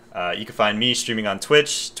know. You can find me streaming on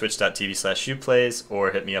Twitch, twitch.tv/shootplays,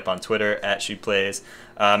 or hit me up on Twitter @shootplays.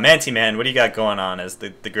 Manty Man, what do you got going on as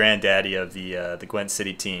the granddaddy of the Gwent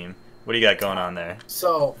City team? What do you got going on there?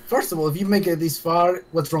 So, first of all, if you make it this far,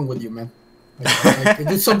 what's wrong with you, man? Like,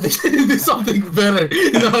 do something better.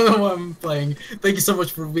 You know what I'm playing. Thank you so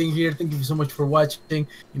much for being here. Thank you so much for watching.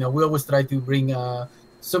 You know, we always try to bring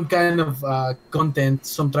some kind of content,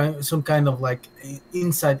 some kind of like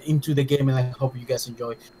insight into the game, and I hope you guys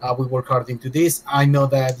enjoy. We work hard into this. I know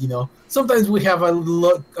that, you know, sometimes we have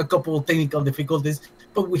a couple of technical difficulties,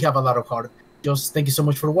 but we have a lot of heart. Just thank you so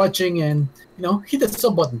much for watching, and, you know, hit the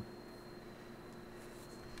sub button.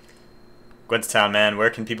 Gwentstown, man, where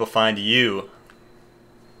can people find you?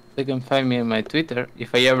 They can find me on my Twitter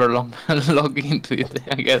if I ever log into it,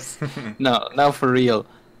 I guess. No, now for real.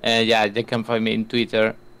 Yeah, they can find me in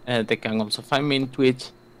Twitter. They can also find me in Twitch.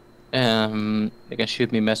 They can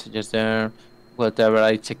shoot me messages there, whatever.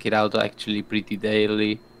 I check it out actually pretty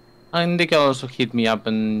daily. And they can also hit me up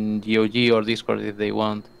on GOG or Discord if they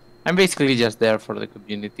want. I'm basically just there for the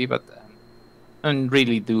community, but I don't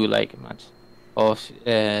really do like much of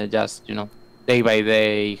just, you know, day by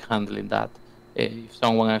day handling that. If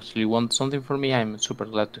someone actually wants something from me, I'm super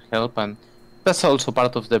glad to help, and that's also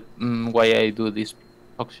part of the why I do these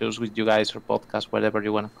talk shows with you guys, or podcast, whatever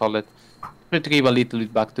you want to call it. Try to give a little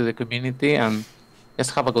bit back to the community and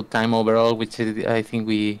just have a good time overall, which I think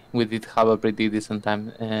we did have a pretty decent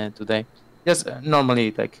time today. Just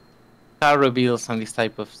normally like car reveals and this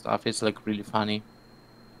type of stuff is like really funny.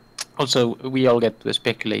 Also, we all get to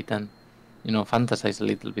speculate and, you know, fantasize a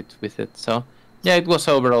little bit with it. So yeah, it was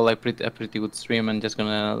overall like a pretty good stream. I'm just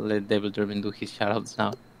gonna let Devil Driven do his shoutouts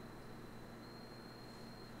now.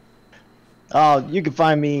 You can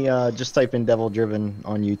find me, just type in Devil Driven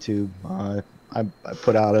on YouTube. I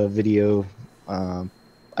put out a video. I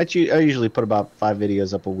usually put about 5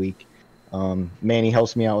 videos up a week. Manny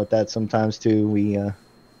helps me out with that sometimes too.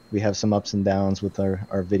 We have some ups and downs with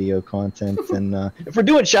our video content. And if we're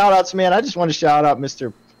doing shout outs, man, I just want to shout out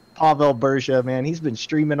Mr. Pavel Berja, man. He's been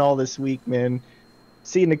streaming all this week, man.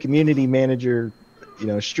 Seeing the community manager, you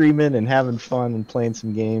know, streaming and having fun and playing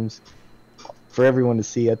some games for everyone to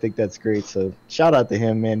see. I think that's great. So shout out to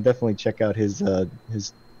him, man. Definitely check out his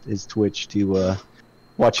Twitch to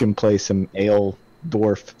watch him play some ale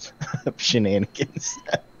dwarf shenanigans.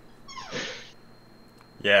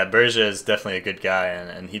 Yeah, Berja is definitely a good guy,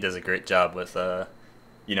 and he does a great job with,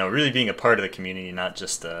 you know, really being a part of the community, not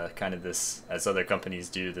just kind of this, as other companies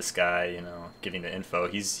do, this guy, you know, giving the info.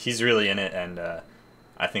 He's really in it, and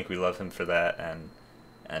I think we love him for that,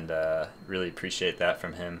 and really appreciate that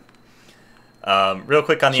from him. Real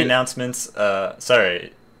quick on the announcements.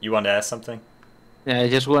 Sorry, you wanted to ask something? Yeah, I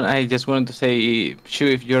just wanted to say, sure,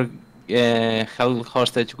 if you're held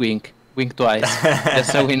hostage, wink twice,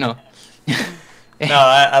 just so we know. No,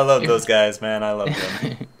 I love those guys, man. I love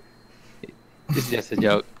them. It's just a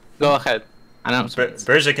joke. Go ahead. Announcements.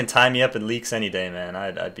 Berja can tie me up in leaks any day, man.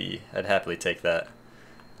 I'd happily take that.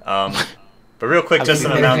 But real quick, just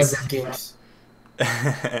some announcements.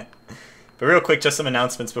 But real quick, just some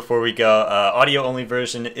announcements before we go. Audio only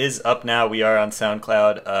version is up now. We are on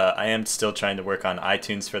SoundCloud. I am still trying to work on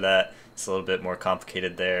iTunes for that. It's a little bit more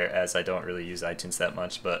complicated there, as I don't really use iTunes that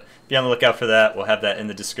much. But be on the lookout for that. We'll have that in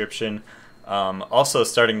the description. Also,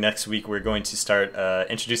 starting next week, we're going to start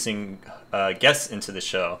introducing guests into the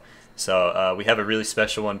show. So we have a really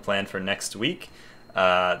special one planned for next week.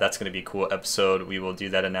 That's going to be a cool episode. We will do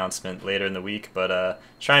that announcement later in the week, but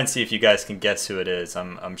try and see if you guys can guess who it is.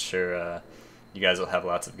 I'm sure you guys will have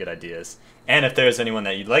lots of good ideas. And if there's anyone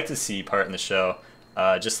that you'd like to see part in the show,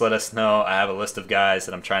 just let us know. I have a list of guys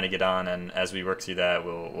that I'm trying to get on, and as we work through that,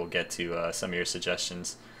 we'll get to some of your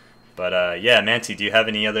suggestions. But yeah, Manti, do you have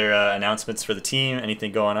any other announcements for the team?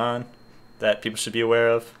 Anything going on that people should be aware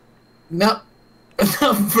of? No,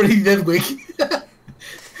 I'm pretty that weak.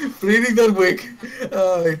 Pretty that weak.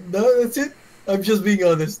 No, that's it. I'm just being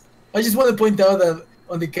honest. I just want to point out that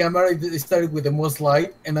on the camera it started with the most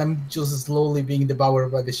light, and I'm just slowly being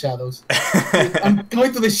devoured by the shadows. I'm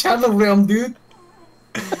going to the shadow realm, dude.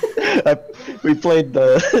 We played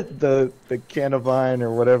the Canavine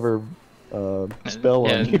or whatever spell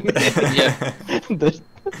on you. Yeah. the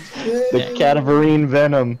Cadaverine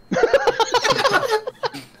Venom.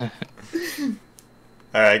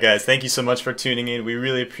 Alright guys, thank you so much for tuning in. We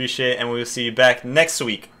really appreciate it, and we will see you back next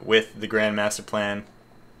week with the Grandmaster Plan.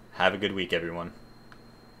 Have a good week, everyone.